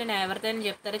కొనుక్కున్నాను నేను ఎవరితో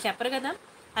చెప్తారు, చెప్పరు కదా.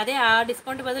 అదే ఆ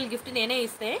డిస్కౌంట్ బదులు గిఫ్ట్ నేనే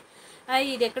ఇస్తే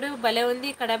ఇది ఎక్కడ భలే ఉంది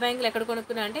కడా బ్యాంగిల్ ఎక్కడ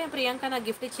కొనుక్కున్నా అంటే ప్రియాంక నాకు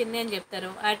గిఫ్ట్ ఇచ్చింది అని చెప్తారు.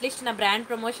 అట్లీస్ట్ నా బ్రాండ్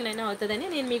ప్రమోషన్ అయినా అవుతుందని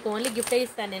నేను మీకు ఓన్లీ గిఫ్టే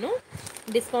ఇస్తాను. నేను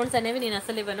డిస్కౌంట్స్ అనేవి నేను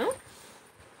అసలు ఇవ్వను.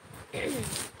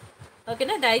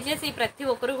 ఓకేనా, దయచేసి ప్రతి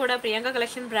ఒక్కరు కూడా ప్రియాంక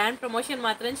కలెక్షన్ బ్రాండ్ ప్రమోషన్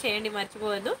మాత్రం చేయండి,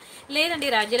 మర్చిపోవద్దు. లేదండి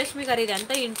రాజ్యలక్ష్మి గారు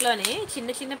ఇదంతా ఇంట్లోనే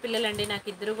చిన్న పిల్లలండి, నాకు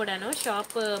ఇద్దరు కూడాను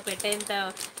షాప్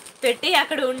పెట్టి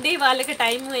అక్కడ ఉండి వాళ్ళకి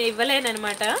టైం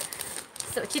ఇవ్వలేనమాట.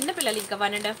 సో చిన్నపిల్లలు ఇంకా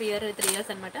 1.5 years 3 years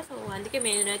అనమాట. సో అందుకే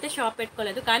నేనైతే షాప్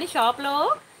పెట్టుకోలేదు, కానీ షాప్లో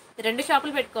 2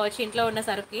 షాపులు పెట్టుకోవచ్చు ఇంట్లో ఉన్న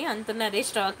సరుకుకి, అంతున్నది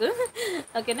స్టాక్.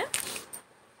 ఓకేనా,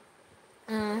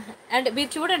 అండ్ మీరు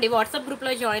చూడండి వాట్సాప్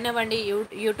గ్రూప్లో జాయిన్ అవ్వండి,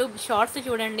 యూట్యూబ్ షార్ట్స్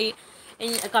చూడండి,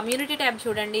 కమ్యూనిటీ ట్యాబ్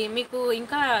చూడండి. మీకు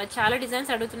ఇంకా చాలా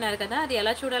డిజైన్స్ అడుగుతున్నారు కదా, అది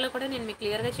ఎలా చూడాలో కూడా నేను మీకు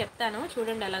క్లియర్గా చెప్తాను,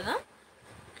 చూడండి. అలాగా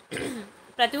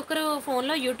ప్రతి ఒక్కరు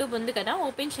ఫోన్లో యూట్యూబ్ ఉంది కదా,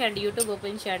 ఓపెన్ చేయండి, యూట్యూబ్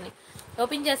ఓపెన్ చేయండి.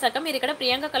 ఓపెన్ చేశాక మీరు ఇక్కడ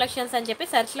ప్రియాంక కలెక్షన్స్ అని చెప్పి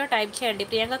సెర్చ్లో టైప్ చేయండి.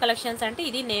 ప్రియాంక కలెక్షన్స్ అంటే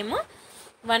ఇది నేమ్.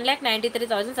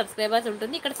 1,93,000 సబ్స్క్రైబర్స్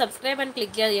ఉంటుంది. ఇక్కడ సబ్స్క్రైబ్ అని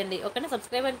క్లిక్ చేయండి. ఓకేనా,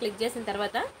 సబ్స్క్రైబ్ అని క్లిక్ చేసిన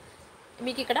తర్వాత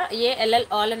మీకు ఇక్కడ ALL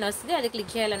ఆల్ అని వస్తుంది, అది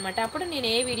క్లిక్ చేయాలన్నమాట. అప్పుడు నేను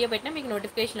ఏ వీడియో పెట్టినా మీకు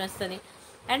నోటిఫికేషన్ వస్తుంది.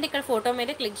 అండ్ ఇక్కడ ఫోటో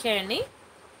మీద క్లిక్ చేయండి.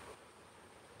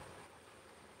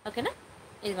 ఓకేనా,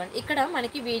 ఇదిగోండి ఇక్కడ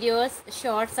మనకి వీడియోస్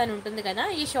షార్ట్స్ అని ఉంటుంది కదా,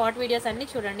 ఈ షార్ట్ వీడియోస్ అన్నీ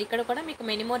చూడండి. ఇక్కడ కూడా మీకు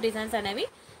మెనీ మోర్ డిజైన్స్ అనేవి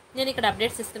నేను ఇక్కడ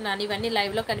అప్డేట్స్ ఇస్తున్నాను. ఇవన్నీ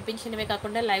లైవ్లో కనిపించినవే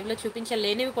కాకుండా లైవ్లో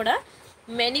చూపించలేనివి కూడా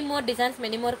many more designs,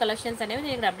 many more collections అనేవి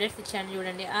నేను ఇక్కడ అప్డేట్స్ ఇచ్చాను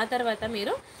చూడండి. ఆ తర్వాత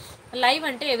మీరు లైవ్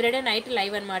అంటే ఎవ్రీడే నైట్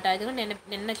లైవ్ అనమాట. అది కూడా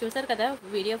నిన్న చూసారు కదా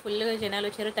వీడియో, ఫుల్గా జనాలు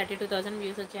వచ్చారు, 32,000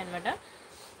 వ్యూస్ వచ్చాయన్నమాట.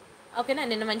 ఓకేనా,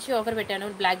 నిన్న మంచి ఆఫర్ పెట్టాను.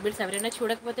 బ్లాక్ బీడ్స్ ఎవరైనా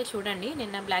చూడకపోతే చూడండి,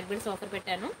 నిన్న బ్లాక్ బీడ్స్ ఆఫర్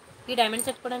పెట్టాను. ఈ డైమండ్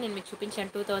సెట్ కూడా నేను మీకు చూపించాను,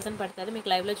 2000 పడుతుంది, మీకు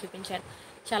లైవ్లో చూపించాను.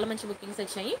 చాలా మంచి బుకింగ్స్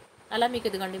వచ్చాయి. అలా మీకు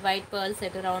ఇదిగోండి white pearl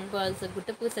set, round pearls,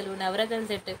 గుట్ట పూసలు, నవరత్న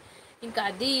సెట్, ఇంకా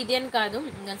అది ఇది అని కాదు,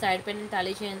 ఇంకా side pen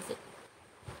thali chains,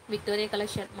 Victoria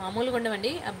collection మామూలుగా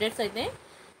ఉండవండి అప్డేట్స్ అయితే,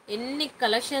 ఎన్ని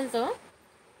కలెక్షన్స్.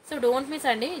 సో డోంట్ మిస్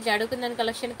అండి. జడుకుందని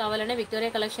కలెక్షన్ కావాలన్నా,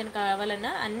 విక్టోరియా కలెక్షన్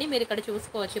కావాలన్నా అన్నీ మీరు ఇక్కడ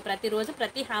చూసుకోవచ్చు. ప్రతిరోజు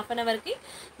ప్రతి హాఫ్ అన్ అవర్కి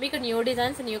మీకు న్యూ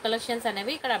డిజైన్స్, న్యూ కలెక్షన్స్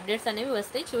అనేవి ఇక్కడ అప్డేట్స్ అనేవి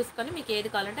వస్తాయి. చూసుకొని మీకు ఏది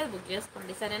కావాలంటే అది బుక్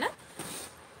చేసుకోండి, సరేనా.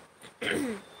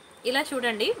 ఇలా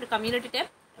చూడండి, ఇప్పుడు కమ్యూనిటీ ట్యాబ్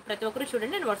ప్రతి ఒక్కరు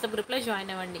చూడండి, నేను వాట్సాప్ గ్రూప్లో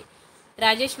జాయిన్ అవ్వండి.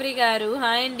 రాజేశ్వరి గారు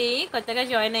హాయ్ అండి, కొత్తగా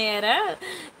జాయిన్ అయ్యారా?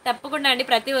 తప్పకుండా అండి,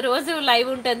 ప్రతి రోజు లైవ్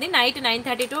ఉంటుంది. నైట్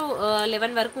 9:30 to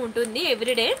 11 వరకు ఉంటుంది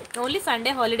ఎవ్రీడే. ఓన్లీ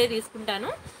సండే హాలిడే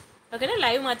తీసుకుంటాను, ఓకేనా.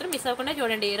 లైవ్ మాత్రం మిస్ అవ్వకుండా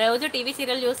చూడండి. రోజు టీవీ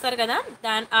సీరియల్ చూస్తారు కదా,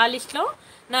 ఆ లిస్ట్లో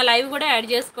నా లైవ్ కూడా యాడ్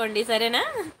చేసుకోండి, సరేనా.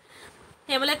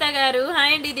 హేమలత గారు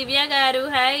హాయ్ అండి, దివ్య గారు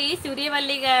హాయ్,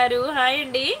 సూర్యవల్లి గారు హాయ్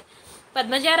అండి,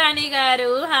 పద్మజారాణి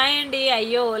గారు హాయ్ అండి.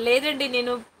 అయ్యో లేదండి,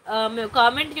 నేను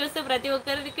కామెంట్ చూస్తే ప్రతి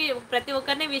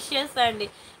ఒక్కరిని విష్ చేస్తా అండి.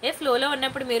 ఫ్లోలో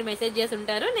ఉన్నప్పుడు మీరు మెసేజ్ చేసి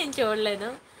ఉంటారు, నేను చూడలేదు.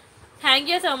 థ్యాంక్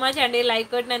యూ సో మచ్ అండి,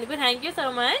 like కొట్టినందుకు thank you so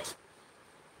much.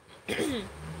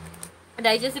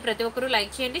 దయచేసి ప్రతి ఒక్కరూ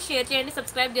లైక్ చేయండి, షేర్ చేయండి,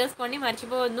 సబ్స్క్రైబ్ చేసుకోండి,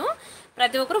 మర్చిపోవద్దు.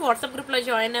 ప్రతి ఒక్కరు వాట్సాప్ గ్రూప్లో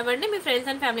జాయిన్ అవ్వండి, మీ ఫ్రెండ్స్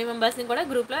అండ్ ఫ్యామిలీ మెంబర్స్ని కూడా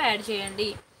గ్రూప్లో యాడ్ చేయండి.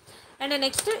 అండ్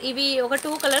నెక్స్ట్ ఇవి ఒక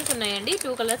 2 కలర్స్ ఉన్నాయండి,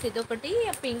 2 కలర్స్, ఇది ఒకటి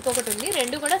పింక్ ఒకటి ఉంది.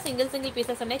 రెండు కూడా సింగిల్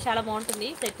పీసెస్ ఉన్నాయి, చాలా బాగుంటుంది.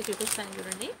 సెట్ చూపిస్తాను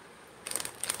చూడండి.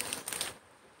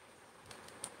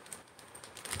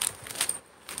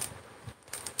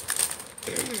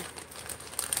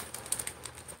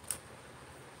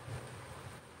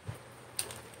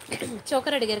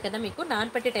 చోకర్ అడిగారు కదా, మీకు నాన్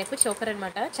పట్టి టైప్ చోకర్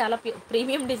అనమాట. చాలా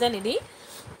ప్రీమియం డిజైన్ ఇది,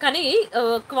 కానీ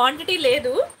క్వాంటిటీ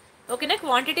లేదు, ఓకేనా,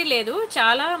 క్వాంటిటీ లేదు.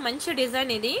 చాలా మంచి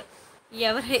డిజైన్ ఇది.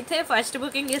 ఎవరైతే ఫస్ట్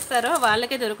బుకింగ్ ఇస్తారో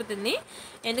వాళ్ళకే దొరుకుతుంది,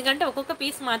 ఎందుకంటే ఒక్కొక్క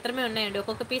పీస్ మాత్రమే ఉన్నాయండి,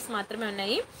 ఒక్కొక్క పీస్ మాత్రమే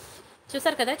ఉన్నాయి.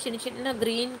 చూసారు కదా, చిన్న చిన్న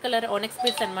గ్రీన్ కలర్ ఓనెక్స్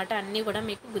పీస్ అనమాట. అన్నీ కూడా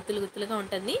మీకు గుత్తులుగా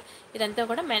ఉంటుంది. ఇదంతా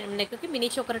కూడా నెక్కి మినీ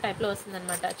చోకర్ టైప్లో వస్తుంది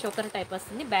అనమాట. చోకర్ టైప్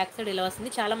వస్తుంది, బ్యాక్ సైడ్ ఇలా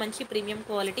వస్తుంది. చాలా మంచి ప్రీమియం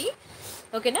క్వాలిటీ,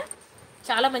 ఓకేనా.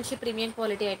 చాలా మంచి ప్రీమియం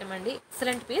క్వాలిటీ ఐటమ్ అండి,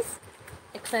 ఎక్సలెంట్ పీస్.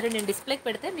 ఒకసారి నేను డిస్ప్లేకి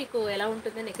పెడితే మీకు ఎలా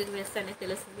ఉంటుందో నెక్కి వేస్తే అనేది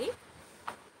తెలుస్తుంది.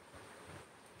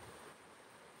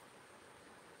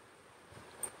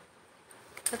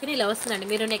 ఓకే, ఇలా వస్తుందండి.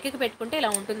 మీరు నెక్కి పెట్టుకుంటే ఇలా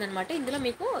ఉంటుందన్నమాట. ఇందులో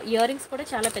మీకు ఇయర్ రింగ్స్ కూడా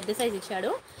చాలా పెద్ద సైజ్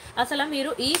ఇచ్చాడు. అసలు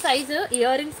మీరు ఈ సైజు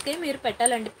ఇయర్ రింగ్స్కే మీరు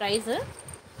పెట్టాలండి ప్రైస్.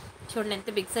 చూడండి ఎంత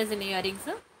బిగ్ సైజ్ ఉన్న ఇయర్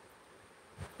రింగ్స్.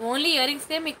 ఓన్లీ ఇయర్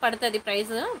రింగ్స్కే మీకు పడుతుంది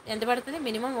ప్రైస్. ఎంత పడుతుంది?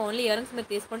 మినిమం ఓన్లీ ఇయర్ రింగ్స్ మీరు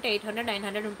తీసుకుంటే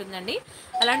 800-900 ఉంటుందండి.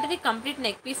 అలాంటిది కంప్లీట్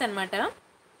నెక్ పీస్ అనమాట.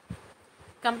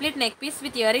 Complete neck piece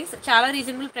with ear rings చాలా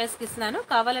రీజనబుల్ ప్రైస్కి ఇస్తున్నాను.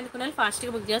 కావాలనుకున్న వాళ్ళు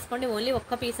ఫాస్ట్గా బుక్ చేసుకోండి. ఓన్లీ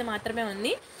ఒక్క పీస్ మాత్రమే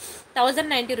ఉంది.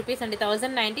 1090 రూపీస్ అండి,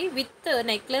 1090 విత్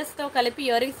నెక్లెస్తో కలిపి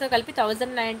ఇయర్ రింగ్స్తో కలిపి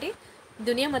 1090.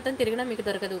 దునియా మొత్తం తిరిగినా మీకు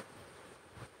దొరకదు,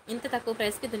 ఇంత తక్కువ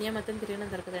ప్రైస్కి దునియా మొత్తం తిరిగినా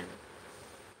దొరకదండి.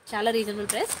 చాలా రీజనబుల్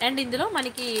ప్రైస్. అండ్ ఇందులో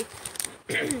మనకి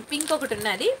పింక్ ఒకటి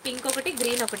ఉన్నది, పింక్ ఒకటి,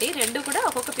 గ్రీన్ ఒకటి, రెండు కూడా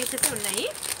ఒక్కొక్క పీసెస్ ఉన్నాయి.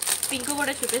 పింక్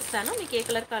కూడా చూపిస్తాను, మీకు ఏ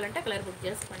కలర్ కావాలంటే ఆ కలర్ బుక్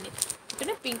చేసుకోండి,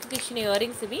 ఓకేనా. పింక్కి ఇచ్చిన ఇయర్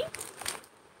రింగ్స్ ఇవి.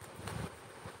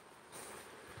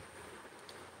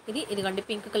 ఇదిగోండి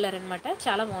పింక్ కలర్ అనమాట,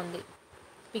 చాలా బాగుంది.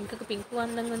 పింక్కి పింక్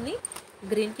అందంగా ఉంది,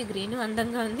 గ్రీన్కి గ్రీన్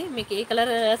అందంగా ఉంది. మీకు ఏ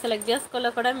కలర్ సెలెక్ట్ చేసుకోవాలో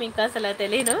కూడా మీకు అసలు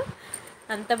తెలియదు,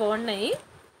 అంత బాగున్నాయి.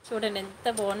 చూడండి ఎంత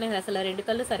బాగున్నాయి, అసలు రెండు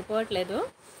కళ్ళు సరిపోవట్లేదు.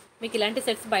 మీకు ఇలాంటి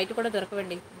సెట్స్ బయట కూడా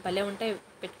దొరకవండి, భలే ఉంటాయి,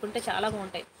 పెట్టుకుంటే చాలా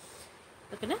బాగుంటాయి,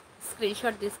 ఓకేనా. స్క్రీన్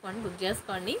షాట్ తీసుకోండి, బుక్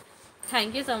చేసుకోండి.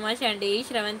 థ్యాంక్ యూ సో మచ్ అండి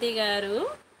శ్రవంతి గారు.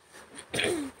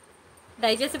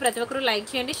 దయచేసి ప్రతి ఒక్కరు లైక్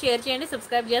చేయండి, షేర్ చేయండి,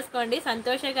 సబ్స్క్రైబ్ చేసుకోండి.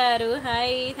 సంతోష గారు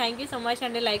hi, thank you so much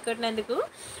అండి లైక్ కొట్టినందుకు.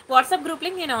 వాట్సాప్ గ్రూప్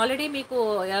లింక్ నేను ఆల్రెడీ మీకు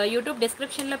యూట్యూబ్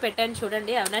డిస్క్రిప్షన్లో పెట్టాను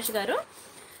చూడండి అవినాష్ గారు.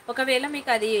 ఒకవేళ మీకు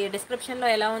అది డిస్క్రిప్షన్లో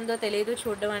ఎలా ఉందో తెలియదు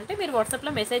చూడడం అంటే మీరు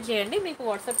వాట్సాప్లో మెసేజ్ చేయండి. మీకు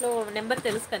వాట్సాప్లో నెంబర్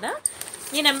తెలుసు కదా,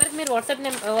 ఈ నెంబర్కి మీరు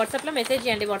వాట్సాప్లో మెసేజ్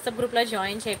చేయండి. వాట్సాప్ గ్రూప్లో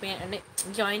జాయిన్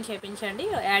చేయించండి,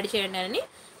 యాడ్ చేయండి అని.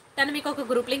 తను మీకు ఒక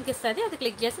గ్రూప్ లింక్ ఇస్తుంది, అది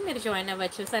క్లిక్ చేసి మీరు జాయిన్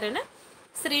అవ్వచ్చు, సరేనా.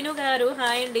 శ్రీను గారు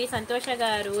హాయ్ అండి, సంతోష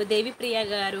గారు, దేవిప్రియ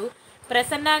గారు,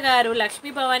 ప్రసన్న గారు,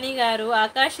 లక్ష్మీ భవానీ గారు,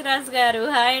 ఆకాష్ రాజ్ గారు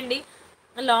హాయ్ అండి.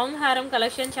 లాంగ్ హారం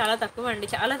కలెక్షన్ చాలా తక్కువ అండి,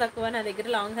 చాలా తక్కువ. నా దగ్గర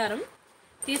లాంగ్ హారం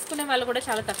తీసుకునే వాళ్ళు కూడా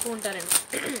చాలా తక్కువ ఉంటారండి,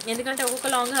 ఎందుకంటే ఒక్కొక్క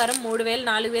లాంగ్ హారం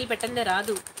 3000-4000 పెట్టందే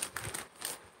రాదు.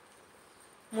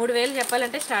 3000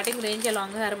 చెప్పాలంటే స్టార్టింగ్ రేంజ్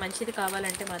లాంగ్ హారం మంచిది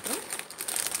కావాలంటే మాత్రం.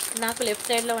 నాకు లెఫ్ట్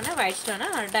సైడ్లో ఉన్న వైట్ స్టోన్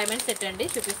డైమండ్ సెట్ అండి,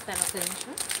 చూపిస్తాను ఒక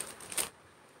నిమిషం.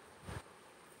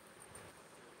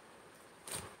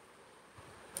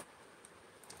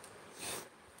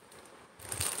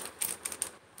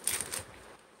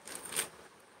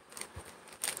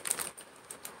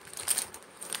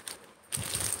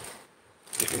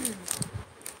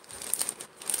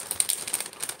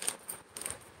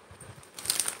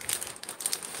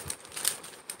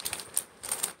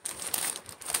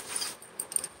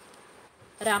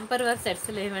 రాంపర్ వర్క్ సెట్స్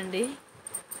లేవండి.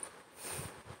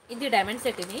 ఇది డైమండ్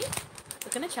సెట్ ఇది.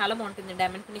 ఓకేనా, చాలా బాగుంటుంది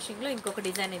డైమండ్ ఫినిషింగ్లో. ఇంకొక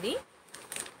డిజైన్ ఇది.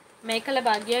 మేకల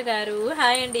భాగ్య గారు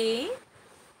హాయ్ అండి.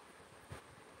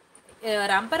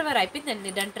 రాంపర్ వర్క్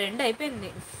అయిపోయిందండి, దాని ట్రెండ్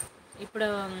అయిపోయింది. ఇప్పుడు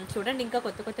చూడండి ఇంకా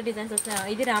కొత్త కొత్త డిజైన్స్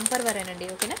వస్తున్నాయి. ఇది రాంపర్ వరేనండి.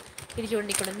 ఓకేనా, ఇది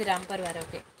చూడండి ఇక్కడ ఉంది రాంపర్ వర్.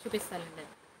 ఓకే, చూపిస్తానండి.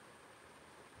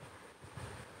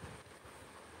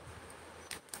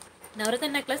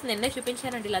 నవరత్న నెక్లెస్ నిన్నే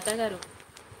చూపించానండి లతా గారు.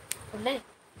 ఉన్నాయి,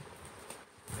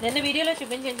 నిన్న వీడియోలో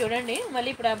చూపించాను చూడండి. మళ్ళీ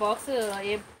ఇప్పుడు ఆ బాక్స్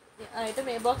ఏ ఐటమ్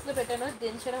ఏ బాక్స్లో పెట్టానో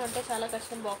దించడం అంటే చాలా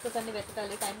కష్టం. బాక్సెస్ అన్ని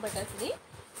వెతకాలి, టైం పట్టేస్తుంది.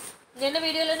 నిన్న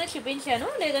వీడియోలోనే చూపించాను,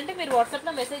 లేదంటే మీరు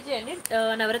వాట్సాప్లో మెసేజ్ చేయండి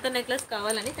నవరత్న నెక్లెస్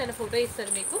కావాలని, తన ఫోటో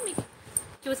ఇస్తారు మీకు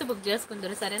చూసి బుక్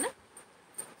చేసుకుందరు. సరేనా,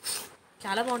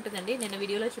 చాలా బాగుంటుందండి. నిన్న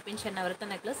వీడియోలో చూపించాను నవరత్న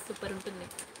నెక్లెస్, సూపర్ ఉంటుంది.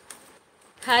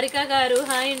 హారిక గారు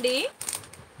హాయ్ అండి.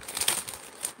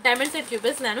 డైమండ్ సెట్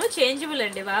చూపిస్తున్నాను, చేంజబుల్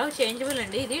అండి. వావ్, చేంజబుల్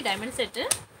అండి. ఇది డైమండ్ సెట్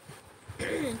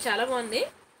చాలా బాగుంది.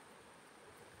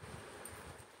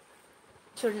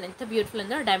 చూడండి ఎంత బ్యూటిఫుల్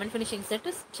ఉందో. డైమండ్ ఫినిషింగ్ సెట్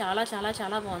చాలా చాలా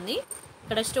చాలా బాగుంది.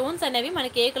 ఇక్కడ స్టోన్స్ అనేవి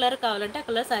మనకి ఏ కలర్ కావాలంటే ఆ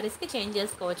కలర్ శారీస్కి చేంజ్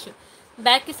చేసుకోవచ్చు.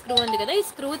 బ్యాక్కి స్క్రూ ఉంది కదా, ఈ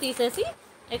స్క్రూ తీసేసి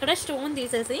ఇక్కడ స్టోన్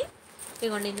తీసేసి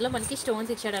ఇదిగోండి ఇందులో మనకి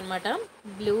స్టోన్స్ ఇచ్చాడనమాట.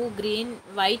 బ్లూ, గ్రీన్,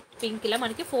 వైట్, పింక్ ఇలా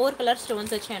మనకి 4 కలర్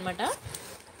స్టోన్స్ వచ్చాయన్నమాట.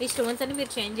 ఈ స్టోన్స్ అన్ని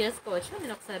మీరు చేంజ్ చేసుకోవచ్చు.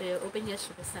 నేను ఒకసారి ఓపెన్ చేసి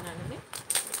చూపిస్తానండి.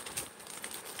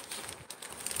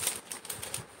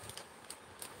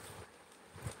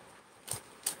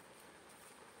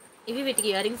 ఇవి వీటికి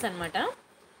ఇయర్ రింగ్స్ అనమాట.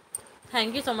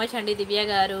 థ్యాంక్ యూ సో మచ్ అండి దివ్య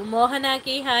గారు.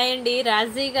 మోహనాకి హాయ్ అండి.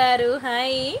 రాజీ గారు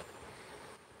హాయ్.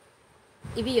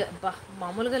 ఇవి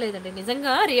మామూలుగా లేదండి,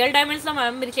 నిజంగా రియల్ డైమండ్స్లో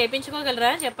మీరు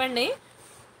చేయించుకోగలరా చెప్పండి.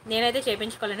 నేనైతే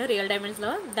చేయించుకోలేను రియల్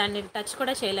డైమండ్స్లో, దాన్ని టచ్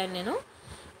కూడా చేయలేను నేను.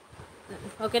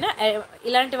 ఓకేనా,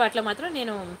 ఇలాంటి వాటిలో మాత్రం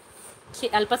నేను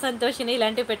అల్ప సంతోషిని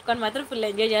ఇలాంటివి పెట్టుకొని మాత్రం ఫుల్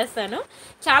ఎంజాయ్ చేస్తాను.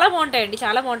 చాలా బాగుంటాయండి,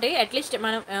 చాలా బాగుంటాయి. అట్లీస్ట్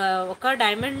మనం ఒక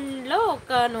డైమండ్లో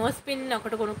ఒక నోస్ పిన్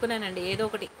ఒకటి కొనుక్కున్నానండి, ఏదో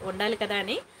ఒకటి ఉండాలి కదా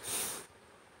అని.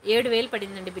 7,000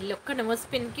 పడిందండి బిల్. ఒక్క నోస్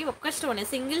పిన్కి, ఒక్క స్టోన్,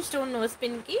 సింగిల్ స్టోన్ నోస్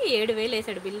పిన్కి 7,000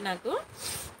 వేసాడు బిల్ నాకు.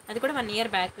 అది కూడా 1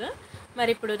 ఇయర్ బ్యాక్.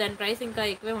 మరి ఇప్పుడు దాని ప్రైస్ ఇంకా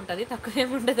ఎక్కువే ఉంటుంది,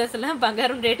 తక్కువేమి ఉండదు అసలు.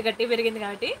 బంగారం రేటు గట్టి పెరిగింది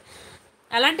కాబట్టి.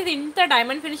 అలాంటిది ఇంత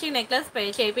డైమండ్ ఫినిషింగ్ నెక్లెస్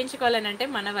చేయించుకోవాలని అంటే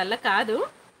మన వల్ల కాదు.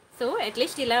 సో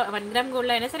అట్లీస్ట్ ఇలా 1 గ్రామ్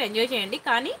గోల్డ్లో అయినా సరే ఎంజాయ్ చేయండి.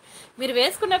 కానీ మీరు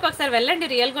వేసుకున్నాక ఒకసారి వెళ్ళండి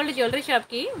రియల్ గోల్డ్ జ్యువెలరీ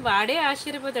షాప్కి, వాడే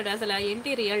ఆశ్చర్యపోతాడు అసలు ఏంటి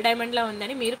రియల్ డైమండ్లా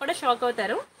ఉందని. మీరు కూడా షాక్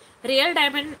అవుతారు. రియల్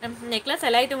డైమండ్ నెక్లెస్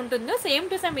ఎలా అయితే ఉంటుందో సేమ్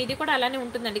టు సేమ్ ఇది కూడా అలానే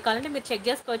ఉంటుందండి. కావాలంటే మీరు చెక్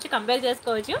చేసుకోవచ్చు, కంపేర్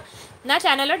చేసుకోవచ్చు. నా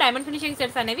ఛానల్లో డైమండ్ ఫినిషింగ్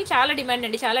సెట్స్ అనేవి చాలా డిమాండ్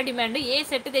అండి, చాలా డిమాండ్. ఏ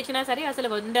సెట్ తెచ్చినా సరే అసలు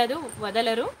ఉండదు,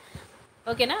 వదలరు.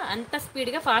 ఓకేనా, అంత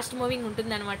స్పీడ్గా ఫాస్ట్ మూవింగ్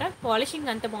ఉంటుంది అనమాట. పాలిషింగ్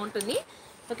అంత బాగుంటుంది.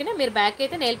 ఓకేనా, మీరు బ్యాక్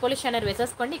అయితే నెయిల్ పాలిష్ అనేది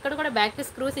వేసేసుకోండి. ఇక్కడ కూడా బ్యాక్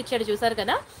స్క్రూస్ ఇచ్చాడు చూసారు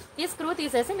కదా, ఈ స్క్రూ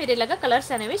తీసేసి మీరు ఇలాగ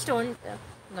కలర్స్ అనేవి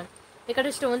ఇక్కడ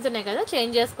స్టోన్స్ ఉన్నాయి కదా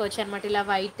చేంజ్ చేసుకోవచ్చు అనమాట. ఇలా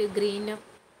వైట్, గ్రీన్,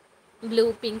 బ్లూ,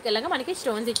 పింక్ ఇలాగా మనకి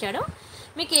స్టోన్స్ ఇచ్చాడు.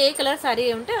 మీకు ఏ కలర్ శారీ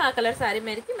ఉంటే ఆ కలర్ శారీ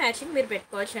మీదకి మ్యాచింగ్ మీరు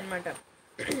పెట్టుకోవచ్చు అనమాట.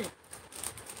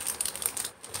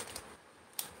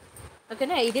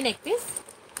 ఓకేనా, ఇది నెక్ పీస్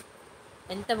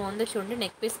ఎంత బాగుందో చూడండి.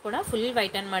 నెక్ పీస్ కూడా ఫుల్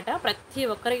వైట్ అనమాట. ప్రతి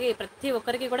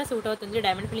ఒక్కరికి కూడా సూట్ అవుతుంది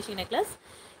డైమండ్ ఫినిషింగ్ నెక్లెస్,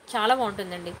 చాలా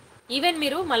బాగుంటుందండి. ఈవెన్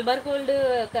మీరు మల్బార్ గోల్డ్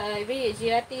ఇవి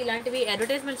జిఆర్టీ ఇలాంటివి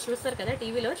అడ్వర్టైజ్మెంట్స్ చూస్తారు కదా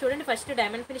టీవీలో, చూడండి ఫస్ట్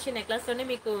డైమండ్ ఫినిషింగ్ నెక్లెస్తోనే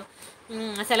మీకు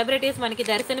సెలబ్రిటీస్ మనకి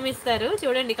దర్శనం ఇస్తారు.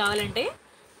 చూడండి కావాలంటే,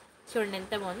 చూడండి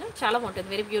ఎంత బాగుందో, చాలా బాగుంటుంది.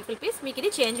 Very beautiful piece. మీకు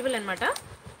ఇది చేంజబుల్ అనమాట.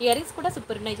 ఇయర్ రింగ్స్ కూడా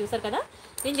సూపర్ ఉన్నాయి, చూసారు కదా.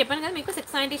 నేను చెప్పాను కదా మీకు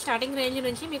 690 స్టార్టింగ్ రేంజ్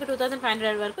నుంచి మీకు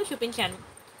 2500 వరకు చూపించాను.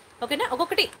 ఓకేనా,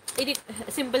 ఒక్కొక్కటి ఇది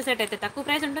సింపుల్ సెట్ అయితే తక్కువ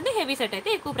ప్రైస్ ఉంటుంది, హెవీ సెట్ అయితే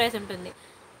ఎక్కువ ప్రైస్ ఉంటుంది.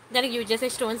 దానికి యూజ్ చేసే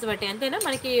స్టోన్స్ బట్టి అంతేనా.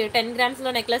 మనకి 10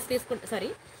 గ్రామ్స్లో నెక్లెస్ తీసుకుంటే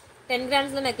 10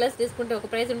 గ్రామ్స్లో నెక్లెస్ తీసుకుంటే ఒక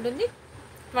ప్రైస్ ఉంటుంది,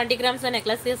 20 గ్రామ్స్లో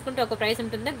నెక్లెస్ తీసుకుంటే ఒక ప్రైస్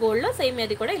ఉంటుంది. గోల్డ్లో సేమ్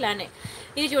అది కూడా ఇలానే.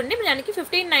 ఇది చూడండి దానికి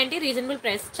 1590 రీజనబుల్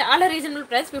ప్రైస్, చాలా రీజనబుల్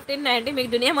ప్రైస్ 1590.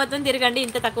 మీకు దునియా మొత్తం తిరగండి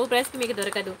ఇంత తక్కువ ప్రైస్కి మీకు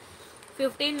దొరకదు.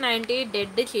 1590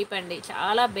 డెడ్ చీప్ అండి,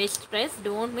 చాలా బెస్ట్ ప్రైస్.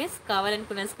 Don't miss.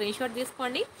 కావాలనుకున్న స్క్రీన్ షాట్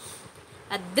తీసుకోండి.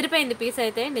 అద్దరిపోయింది పీస్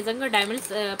అయితే, నిజంగా డైమండ్స్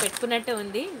పెట్టుకున్నట్టే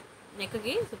ఉంది.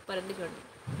 నెక్కి సూపర్ ఉంది చూడండి.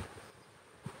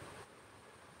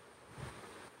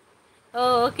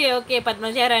 ఓకే ఓకే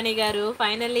పద్మజారాణి గారు,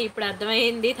 ఫైనల్లీ ఇప్పుడు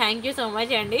అర్థమైంది. థ్యాంక్ యూ సో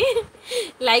మచ్ అండి,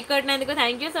 like కొట్టినందుకు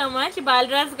thank you so much.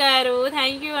 Balraj గారు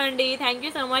థ్యాంక్ యూ అండి, thank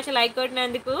you so much like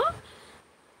కొట్టినందుకు.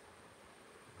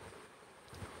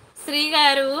 Shri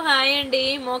గారు హాయ్ అండి.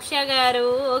 మోక్ష గారు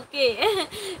ఓకే,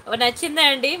 నచ్చిందా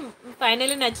అండి?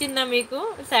 ఫైనల్లీ నచ్చిందా మీకు?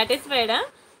 సాటిస్ఫైడా?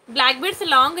 బ్లాక్ బీడ్స్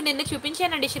లాంగ్ నిన్న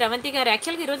చూపించానండి శ్రవంతి గారు.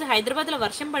 యాక్చువల్గా ఈరోజు హైదరాబాద్లో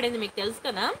వర్షం పడింది, మీకు తెలుసు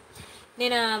కదా.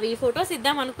 నేను అవి ఫొటోస్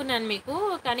ఇద్దాం అనుకున్నాను మీకు,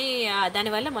 కానీ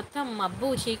దానివల్ల మొత్తం మబ్బు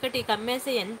చీకటి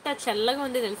కమ్మేసి ఎంత చల్లగా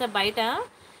ఉంది తెలుసా బయట.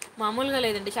 మామూలుగా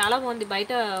లేదండి, చాలా బాగుంది.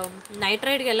 బయట నైట్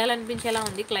రైడ్కి వెళ్ళాలనిపించేలా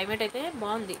ఉంది. క్లైమేట్ అయితే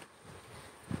బాగుంది.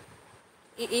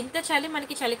 ఇంత చలి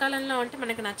మనకి చలికాలంలో ఉంటే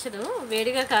మనకు నచ్చదు,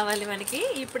 వేడిగా కావాలి మనకి.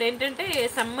 ఇప్పుడు ఏంటంటే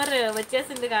సమ్మర్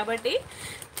వచ్చేసింది కాబట్టి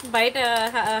బయట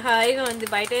హాయిగా ఉంది.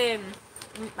 బయటే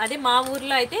అదే మా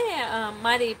ఊర్లో అయితే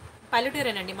మాది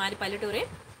పల్లెటూరేనండి, మాది పల్లెటూరే.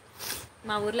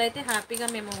 మా ఊర్లో అయితే హ్యాపీగా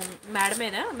మేము మేడ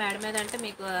మీద అంటే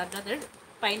మీకు అర్థం,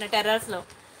 పైన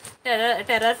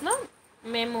టెర్రస్లో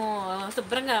మేము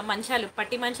శుభ్రంగా మంచాలు,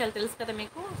 పట్టి మంచాలు తెలుసు కదా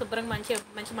మీకు, శుభ్రంగా మంచి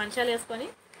మంచి మంచాలు వేసుకొని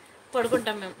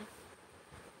పడుకుంటాం మేము.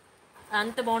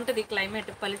 అంత బాగుంటుంది క్లైమేట్.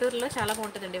 పల్లెటూరులో చాలా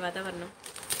బాగుంటుందండి వాతావరణం.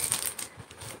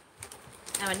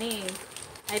 అవన్నీ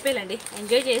అయిపోయాలండి,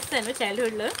 ఎంజాయ్ చేస్తాను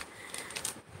చైల్డ్హుడ్లో.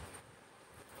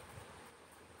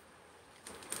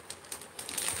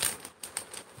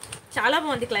 చాలా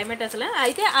బాగుంది క్లైమేట్ అసలు.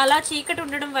 అయితే అలా చీకటి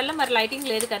ఉండడం వల్ల మరి లైటింగ్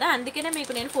లేదు కదా, అందుకనే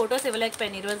మీకు నేను ఫొటోస్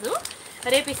ఇవ్వలేకపోయాను ఈరోజు.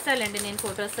 రేపు ఇస్తానండి నేను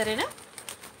ఫొటోస్, సరేనా?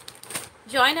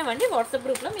 జాయిన్ అవ్వండి వాట్సాప్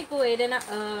గ్రూప్లో. మీకు ఏదైనా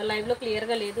లైవ్లో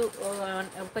క్లియర్గా లేదు,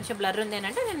 కొంచెం బ్లర్ ఉంది అని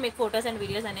అంటే నేను మీకు ఫొటోస్ అండ్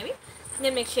వీడియోస్ అనేవి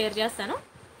నేను మీకు షేర్ చేస్తాను,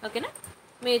 ఓకేనా?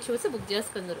 మీరు చూసి బుక్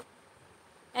చేసుకుందరు.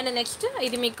 అండ్ నెక్స్ట్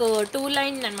ఇది మీకు 2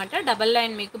 లైన్ అనమాట, డబల్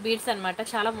లైన్ మీకు బీడ్స్ అనమాట.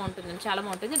 చాలా బాగుంటుంది, చాలా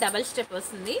బాగుంటుంది. డబల్ స్టెప్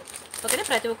వస్తుంది, ఓకేనా?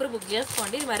 ప్రతి ఒక్కరు బుక్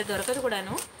చేసుకోండి, ఇది మరి దొరకదు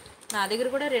కూడాను. నా దగ్గర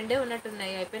కూడా 2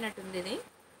 ఉన్నట్టున్నాయి, అయిపోయినట్టుంది. ఇది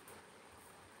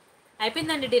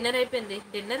అయిపోయిందండి, డిన్నర్ అయిపోయింది.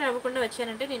 డిన్నర్ అవ్వకుండా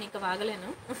వచ్చానంటే నేను ఇంకా వాగలేను,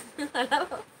 అలా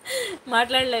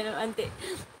మాట్లాడలేను అంతే.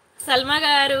 సల్మా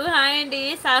గారు హాయ్ అండి,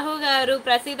 సాహు గారు,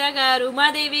 ప్రసీద గారు,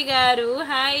 ఉమాదేవి గారు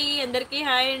హాయ్, అందరికీ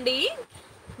హాయ్ అండి.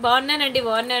 బాగున్నానండి,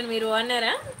 బాగున్నాను. మీరు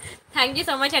బాగున్నారా? థ్యాంక్ యూ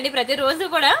సో మచ్ అండి. ప్రతిరోజు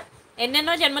కూడా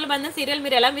ఎన్నెన్నో జన్మల బంధం సీరియల్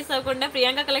మీరు ఎలా మిస్ అవ్వకుండా,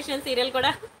 ప్రియాంక కలెక్షన్ సీరియల్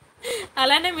కూడా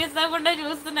అలానే మిస్ అవ్వకుండా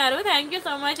చూస్తున్నారు. థ్యాంక్ యూ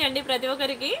సో మచ్ అండి ప్రతి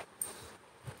ఒక్కరికి.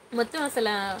 మొత్తం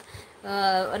అసలు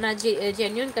నా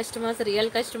జెన్యున్ కస్టమర్స్, రియల్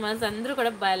కస్టమర్స్ అందరూ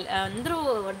కూడా అందరూ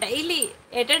డైలీ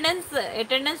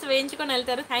అటెండెన్స్ వేయించుకొని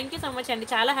వెళ్తారు. థ్యాంక్ యూ సో మచ్ అండి,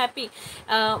 చాలా హ్యాపీ.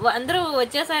 అందరూ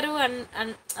వచ్చేసారు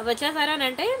అని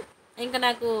అంటే ఇంకా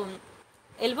నాకు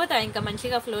వెళ్ళిపోతా ఇంకా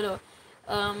మంచిగా ఫ్లోలో.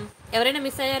 ఎవరైనా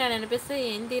మిస్ అయ్యారని అనిపిస్తే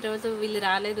ఏంటి ఈరోజు వీళ్ళు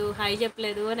రాలేదు, హాయ్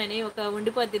చెప్పలేదు అని ఒక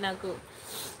ఉండిపోద్ది నాకు.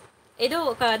 ఏదో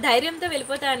ఒక ధైర్యంతో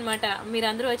వెళ్ళిపోతా అనమాట.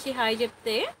 మీరందరూ వచ్చి హాయ్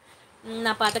చెప్తే,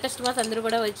 నా పాత కస్టమర్స్ అందరూ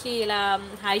కూడా వచ్చి ఇలా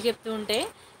హాయ్ చెప్తూ ఉంటే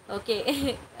ఓకే,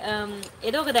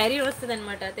 ఏదో ఒక ధైర్యం వస్తుంది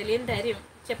అనమాట, తెలియని ధైర్యం.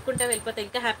 చెప్పుకుంటా వెళ్ళిపోతా,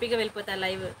 ఇంకా హ్యాపీగా వెళ్ళిపోతా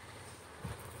లైవ్.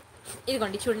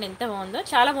 ఇదిగోండి చూడండి ఎంత బాగుందో,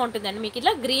 చాలా బాగుంటుందండి. మీకు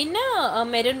ఇలా గ్రీన్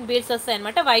మెరూన్ బీడ్స్ వస్తాయి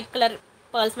అనమాట, వైట్ కలర్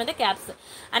పర్ల్స్ మీద క్యాప్స్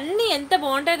అన్నీ ఎంత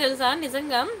బాగుంటాయో తెలుసా.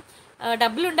 నిజంగా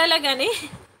డబ్బులు ఉండాలా కానీ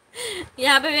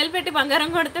 50,000 పెట్టి బంగారం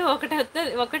కొడితే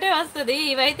ఒకటే వస్తుంది.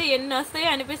 ఇవైతే ఎన్ని వస్తాయో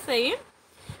అనిపిస్తాయి,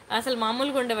 అసలు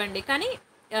మామూలుగా ఉండవండి. కానీ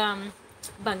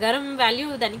బంగారం వాల్యూ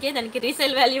దానికి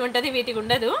రీసేల్ వాల్యూ ఉంటుంది, వీటికి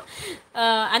ఉండదు.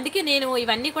 అందుకే నేను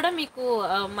ఇవన్నీ కూడా మీకు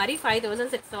మరీ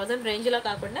 5,000 6,000 రేంజ్లో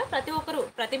కాకుండా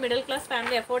ప్రతి మిడిల్ క్లాస్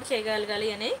ఫ్యామిలీ అఫోర్డ్ చేయగలగాలి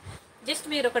అని జస్ట్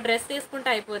మీరు ఒక డ్రెస్ తీసుకుంటే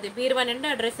అయిపోద్ది. బీరువా నిండా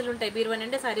డ్రెస్సులు ఉంటాయి, బీరువా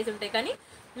నిండా సారీస్ ఉంటాయి, కానీ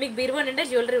మీకు బీరువా నిండా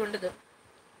జ్యువెలరీ ఉండదు.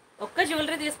 ఒక్క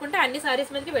జ్యువెలరీ తీసుకుంటే అన్ని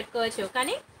సారీస్ మీదకి పెట్టుకోవచ్చు,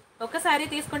 కానీ ఒక సారీ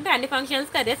తీసుకుంటే అన్ని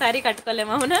ఫంక్షన్స్కి అదే సారీ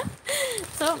కట్టుకోలేము, అవునా?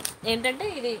 సో ఏంటంటే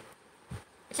ఇది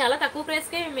చాలా తక్కువ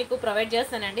ప్రైస్కే మీకు ప్రొవైడ్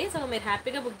చేస్తానండి. సో మీరు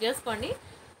హ్యాపీగా బుక్ చేసుకోండి,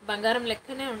 బంగారం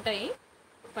లెక్కనే ఉంటాయి,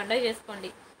 పండగ చేసుకోండి.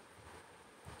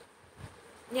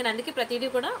 నేను అందుకే ప్రతిదీ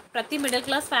కూడా ప్రతి మిడిల్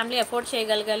క్లాస్ ఫ్యామిలీ అఫోర్డ్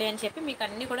చేయగలగాలి అని చెప్పి మీకు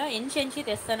అన్నీ కూడా ఎంచి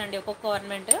తెస్తానండి, ఒక్కొక్క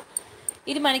ఆర్నమెంట్.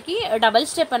 ఇది మనకి డబల్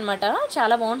స్టెప్ అనమాట,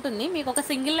 చాలా బాగుంటుంది. మీకు ఒక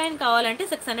సింగిల్ లైన్ కావాలంటే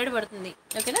 600 పడుతుంది,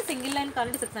 ఓకేనా? సింగిల్ లైన్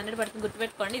కావాలంటే 600 పడుతుంది,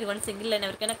 గుర్తుపెట్టుకోండి. ఇదిగోండి సింగిల్ లైన్,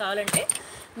 ఎవరికైనా కావాలంటే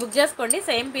బుక్ చేసుకోండి.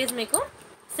 సేమ్ పీస్ మీకు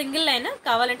సింగిల్ లైన్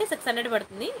కావాలంటే 600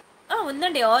 పడుతుంది.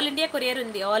 ఉందండి, ఆల్ ఇండియా కొరియర్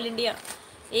ఉంది, ఆల్ ఇండియా.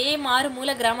 ఏ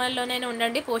మారుమూల గ్రామాల్లోనైనా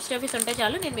ఉండండి, పోస్ట్ ఆఫీస్ ఉంటే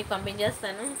చాలు, నేను మీకు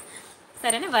పంపించేస్తాను,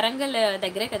 సరేనా? వరంగల్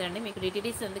దగ్గరే కదండి, మీకు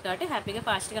డిటీడీసీ ఉంది కాబట్టి హ్యాపీగా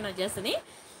ఫాస్ట్గా వచ్చేస్తుంది,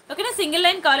 ఓకేనా? సింగిల్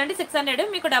లైన్ కావాలంటే 600.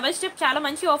 మీకు డబల్ స్టెప్ చాలా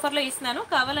మంచి ఆఫర్లో ఇస్తున్నాను,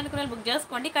 కావాలనుకునే బుక్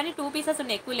చేసుకోండి. కానీ 2 పీసెస్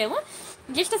ఉన్నాయి, ఎక్కువ లేవు,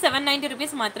 జస్ట్ 790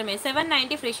 రూపీస్ మాత్రమే.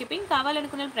 790 ఫ్రీ షిప్పింగ్.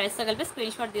 కావాలనుకునే ప్రైస్తో కలిపి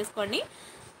స్క్రీన్ షాట్ తీసుకోండి,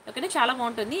 ఓకేనా? చాలా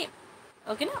బాగుంటుంది,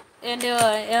 ఓకేనా? అండ్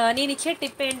నేను ఇచ్చే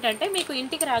టిప్ ఏంటంటే, మీకు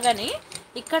ఇంటికి రాగానే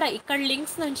ఇక్కడ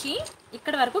లింక్స్ నుంచి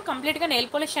ఇక్కడ వరకు కంప్లీట్గా నెయిల్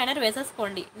పాలిష్ షైనర్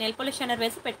వేసేసుకోండి, నెయిల్ పాలిష్ షైనర్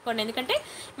వేసి పెట్టుకోండి. ఎందుకంటే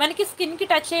మనకి స్కిన్కి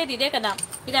టచ్ అయ్యేది ఇదే కదా,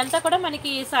 ఇదంతా కూడా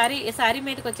మనకి శారీ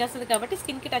మీదకి వచ్చేస్తుంది కాబట్టి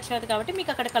స్కిన్కి టచ్ అయ్యేది కాబట్టి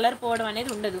మీకు అక్కడ కలర్ పోవడం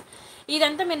అనేది ఉండదు.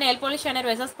 ఇదంతా మీరు నెయిల్ పాలిష్ షైనర్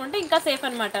వేసేసుకుంటే ఇంకా సేఫ్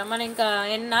అనమాట. మనం ఇంకా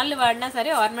ఎన్నాళ్ళు వాడినా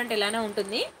సరే ఆర్నమెంట్ ఇలానే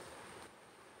ఉంటుంది.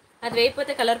 అది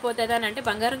వేయకపోతే కలర్ పోతుందా అని అంటే,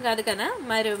 బంగారం కాదు కదా,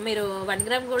 మరి మీరు 1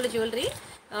 గ్రామ్ గోల్డ్ జ్యువెలరీ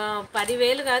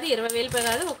 10,000 కాదు, 20,000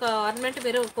 కాదు, ఒక ఆర్నమెంట్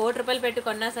మీరు 1 కోటి రూపాయలు పెట్టి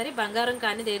కొన్నా సరే, బంగారం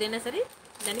కానీ ఏదైనా సరే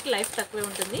దానికి లైఫ్ తక్కువే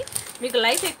ఉంటుంది. మీకు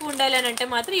లైఫ్ ఎక్కువ ఉండాలి అని అంటే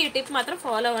మాత్రం ఈ టిప్ మాత్రం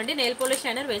ఫాలో అవ్వండి. నెయిల్ పాలిష్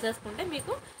షైనర్ వేసేసుకుంటే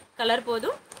మీకు కలర్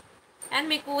పోదు, అండ్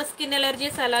మీకు స్కిన్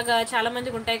ఎలర్జీస్ అలాగా చాలా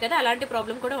మందికి ఉంటాయి కదా, అలాంటి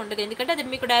ప్రాబ్లం కూడా ఉండదు. ఎందుకంటే అది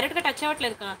మీకు డైరెక్ట్గా టచ్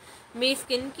అవ్వట్లేదు కదా, మీ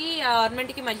స్కిన్కి ఆ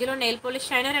ఆర్నమెంట్కి మధ్యలో నెయిల్ పాలిష్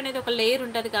షైనర్ అనేది ఒక లేయర్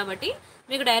ఉంటుంది కాబట్టి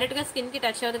మీకు డైరెక్ట్గా స్కిన్కి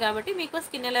టచ్ అవ్వదు కాబట్టి మీకు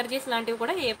స్కిన్ ఎలర్జీస్ లాంటివి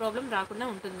కూడా ఏ ప్రాబ్లం రాకుండా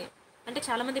ఉంటుంది. అంటే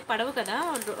చాలామందికి పడవు కదా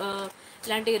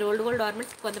ఇలాంటి రోల్డ్ గోల్డ్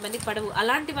ఆర్నమెంట్స్, కొంతమందికి పడవు.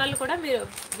 అలాంటి వాళ్ళు కూడా మీరు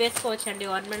వేసుకోవచ్చండి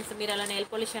ఆర్నమెంట్స్, మీరు అలా నెయిల్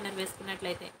పాలిష్ షైనర్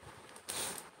వేసుకున్నట్లయితే.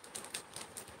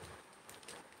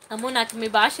 అమ్మో నాకు మీ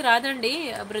భాష రాదండి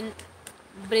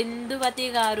బృందువతి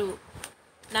గారు,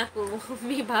 నాకు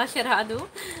మీ భాష రాదు.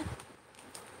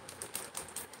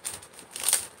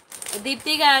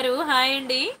 దీప్తి గారు హాయ్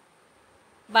అండి.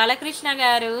 బాలకృష్ణ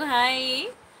గారు హాయ్.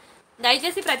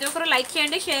 దయచేసి ప్రతి ఒక్కరు లైక్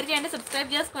చేయండి, షేర్ చేయండి,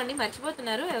 సబ్స్క్రైబ్ చేసుకోండి.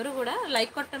 మర్చిపోతున్నారు ఎవరు కూడా,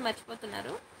 లైక్ కొట్టడం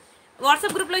మర్చిపోతున్నారు.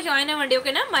 వాట్సాప్ గ్రూప్లో జాయిన్ అవ్వండి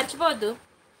ఓకేనా, మర్చిపోవద్దు.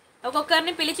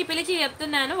 ఒక్కొక్కరిని పిలిచి పిలిచి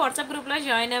చెప్తున్నాను, వాట్సాప్ గ్రూప్లో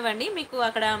జాయిన్ అవ్వండి. మీకు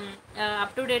అక్కడ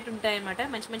అప్ టు డేట్ ఉంటాయన్నమాట,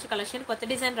 మంచి మంచి కలెక్షన్, కొత్త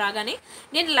డిజైన్ రాగానే.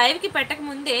 నేను లైవ్కి పెట్టక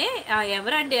ముందే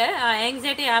ఎవరండి ఆ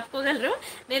యాంగ్జైటీ ఆపుకోగలరు,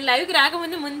 నేను లైవ్కి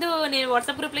రాకముందు నేను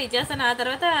వాట్సాప్ గ్రూప్లో ఇచ్చేస్తాను, ఆ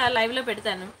తర్వాత లైవ్లో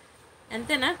పెడతాను.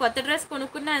 అంతేనా, కొత్త డ్రెస్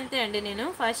కొనుక్కున్నా అంతే అండి. నేను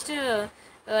ఫస్ట్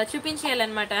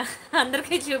చూపించేయాలన్నమాట,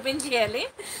 అందరికీ చూపించేయాలి,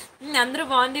 అందరూ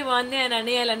బాగుంది బాగుంది అని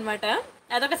అనేయాలన్నమాట.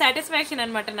 అదొక సాటిస్ఫాక్షన్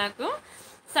అనమాట నాకు.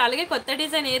 సో అలాగే కొత్త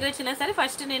డిజైన్ ఏది వచ్చినా సరే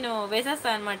ఫస్ట్ నేను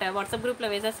వేసేస్తాను అనమాట, వాట్సాప్ గ్రూప్లో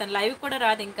వేసేస్తాను. లైవ్ కూడా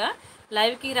రాదు, ఇంకా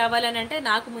లైవ్కి రావాలని అంటే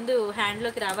నాకు ముందు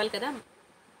హ్యాండ్లోకి రావాలి కదా,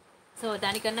 సో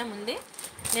దానికన్నా ముందే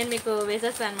నేను మీకు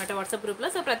వేసేస్తాను అనమాట వాట్సాప్ గ్రూప్లో.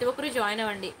 సో ప్రతి ఒక్కరూ జాయిన్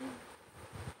అవ్వండి.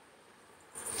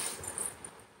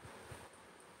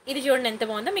 ఇది చూడండి ఎంత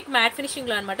బాగుందో, మీకు మ్యాట్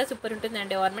ఫినిషింగ్లో అనమాట, సూపర్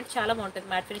ఉంటుందండి ఆర్నమెంట్, చాలా బాగుంటుంది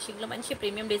మ్యాట్ ఫినిషింగ్లో, మంచి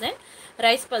ప్రీమియం డిజైన్,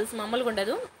 రైస్ పల్స్ మామూలుగా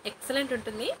ఉండదు, ఎక్సలెంట్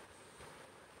ఉంటుంది,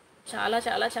 చాలా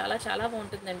చాలా చాలా చాలా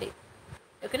బాగుంటుందండి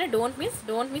ఓకేనా. డోంట్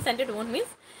మిస్ అంటే డోంట్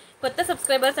మిస్. కొత్త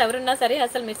సబ్స్క్రైబర్స్ ఎవరున్నా సరే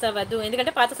అసలు మిస్ అవ్వద్దు,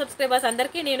 ఎందుకంటే పాత సబ్స్క్రైబర్స్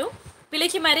అందరికీ నేను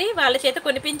పిలిచి మరీ వాళ్ళ చేత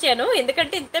కొనిపించాను,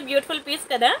 ఎందుకంటే ఇంత బ్యూటిఫుల్ పీస్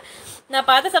కదా, నా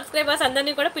పాత సబ్స్క్రైబర్స్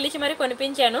అందరినీ కూడా పిలిచి మరీ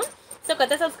కొనిపించాను. సో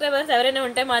కొత్త సబ్స్క్రైబర్స్ ఎవరైనా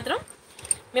ఉంటే మాత్రం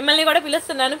మిమ్మల్ని కూడా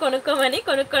పిలుస్తున్నాను,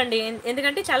 కొనుక్కోండి,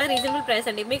 ఎందుకంటే చాలా రీజనబుల్ ప్రైస్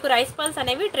అండి. మీకు రైస్ పాల్స్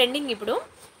అనేవి ట్రెండింగ్ ఇప్పుడు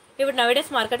నవేడేస్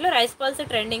మార్కెట్లో రైస్ పాల్స్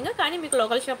ట్రెండింగ్, కానీ మీకు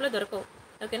లోకల్ షాప్లో దొరకవు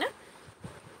ఓకేనా,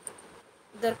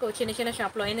 దొరకవు చిన్న చిన్న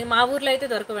షాప్లో, మా ఊర్లో అయితే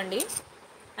దొరకవండి,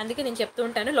 అందుకే నేను చెప్తూ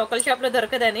ఉంటాను లోకల్ షాప్లో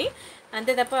దొరకదని,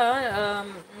 అంతే తప్ప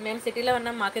మేము సిటీలో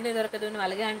ఉన్నాం మాకెందుకు దొరకదు నువ్వు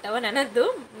అలాగే అంటావు అని అనద్దు.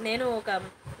 నేను ఒక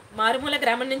మారుమూల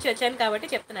గ్రామం నుంచి వచ్చాను కాబట్టి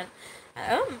చెప్తున్నాను.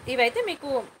 ఇవైతే మీకు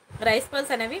రైస్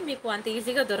పల్స్ అనేవి మీకు అంత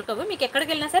ఈజీగా దొరకవు, మీకు ఎక్కడికి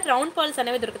వెళ్ళినా సరే రౌండ్ పల్స్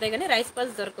అనేవి దొరుకుతాయి కానీ రైస్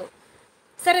పల్స్ దొరకవు.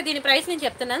 సరే దీని ప్రైస్ నేను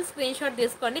చెప్తున్నాను, స్క్రీన్ షాట్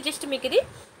తీసుకోండి. జస్ట్ మీకు ఇది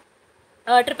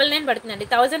 999 పడుతుందండి,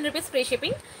 1000 రూపీస్ ఫ్రీ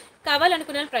షిప్పింగ్.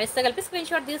 కావాలనుకున్న ప్రైస్తో కలిపి స్క్రీన్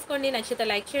షాట్ తీసుకోండి, నచ్చితే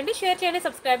లైక్ చేయండి, షేర్ చేయండి,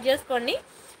 సబ్స్క్రైబ్ చేసుకోండి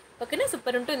ఓకేనా.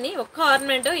 సూపర్ ఉంటుంది, ఒక్క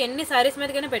ఆర్నమెంట్ ఎన్ని సారీస్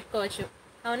మీదకైనా పెట్టుకోవచ్చు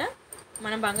అవునా.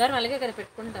 మనం బంగారం అలాగే కదా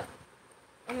పెట్టుకుంటాం,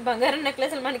 బంగారం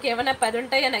నెక్లెస్లు మనకి ఏమైనా 10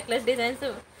 ఉంటాయి ఆ నెక్లెస్ డిజైన్స్,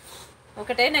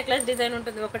 ఒకటే నెక్లెస్ డిజైన్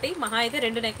ఉంటుంది, ఒకటి మహా అయితే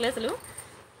 2 నెక్లెస్లు,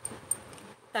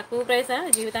 తక్కువ ప్రైసా,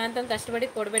 జీవితాంతం కష్టపడి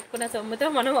కూడబెట్టుకున్న సొమ్ముతో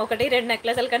మనం 1-2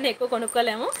 నెక్లెస్ల కన్నా ఎక్కువ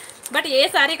కొనుక్కోలేము, బట్ ఏ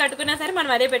సారీ కట్టుకున్నా సరే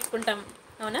మనం అదే పెట్టుకుంటాం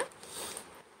అవునా.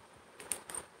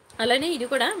 అలానే ఇది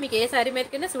కూడా మీకు ఏ శారీ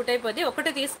మీదకైనా సూట్ అయిపోద్ది,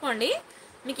 ఒకటి తీసుకోండి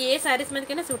మీకు ఏ శారీస్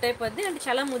మీదకైనా సూట్ అయిపోద్ది. అంటే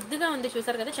చాలా ముద్దుగా ఉంది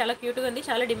చూసారు కదా, చాలా క్యూట్గా ఉంది,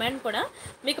 చాలా డిమాండ్ కూడా.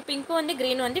 మీకు పింక్ ఉంది,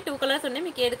 గ్రీన్ ఉంది, 2 కలర్స్ ఉన్నాయి,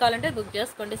 మీకు ఏది కావాలంటే బుక్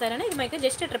చేసుకోండి సరేనా. ఇది మీకు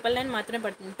జస్ట్ 999 మాత్రమే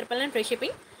పడుతుంది, 999 ఫ్రీ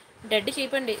షిప్పింగ్, డెడ్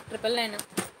చీపండి 999.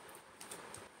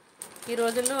 ఈ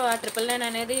రోజుల్లో ఆ 999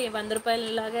 అనేది 100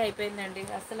 రూపాయలలాగా అయిపోయిందండి,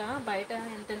 అసలు బయట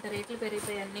ఎంతెంత రేట్లు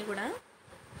పెరిగిపోయాయి అన్నీ కూడా.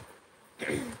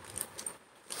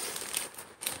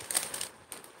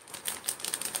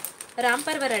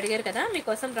 రాంపర్వర్ అడిగారు కదా,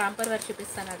 మీకోసం రాంపర్వర్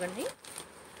చూపిస్తాను అగండి.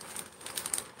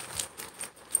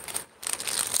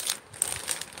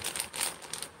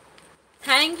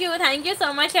 థ్యాంక్ యూ సో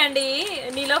మచ్ అండి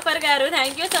నీలోఫర్ గారు,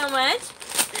 థ్యాంక్ యూ సో మచ్.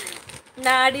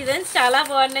 నా డిజైన్స్ చాలా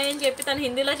బాగున్నాయని చెప్పి తను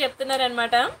హిందీలో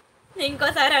చెప్తున్నారనమాట,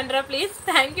 ఇంకోసారి అనరా please.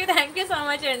 Thank you so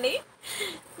much అండి.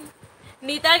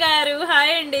 నీతా గారు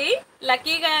హాయ్ అండి,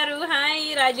 లక్కీ గారు హాయ్,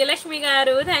 రాజ్యలక్ష్మి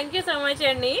గారు థ్యాంక్ యూ సో మచ్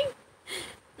అండి.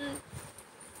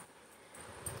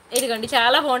 ఇదిగోండి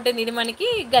చాలా బాగుంటుంది, ఇది మనకి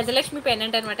గజలక్ష్మి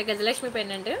పెండెంట్ అనమాట, గజలక్ష్మి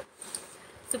పెండెంట్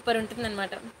సూపర్ ఉంటుంది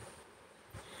అనమాట,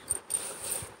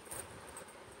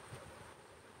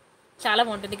 చాలా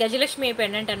బాగుంటుంది. గజలక్ష్మి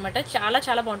పెండెంట్ అనమాట, చాలా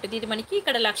చాలా బాగుంటుంది. ఇది మనకి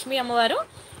ఇక్కడ లక్ష్మీ అమ్మవారు,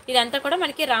 ఇదంతా కూడా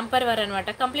మనకి రాంపర్వర్ అనమాట,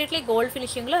 కంప్లీట్లీ గోల్డ్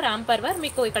ఫినిషింగ్లో రాంపర్వర్.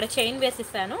 మీకు ఇక్కడ చైన్ వేసి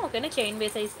ఇస్తాను ఓకేనా, చైన్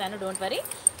వేసే ఇస్తాను డోంట్ వరీ.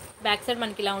 బ్యాక్ సైడ్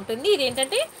మనకి ఇలా ఉంటుంది, ఇది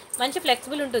ఏంటంటే మంచి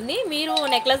ఫ్లెక్సిబుల్ ఉంటుంది, మీరు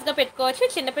నెక్లెస్గా పెట్టుకోవచ్చు.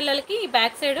 చిన్నపిల్లలకి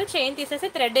బ్యాక్ సైడ్ చైన్ తీసేసి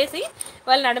థ్రెడ్ వేసి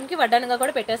వాళ్ళ నడుముకి వడ్డానుగా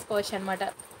కూడా పెట్టేసుకోవచ్చు అనమాట,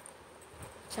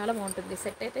 చాలా బాగుంటుంది.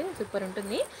 సెట్ అయితే సూపర్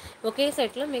ఉంటుంది. ఒకే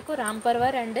సెట్లో మీకు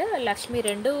రాంపర్వర్ అండ్ లక్ష్మి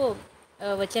 2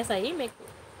 వచ్చేసాయి, మీకు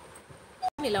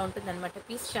ఇలా ఉంటుంది అనమాట.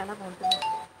 పీస్ చాలా బాగుంటుంది,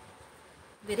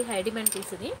 వెరీ హై డిమాండ్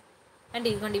పీస్ ఇది. అండ్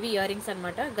ఇదిగోండి ఇవి ఇయర్ రింగ్స్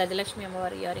అనమాట, గజలక్ష్మి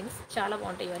అమ్మవారి ఇయర్ రింగ్స్, చాలా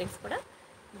బాగుంటాయి ఇయర్ రింగ్స్ కూడా.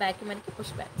 బ్యాక్ మనకి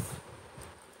పుష్ బ్యాగ్స్.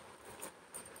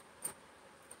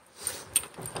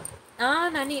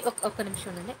 నాని ఒక్క నిమిషం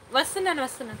ఉండండి,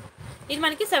 వస్తున్నాను. ఇది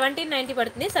మనకి 1790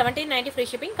 పడుతుంది, 1790 ఫ్రీ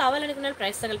షిప్పింగ్. కావాలనుకున్న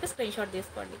ప్రైస్తో కలిపి స్క్రీన్ షాట్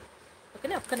తీసుకోండి.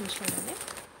 ఓకేనా, ఒక్క నిమిషం ఉండండి.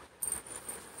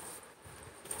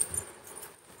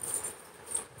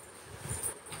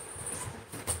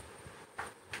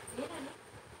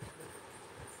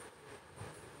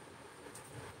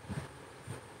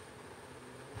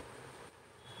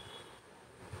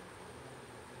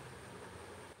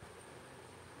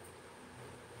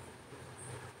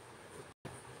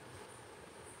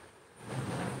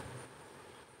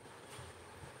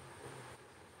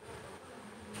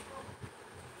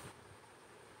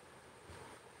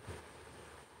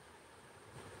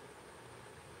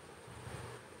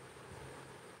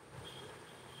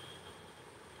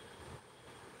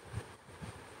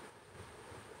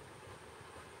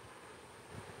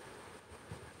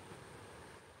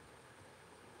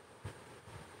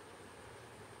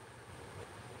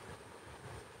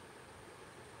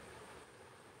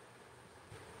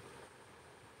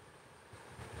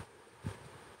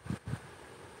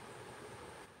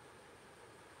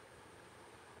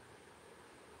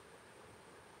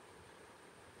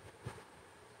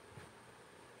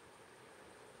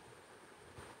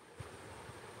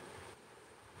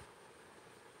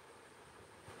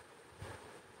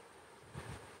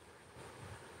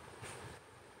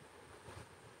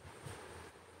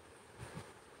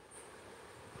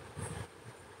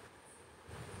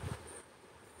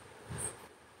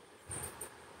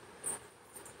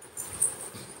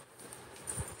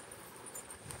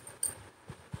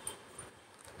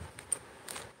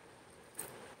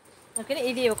 ఓకేనా,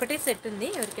 ఇది ఒకటే సెట్ ఉంది,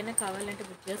 ఎవరికైనా కావాలంటే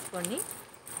బుక్ చేసుకోండి.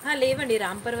 లేవండి,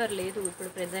 రాంపర్వర్ లేదు ఇప్పుడు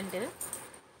ప్రెజెంట్,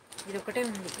 ఇది ఒకటే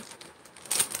ఉంది.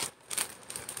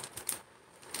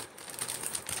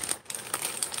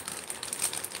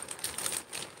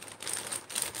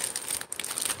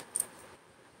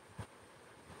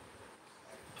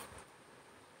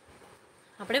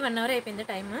 అప్పుడే 1 అవర్ అయిపోయింది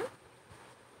టైమ్,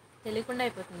 తెలియకుండా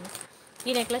అయిపోతుంది.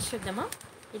 ఈ నెక్లెస్ చూద్దామా,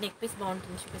 ఈ నెక్ పీస్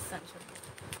బాగుంటుంది, చూపిస్తాను చూడండి.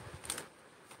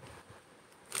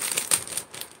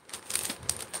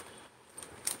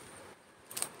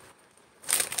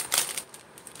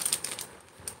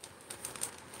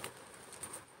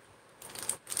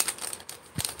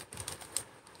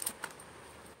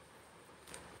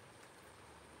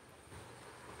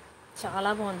 చాలా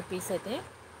బాగుంది పీస్ అయితే,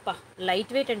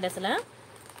 లైట్ వెయిట్ అండి. అసలు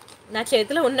నా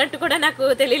చేతిలో ఉన్నట్టు కూడా నాకు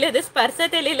తెలియలేదు, స్పర్శ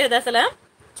తెలియలేదు అసలు.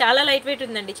 చాలా లైట్ వెయిట్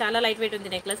ఉందండి, చాలా లైట్ వెయిట్ ఉంది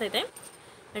నెక్లెస్ అయితే.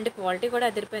 అండ్ క్వాలిటీ కూడా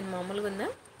అదిరిపోయింది, మామూలుగా ఉందా.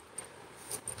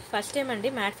 ఫస్ట్ టైం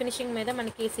అండి మ్యాట్ ఫినిషింగ్ మీద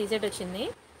మనకి సీజెడ్ వచ్చింది.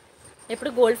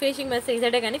 ఎప్పుడు గోల్డ్ ఫినిషింగ్ మీద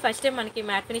సీజెడే, కానీ ఫస్ట్ టైం మనకి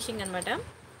మ్యాట్ ఫినిషింగ్ అనమాట.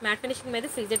 మ్యాట్ ఫినిషింగ్ మీద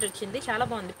సీజెడ్ వచ్చింది, చాలా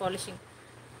బాగుంది పాలిషింగ్.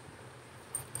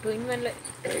 2 in 1లో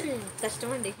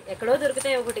కష్టం అండి, ఎక్కడో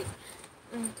దొరుకుతాయి ఒకటి.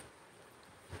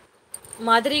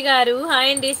 మాధురి గారు హాయ్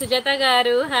అండి, సుజాత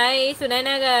గారు హాయ్,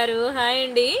 సునైనా గారు హాయ్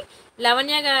అండి,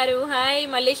 లవణ్య గారు హాయ్,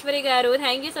 మల్లేశ్వరి గారు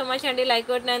థ్యాంక్ యూ సో మచ్ అండి లైక్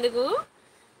కొట్టినందుకు.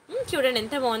 చూడండి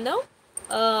ఎంత బాగుందో,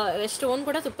 స్టోన్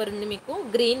కూడా సూపర్ ఉంది. మీకు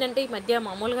గ్రీన్ అంటే ఈ మధ్య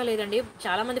మామూలుగా లేదండి,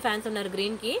 చాలామంది ఫ్యాన్స్ ఉన్నారు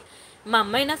గ్రీన్కి. మా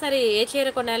అమ్మాయినా సరే ఏ చీర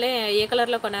కొనాలి, ఏ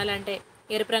కలర్లో కొనాలంటే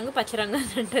ఎరుపు రంగు పచ్చ రంగు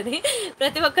అని ఉంటుంది,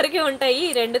 ప్రతి ఒక్కరికి ఉంటాయి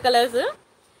ఈ 2 కలర్స్.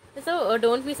 సో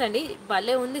డోంట్ మిస్ అండి,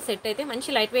 భలే ఉంది సెట్ అయితే, మంచి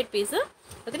లైట్ వెయిట్ పీస్.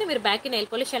 ఓకే, మీరు బ్యాక్కి నెయిల్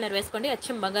పాలిష్ షైనర్ వేసుకోండి,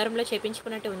 అచ్చం బంగారంలో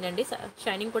చేపించుకున్నట్టు ఉందండి,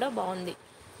 షైనింగ్ కూడా బాగుంది.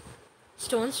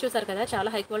 స్టోన్స్ చూసారు కదా, చాలా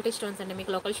హై క్వాలిటీ స్టోన్స్ అండి,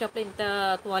 మీకు లోకల్ షాప్లో ఇంత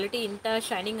క్వాలిటీ ఇంత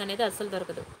షైనింగ్ అనేది అస్సలు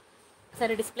దొరకదు.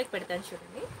 సరే డిస్ప్లేకి పెడతాను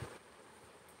చూడండి,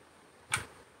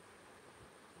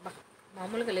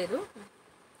 మామూలుగా లేదు,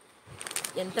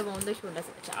 ఎంత బాగుందో చూడండి,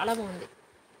 అసలు చాలా బాగుంది.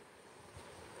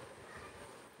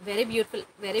 Very beautiful,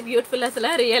 very beautiful. అసలు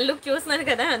రియల్ లుక్ చూస్తున్నాను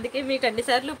కదా, అందుకే మీకు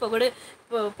అన్నిసార్లు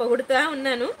పొగుడుతూ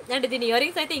ఉన్నాను. అండ్ దీని ఇయర్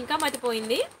రింగ్స్ అయితే ఇంకా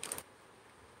మతిపోయింది.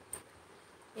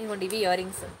 ఇదిగోండి ఇవి ఇయర్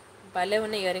రింగ్స్, భలే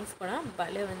ఉన్నాయి, ఇయర్ రింగ్స్ కూడా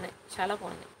భలే ఉన్నాయి, చాలా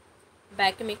బాగున్నాయి.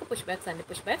 బ్యాక్కి మీకు పుష్ బ్యాగ్స్ అండి,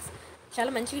 పుష్ బ్యాగ్స్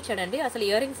చాలా మంచిగా ఇచ్చాడండి. అసలు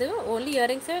ear rings, only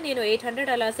ear rings నేను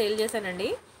 800 అలా సేల్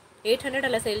చేశానండి, 800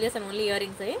 అలా సేల్ చేశాను ఓన్లీ ఇయర్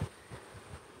రింగ్స్.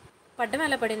 పడ్డం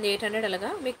ఎలా పడింది 800 అలాగా.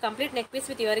 మీకు complete neck piece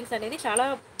with ear rings అనేది చాలా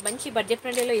మంచి బడ్జెట్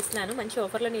ఫ్రెండ్లీలో ఇస్తున్నాను, మంచి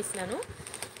ఆఫర్లోనే ఇస్తున్నాను.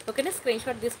 ఓకేనా, స్క్రీన్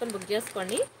షాట్ తీసుకొని బుక్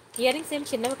చేసుకోండి. ఇయర్ రింగ్స్ ఏం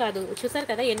చిన్నవి కాదు, చూసారు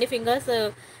కదా ఎన్ని ఫింగర్స్,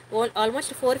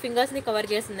 ఆల్మోస్ట్ 4 ఫింగర్స్ని కవర్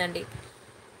చేసిందండి.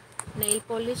 నెయిల్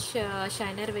పాలిష్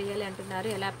షైనర్ వేయాలి అంటున్నారు,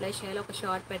 ఎలా అప్లై చేయాలో ఒక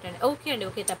షార్ట్ పెట్టండి. ఓకే అండి,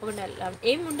 ఓకే తప్పకుండా,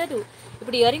 ఏం ఉండదు.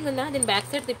 ఇప్పుడు ఇయర్ రింగ్ ఉందా, దీని బ్యాక్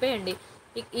సైడ్ తిప్పేయండి,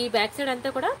 ఈ బ్యాక్ సైడ్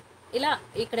అంతా కూడా ఇలా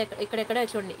ఇక్కడెక్కడ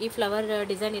చూడండి, ఈ ఫ్లవర్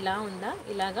డిజైన్ ఇలా ఉందా,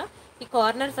 ఇలాగా ఈ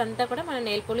కార్నర్స్ అంతా కూడా మనం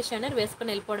నెయిల్ పాలిష్ షైనర్ వేసుకొని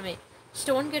వెళ్ళిపోవడమే.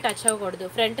 స్టోన్కి టచ్ అవ్వకూడదు,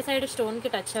 ఫ్రంట్ సైడ్ స్టోన్కి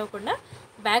టచ్ అవ్వకుండా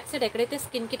బ్యాక్ సైడ్ ఎక్కడైతే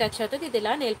స్కిన్కి టచ్ అవుతుందో ఇది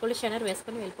ఇలా నెయిల్ పాలిష్ షైనర్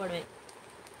వేసుకొని వెళ్ళిపోవడమే.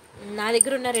 నా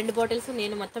దగ్గర ఉన్న 2 బాటిల్స్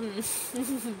నేను మొత్తం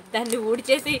దాన్ని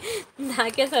ఊడ్చేసి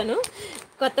నాకేసాను.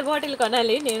 కొత్త బాటిల్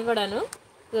కొనాలి నేను కూడాను.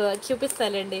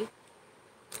 చూపిస్తానండి.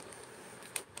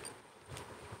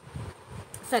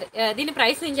 సరే దీని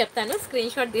ప్రైస్ నేను చెప్తాను,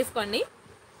 స్క్రీన్ షాట్ తీసుకోండి.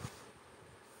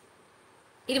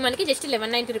 ఇది మనకి జస్ట్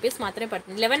 1190 రూపీస్ మాత్రమే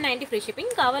పడుతుంది. 1190 ఫ్రీ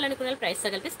షిప్పింగ్. కావాలనుకున్న ప్రైస్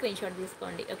తగిలితే స్క్రీన్ షాట్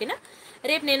తీసుకోండి. ఓకేనా.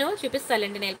 రేపు నేను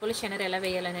చూపిస్తానండి నెయిల్ పాలిష్ షైనర్ ఎలా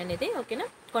వేయాలని అనేది. ఓకేనా.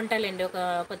 కొంటాలండి, ఒక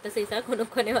కొత్త సీసా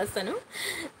కొనుక్కొని వస్తాను.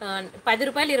 10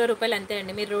 రూపాయలు 20 రూపాయలు అంతే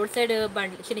అండి. మీరు రోడ్ సైడ్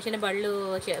బండ్లు చిన్న చిన్న బళ్ళు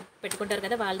పెట్టుకుంటారు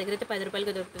కదా, వాళ్ళ దగ్గర అయితే 10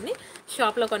 రూపాయలకి దొరుకుతుంది.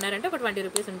 షాప్లో కొన్నారంటే ఒక 20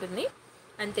 రూపీస్ ఉంటుంది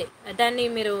అంతే. దాన్ని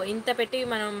మీరు ఇంత పెట్టి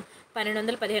మనం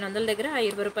 1200 1500 దగ్గర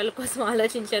 20 రూపాయల కోసం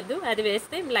ఆలోచించద్దు. అది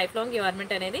వేస్తే లైఫ్ లాంగ్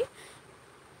గవర్నమెంట్ అనేది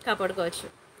కాపాడుకోవచ్చు.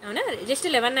 అవునా. Just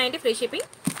 1190 free shipping.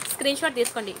 Screen shot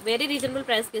తీసుకోండి. వెరీ రీజనబుల్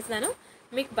ప్రైస్కి ఇస్తున్నాను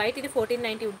మీకు. బయట ఇది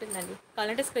 1490 ఉంటుందండి.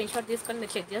 కావాలంటే స్క్రీన్ షాట్ తీసుకొని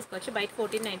మీరు చెక్ చేసుకోవచ్చు. బయట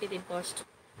 1490 దీని కాస్ట్.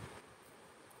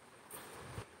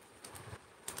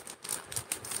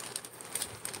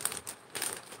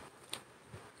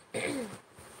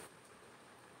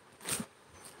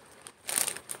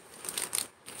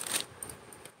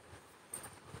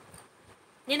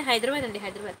 నేను హైదరాబాద్ అండి,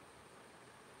 హైదరాబాద్.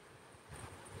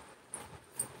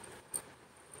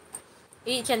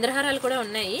 ఈ చంద్రహారాలు కూడా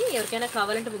ఉన్నాయి, ఎవరికైనా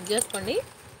కావాలంటే బుక్ చేసుకోండి.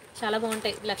 చాలా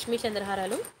బాగుంటాయి లక్ష్మీ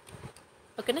చంద్రహారాలు.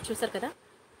 ఓకేనా. చూసారు కదా,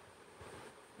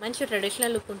 మంచి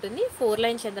ట్రెడిషనల్ లుక్ ఉంటుంది. 4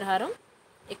 లైన్ చంద్రహారం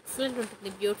ఎక్సలెంట్ ఉంటుంది.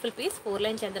 Beautiful piece. 4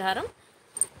 లైన్ చంద్రహారం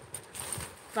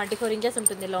 24 ఇంచెస్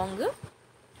ఉంటుంది లాంగ్.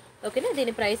 ఓకేనా.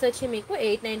 దీని ప్రైస్ వచ్చి మీకు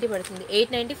 890 పడుతుంది.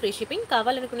 890 ఫ్రీ షిప్పింగ్.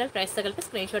 కావాలనుకున్న ప్రైస్ తగిలితే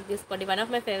స్క్రీన్ షాట్ తీసుకోండి. One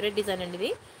of my favourite design అండి ఇది.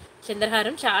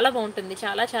 చంద్రహారం చాలా బాగుంటుంది,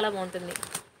 చాలా చాలా బాగుంటుంది.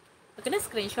 ఓకేనా.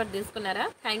 స్క్రీన్ షాట్ తీసుకున్నారా?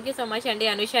 థ్యాంక్ యూ సో మచ్ అండి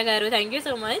అనుష గారు, థ్యాంక్ యూ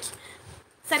సో మచ్.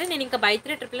 సరే నేను ఇంకా బై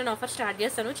 3 ట్రిపుల్ ఆఫర్ స్టార్ట్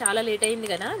చేస్తాను. చాలా లేట్ అయింది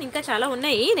కదా, ఇంకా చాలా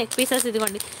ఉన్నాయి నెక్ పీసెస్.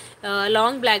 ఇదిగోండి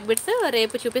లాంగ్ బ్లాక్ బిట్స్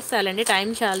రేపు చూపిస్తానండి, టైం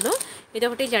చాలదు. ఇది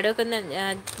ఒకటి జడకుందని,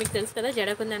 మీకు తెలుసు కదా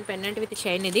జడకుందని పెండెంట్ విత్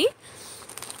చైన్ ఇది.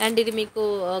 అండ్ ఇది మీకు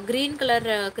గ్రీన్ కలర్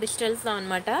క్రిస్టల్స్లో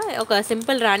అనమాట, ఒక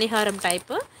సింపుల్ రాణిహారం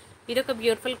టైప్. ఇది ఒక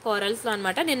బ్యూటిఫుల్ కోరల్స్లో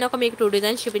అనమాట. నిన్న ఒక మీకు 2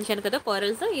 డిజైన్స్ చూపించాను కదా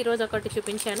కోరల్స్, ఈరోజు ఒకటి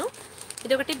చూపించాను.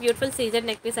 ఇది ఒకటి బ్యూటిఫుల్ సీజర్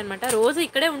నెక్ పీస్ అనమాట. రోజు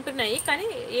ఇక్కడే ఉంటున్నాయి కానీ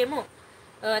ఏమో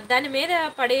దాని మీద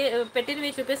పెట్టినవి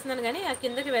చూపిస్తున్నాను కానీ ఆ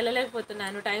కిందకి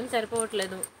వెళ్ళలేకపోతున్నాను, టైం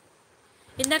సరిపోవట్లేదు.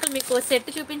 ఇందాక మీకు సెట్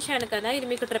చూపించాను కదా, ఇది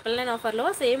మీకు 999 ఆఫర్లో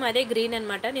సేమ్ అదే గ్రీన్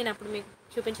అనమాట. నేను అప్పుడు మీకు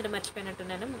చూపించడం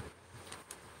మర్చిపోయినట్టున్నాను.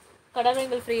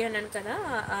 కడవెంగుల్ ఫ్రీ అన్నాను కదా,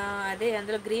 అదే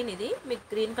అందులో గ్రీన్. ఇది మీకు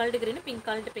green quality green, pink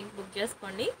quality pink book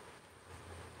చేసుకోండి.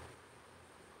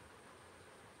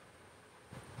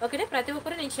 ఓకేనా. ప్రతి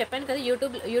ఒక్కరు నేను చెప్పాను కదా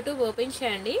యూట్యూబ్ ఓపెన్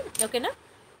చేయండి. ఓకేనా.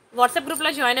 వాట్సాప్ గ్రూప్లో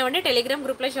జాయిన్ అవ్వండి, టెలిగ్రామ్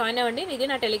గ్రూప్లో జాయిన్ అవ్వండి. ఇది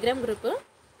నా టెలిగ్రామ్ గ్రూప్.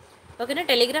 ఓకేనా.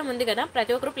 టెలిగ్రామ్ ఉంది కదా,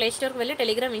 ప్రతి ఒక్కరు ప్లే స్టోర్కి వెళ్ళి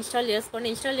టెలిగ్రామ్ ఇన్స్టాల్ చేసుకోండి.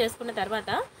 ఇన్స్టాల్ చేసుకున్న తర్వాత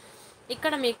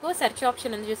ఇక్కడ మీకు సెర్చ్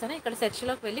ఆప్షన్ ఉంది చూసాను, ఇక్కడ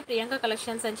సెర్చ్లోకి వెళ్ళి ప్రియాంక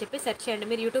కలెక్షన్స్ అని చెప్పి సెర్చ్ చేయండి.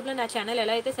 మీరు యూట్యూబ్లో నా ఛానల్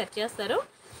ఎలా అయితే సెర్చ్ చేస్తారో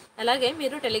అలాగే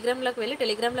మీరు టెలిగ్రామ్లోకి వెళ్ళి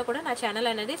టెలిగ్రామ్లో కూడా నా ఛానల్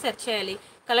అనేది సెర్చ్ చేయాలి.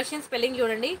 కలెక్షన్ స్పెల్లింగ్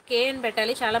చూడండి, కే అని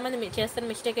పెట్టాలి. చాలామంది చేస్తున్న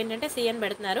మిస్టేక్ ఏంటంటే సి అని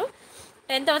పెడుతున్నారు.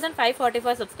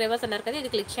 10,544 సబ్స్క్రైబర్స్ అన్నారు కదా, ఇది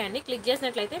క్లిక్ చేయండి. క్లిక్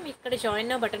చేసినట్లయితే మీకు ఇక్కడ జాయిన్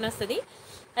నౌ బటన్ వస్తుంది,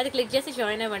 అది క్లిక్ చేసి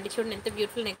జాయిన్ అవ్వండి. చూడండి ఎంత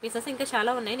బ్యూటిఫుల్ నెక్ పీసెస్, ఇంకా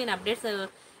చాలా ఉన్నాయి. నేను అప్డేట్స్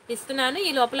ఇస్తున్నాను. ఈ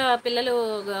లోపల పిల్లలు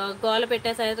గోల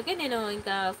పెట్టేసరికి నేను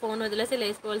ఇంకా ఫోన్ వదిలేసి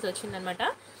లేచిపోవాల్సి వచ్చిందనమాట.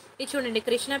 ఇది చూడండి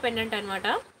కృష్ణ పెండెంట్ అనమాట.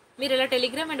 మీరు ఇలా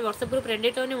టెలిగ్రామ్ అండ్ వాట్సాప్ గ్రూప్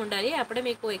రెండింటిలోనే ఉండాలి, అప్పుడే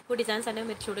మీకు ఎక్కువ డిజైన్స్ అనేవి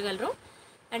మీరు చూడగలరు.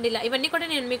 అండ్ ఇలా ఇవన్నీ కూడా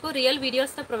నేను మీకు రియల్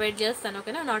వీడియోస్తో ప్రొవైడ్ చేస్తాను.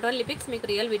 ఓకేనా. నాట్ ఓన్లీ పిక్స్, మీకు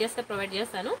రియల్ వీడియోస్తో ప్రొవైడ్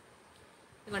చేస్తాను.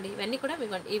 ఇవ్వండి ఇవన్నీ కూడా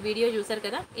ఇవ్వండి. ఈ వీడియో చూసారు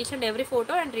కదా, each and every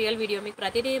photo and real video మీకు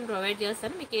ప్రతిదీ ప్రొవైడ్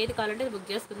చేస్తాను. మీకు ఏది కావాలంటే బుక్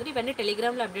చేసుకుంది. ఇవన్నీ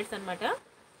టెలిగ్రామ్లో అప్డేట్స్ అనమాట.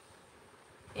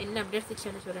 ఎన్ని అప్డేట్స్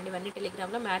ఇచ్చాను చూడండి. ఇవన్నీ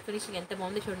టెలిగ్రామ్లో. మ్యాట్ ఫినిషింగ్ ఎంత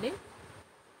బాగుంది చూడండి.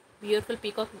 బ్యూటిఫుల్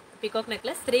పీకాక్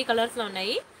నెక్లెస్ 3 కలర్స్లో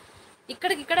ఉన్నాయి.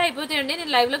 ఇక్కడ అయిపోతాయండి,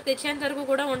 నేను లైవ్లోకి తెచ్చేంత వరకు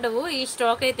కూడా ఉండవు ఈ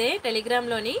స్టాక్ అయితే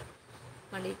టెలిగ్రామ్లోని.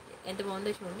 మళ్ళీ ఎంత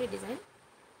బాగుందో చూడండి డిజైన్,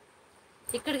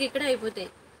 ఇక్కడ అయిపోతాయి.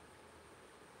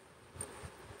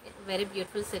 Very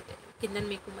beautiful set. కింద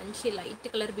మీకు మంచి లైట్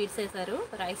కలర్ బీడ్స్ వేశారు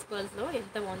రైస్ పర్ల్స్లో,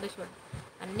 ఎంత బాగుందో చూడండి.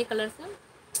 అన్ని కలర్స్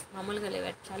మామూలుగా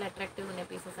లేవు, చాలా అట్రాక్టివ్గా ఉన్నాయి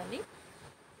పీసెస్ అన్ని.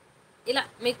 ఇలా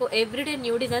మీకు everyday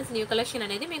new designs new collection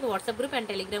అనేది మీకు WhatsApp group and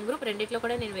Telegram group రెండిట్లో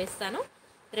కూడా నేను వేస్తాను.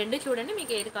 రెండు చూడండి,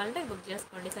 మీకు ఏది కావాలంటే బుక్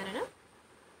చేసుకోండి. సరేనా.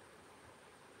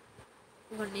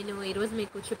 ఇదిగోండి నేను ఈరోజు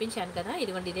మీకు చూపించాను కదా,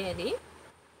 ఇదిగోండి ఇదే అది.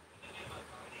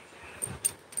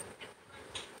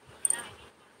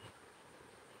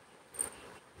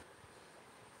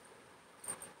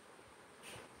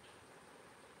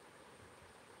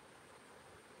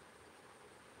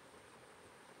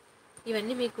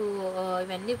 ఇవన్నీ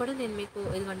కూడా నేను మీకు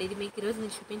ఇదిగోండి ఇది మీకు ఈరోజు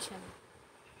నేను చూపించాను.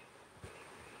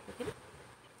 ఓకేనా.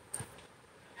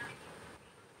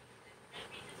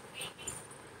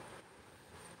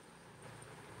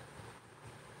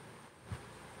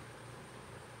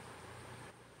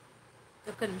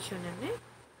 ఒక్క నిమిషం ఉండండి.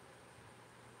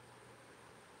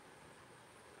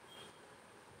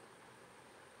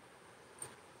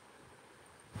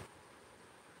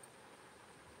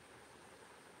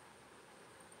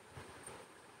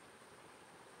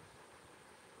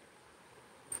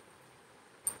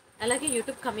 అలాగే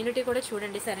యూట్యూబ్ కమ్యూనిటీ కూడా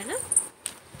చూడండి, సరేనా?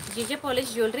 జీజే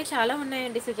పాలిష్ జ్యువెలరీ చాలా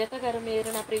ఉన్నాయండి సుజాత గారు. మీరు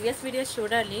నా ప్రీవియస్ వీడియోస్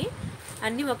చూడాలి.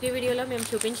 అన్నీ ఒకే వీడియోలో మేము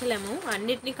చూపించలేము,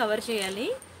 అన్నిటినీ కవర్ చేయాలి.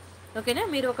 ఓకేనా?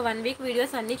 మీరు ఒక 1 వీక్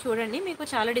వీడియోస్ అన్నీ చూడండి, మీకు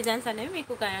చాలా డిజైన్స్ అనేవి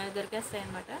మీకు దొరికేస్తాయి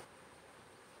అనమాట.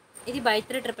 ఇది బై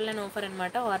 3 999 ఆఫర్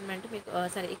అనమాట. ఆర్నమెంట్ మీకు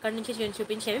సరే ఇక్కడ నుంచి నేను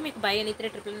చూపించేవి మీకు బై ఎనీ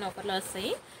 3 999 ఆఫర్లో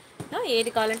వస్తాయి. ఏది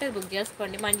కావాలంటే అది బుక్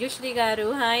చేసుకోండి. మంజుశ్రీ గారు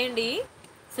హాయ్ అండి.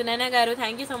 సునైనా గారు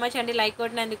థ్యాంక్ యూ సో మచ్ అండి లైక్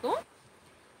కొట్టినందుకు.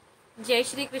 జై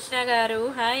శ్రీ కృష్ణ గారు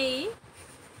హాయ్.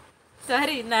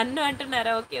 సారీ నన్ను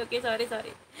అంటున్నారా? ఓకే ఓకే సారీ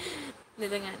సారీ,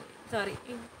 నిజంగా సారీ.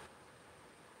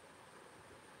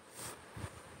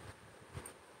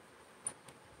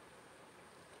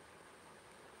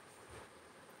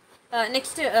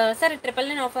 నెక్స్ట్ సరే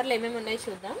 999 ఆఫర్లో ఏమేమి ఉన్నాయో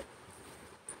చూద్దాం.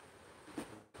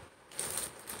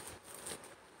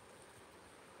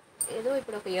 ఏదో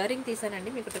ఇప్పుడు ఒక ఇయర్ రింగ్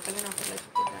తీసానండి, మీకు 999 ఆఫర్లో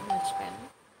చూపిద్దాం మర్చిపోయాను.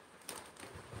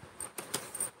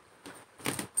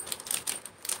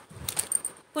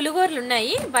 పులిగోరలు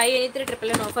ఉన్నాయి బై ఎనీ 3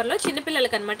 999 ఆఫర్లో.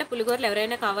 చిన్నపిల్లలకి అనమాట పులిగోరలు.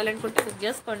 ఎవరైనా కావాలనుకుంటే బుక్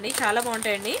చేసుకోండి, చాలా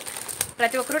బాగుంటాయండి.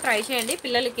 ప్రతి ఒక్కరూ ట్రై చేయండి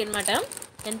పిల్లలకి అనమాట.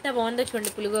 ఎంత బాగుందో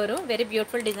చూడండి పులిగోరు, వెరీ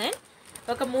బ్యూటిఫుల్ డిజైన్.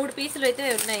 ఒక 3 పీసులు అయితే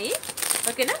ఉన్నాయి.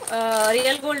 ఓకేనా?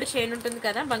 రియల్ గోల్డ్ చైన్ ఉంటుంది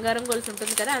కదా, బంగారం గోల్స్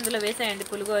ఉంటుంది కదా, అందులో వేసేయండి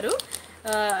పులిగోరు.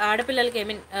 ఆడపిల్లలకి ఐ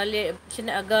మీన్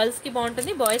చిన్న గర్ల్స్కి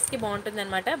బాగుంటుంది, బాయ్స్కి బాగుంటుంది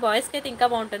అనమాట. బాయ్స్కి అయితే ఇంకా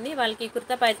బాగుంటుంది, వాళ్ళకి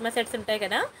కుర్తా పైజమా సెట్స్ ఉంటాయి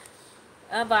కదా,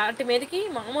 వాటి మీదకి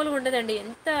మామూలుగా ఉండదండి.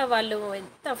 వాళ్ళు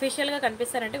ఎంత అఫీషియల్గా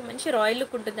కనిపిస్తారంటే మంచి రాయల్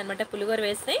లుక్ ఉంటుంది అనమాట పులిగోర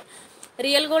వేస్తే.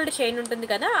 రియల్ గోల్డ్ చైన్ ఉంటుంది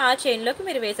కదా, ఆ చైన్లోకి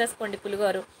మీరు వేసేసుకోండి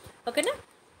పులిగోరు. ఓకేనా?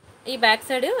 ఈ బ్యాక్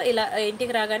సైడ్ ఇలా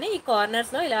ఇంటికి రాగానే ఈ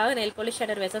కార్నర్స్లో ఇలా నెయిల్ పాలిష్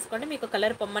షడర్ వేసేసుకోండి. మీకు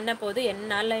కలర్ పొమ్మన్నా పోదు,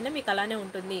 ఎన్నాళ్ళైనా మీకు అలానే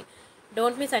ఉంటుంది.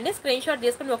 డోంట్ మిస్ అండి. స్క్రీన్ షాట్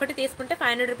తీసుకుని ఒకటి తీసుకుంటే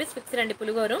 500 రూపీస్ ఫిక్స్డ్ అండి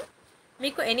పులిగోరు.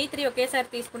 మీకు ఎనీ 3 ఒకేసారి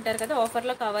తీసుకుంటారు కదా,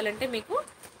 ఆఫర్లో కావాలంటే మీకు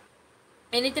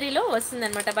ఎనీ 3లో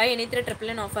వస్తుందన్నమాట. బై ఎనీ 3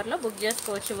 999 ఆఫర్లో బుక్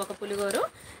చేసుకోవచ్చు ఒక పులిగోరు.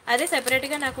 అదే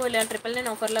సెపరేట్గా నాకు ఇలా 999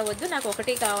 ఆఫర్లో వద్దు, నాకు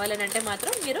ఒకటి కావాలని అంటే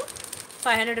మాత్రం మీరు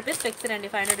 500 రూపీస్ ఫిక్స్డ్ అండి.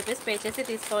 500 రూపీస్ పే చేసి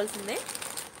తీసుకోవాల్సిందే.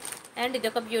 అండ్ ఇది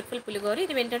ఒక బ్యూటిఫుల్ పులిగోరు.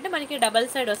 ఇది ఏంటంటే మనకి డబల్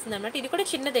సైడ్ వస్తుంది అనమాట. ఇది కూడా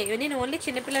చిన్నదే, నేను ఓన్లీ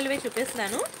చిన్నపిల్లలవే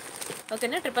చూపిస్తున్నాను.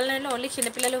 ఓకేనా? 999లో ఓన్లీ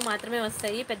చిన్నపిల్లలు మాత్రమే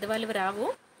వస్తాయి, పెద్దవాళ్ళు రావు.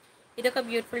 ఇది ఒక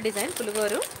బ్యూటిఫుల్ డిజైన్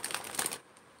పులిగోరు.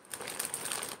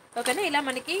 ఓకేనా? ఇలా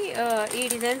మనకి ఈ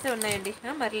డిజైన్స్ ఉన్నాయండి,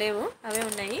 మరి లేవు అవే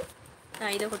ఉన్నాయి.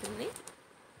 ఇది ఒకటి ఉంది,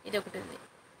 ఇది ఒకటి ఉంది.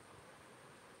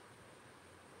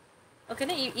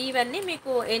 ఓకేనా? ఇవన్నీ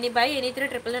మీకు బై ఎనీ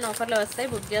 3 999 ఆఫర్లో వస్తాయి,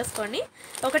 బుక్ చేసుకోండి.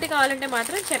 ఒకటి కావాలంటే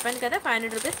మాత్రం చెప్పాను కదా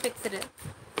 500 రూపీస్ ఫిక్స్డ్.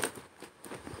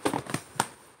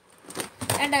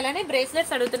 అండ్ అలానే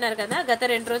బ్రేస్లెట్స్ అడుగుతున్నారు కదా, గత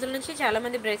 2 రోజుల నుంచి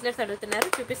చాలామంది బ్రేస్లెట్స్ అడుగుతున్నారు.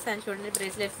 చూపిస్తాను చూడండి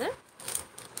బ్రేస్లెట్స్.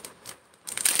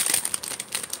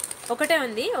 ఒకటే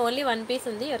ఉంది, ఓన్లీ 1 పీస్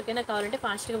ఉంది. ఎవరికైనా కావాలంటే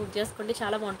ఫాస్ట్గా బుక్ చేసుకోండి,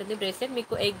 చాలా బాగుంటుంది బ్రేస్లెట్.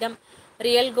 మీకు ఎగ్దమ్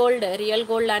రియల్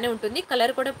గోల్డ్ లానే ఉంటుంది,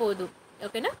 కలర్ కూడా పోదు.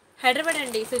 ఓకేనా? హైదరాబాద్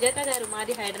అండి సుజాత గారు,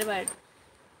 మాది హైదరాబాద్.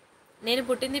 నేను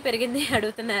పుట్టింది పెరిగింది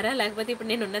అడుగుతున్నారా, లేకపోతే ఇప్పుడు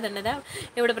నేను ఉన్నదన్నదా?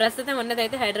 ఇప్పుడు ప్రస్తుతం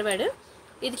ఉన్నదైతే హైదరాబాద్.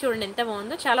 ఇది చూడండి ఎంత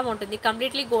బాగుందో, చాలా బాగుంటుంది.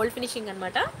 కంప్లీట్లీ గోల్డ్ ఫినిషింగ్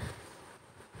అనమాట.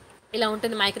 ఇలా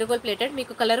ఉంటుంది, మైక్రోగోల్డ్ ప్లేటెడ్.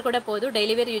 మీకు కలర్ కూడా పోదు,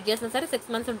 డైలీ వేర్ యూజ్ చేసినా సరే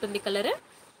 6 మంత్స్ ఉంటుంది కలర్.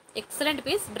 Excellent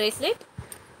piece bracelet.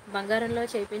 బంగారంలో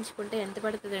చేయించుకుంటే ఎంత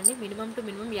పడుతుందండి? మినిమం టు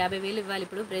మినిమం 50,000 ఇవ్వాలి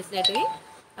ఇప్పుడు బ్రేస్లెట్వి.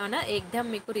 అవునా? ఎగ్దమ్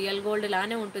మీకు రియల్ గోల్డ్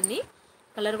లానే ఉంటుంది,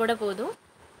 కలర్ కూడా పోదు.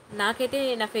 నాకైతే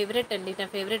నా ఫేవరెట్ అండి, నా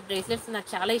ఫేవరెట్ బ్రేస్లెట్స్. నాకు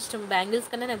చాలా ఇష్టం, బ్యాంగిల్స్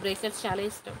కన్నా నాకు బ్రేస్లెట్స్ చాలా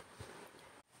ఇష్టం.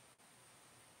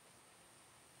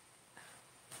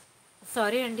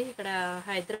 సారీ అండి, ఇక్కడ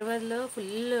హైదరాబాద్లో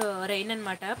ఫుల్ రెయిన్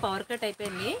అనమాట, పవర్ కట్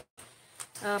అయిపోయింది.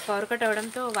 పవర్ కట్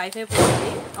అవడంతో వైఫై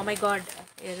పోయింది. ఓ మై గాడ్,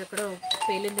 ఎక్కడో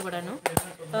పేలింది కూడాను.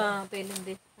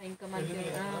 పేలింది ఇంకా మనకి,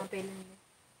 పేలింది.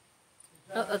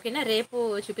 ఓకేనా? రేపు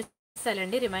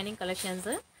చూపిస్తానండి రిమైనింగ్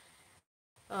కలెక్షన్స్.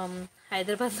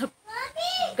 హైదరాబాద్లో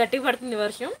గట్టిగా పడుతుంది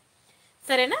వర్షం.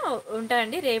 సరేనా? ఉంటా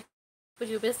అండి, రేపు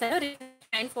చూపిస్తాను.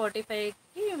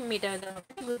 9:45కి మీట్ అవుదాం.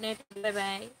 Good night, bye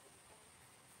bye.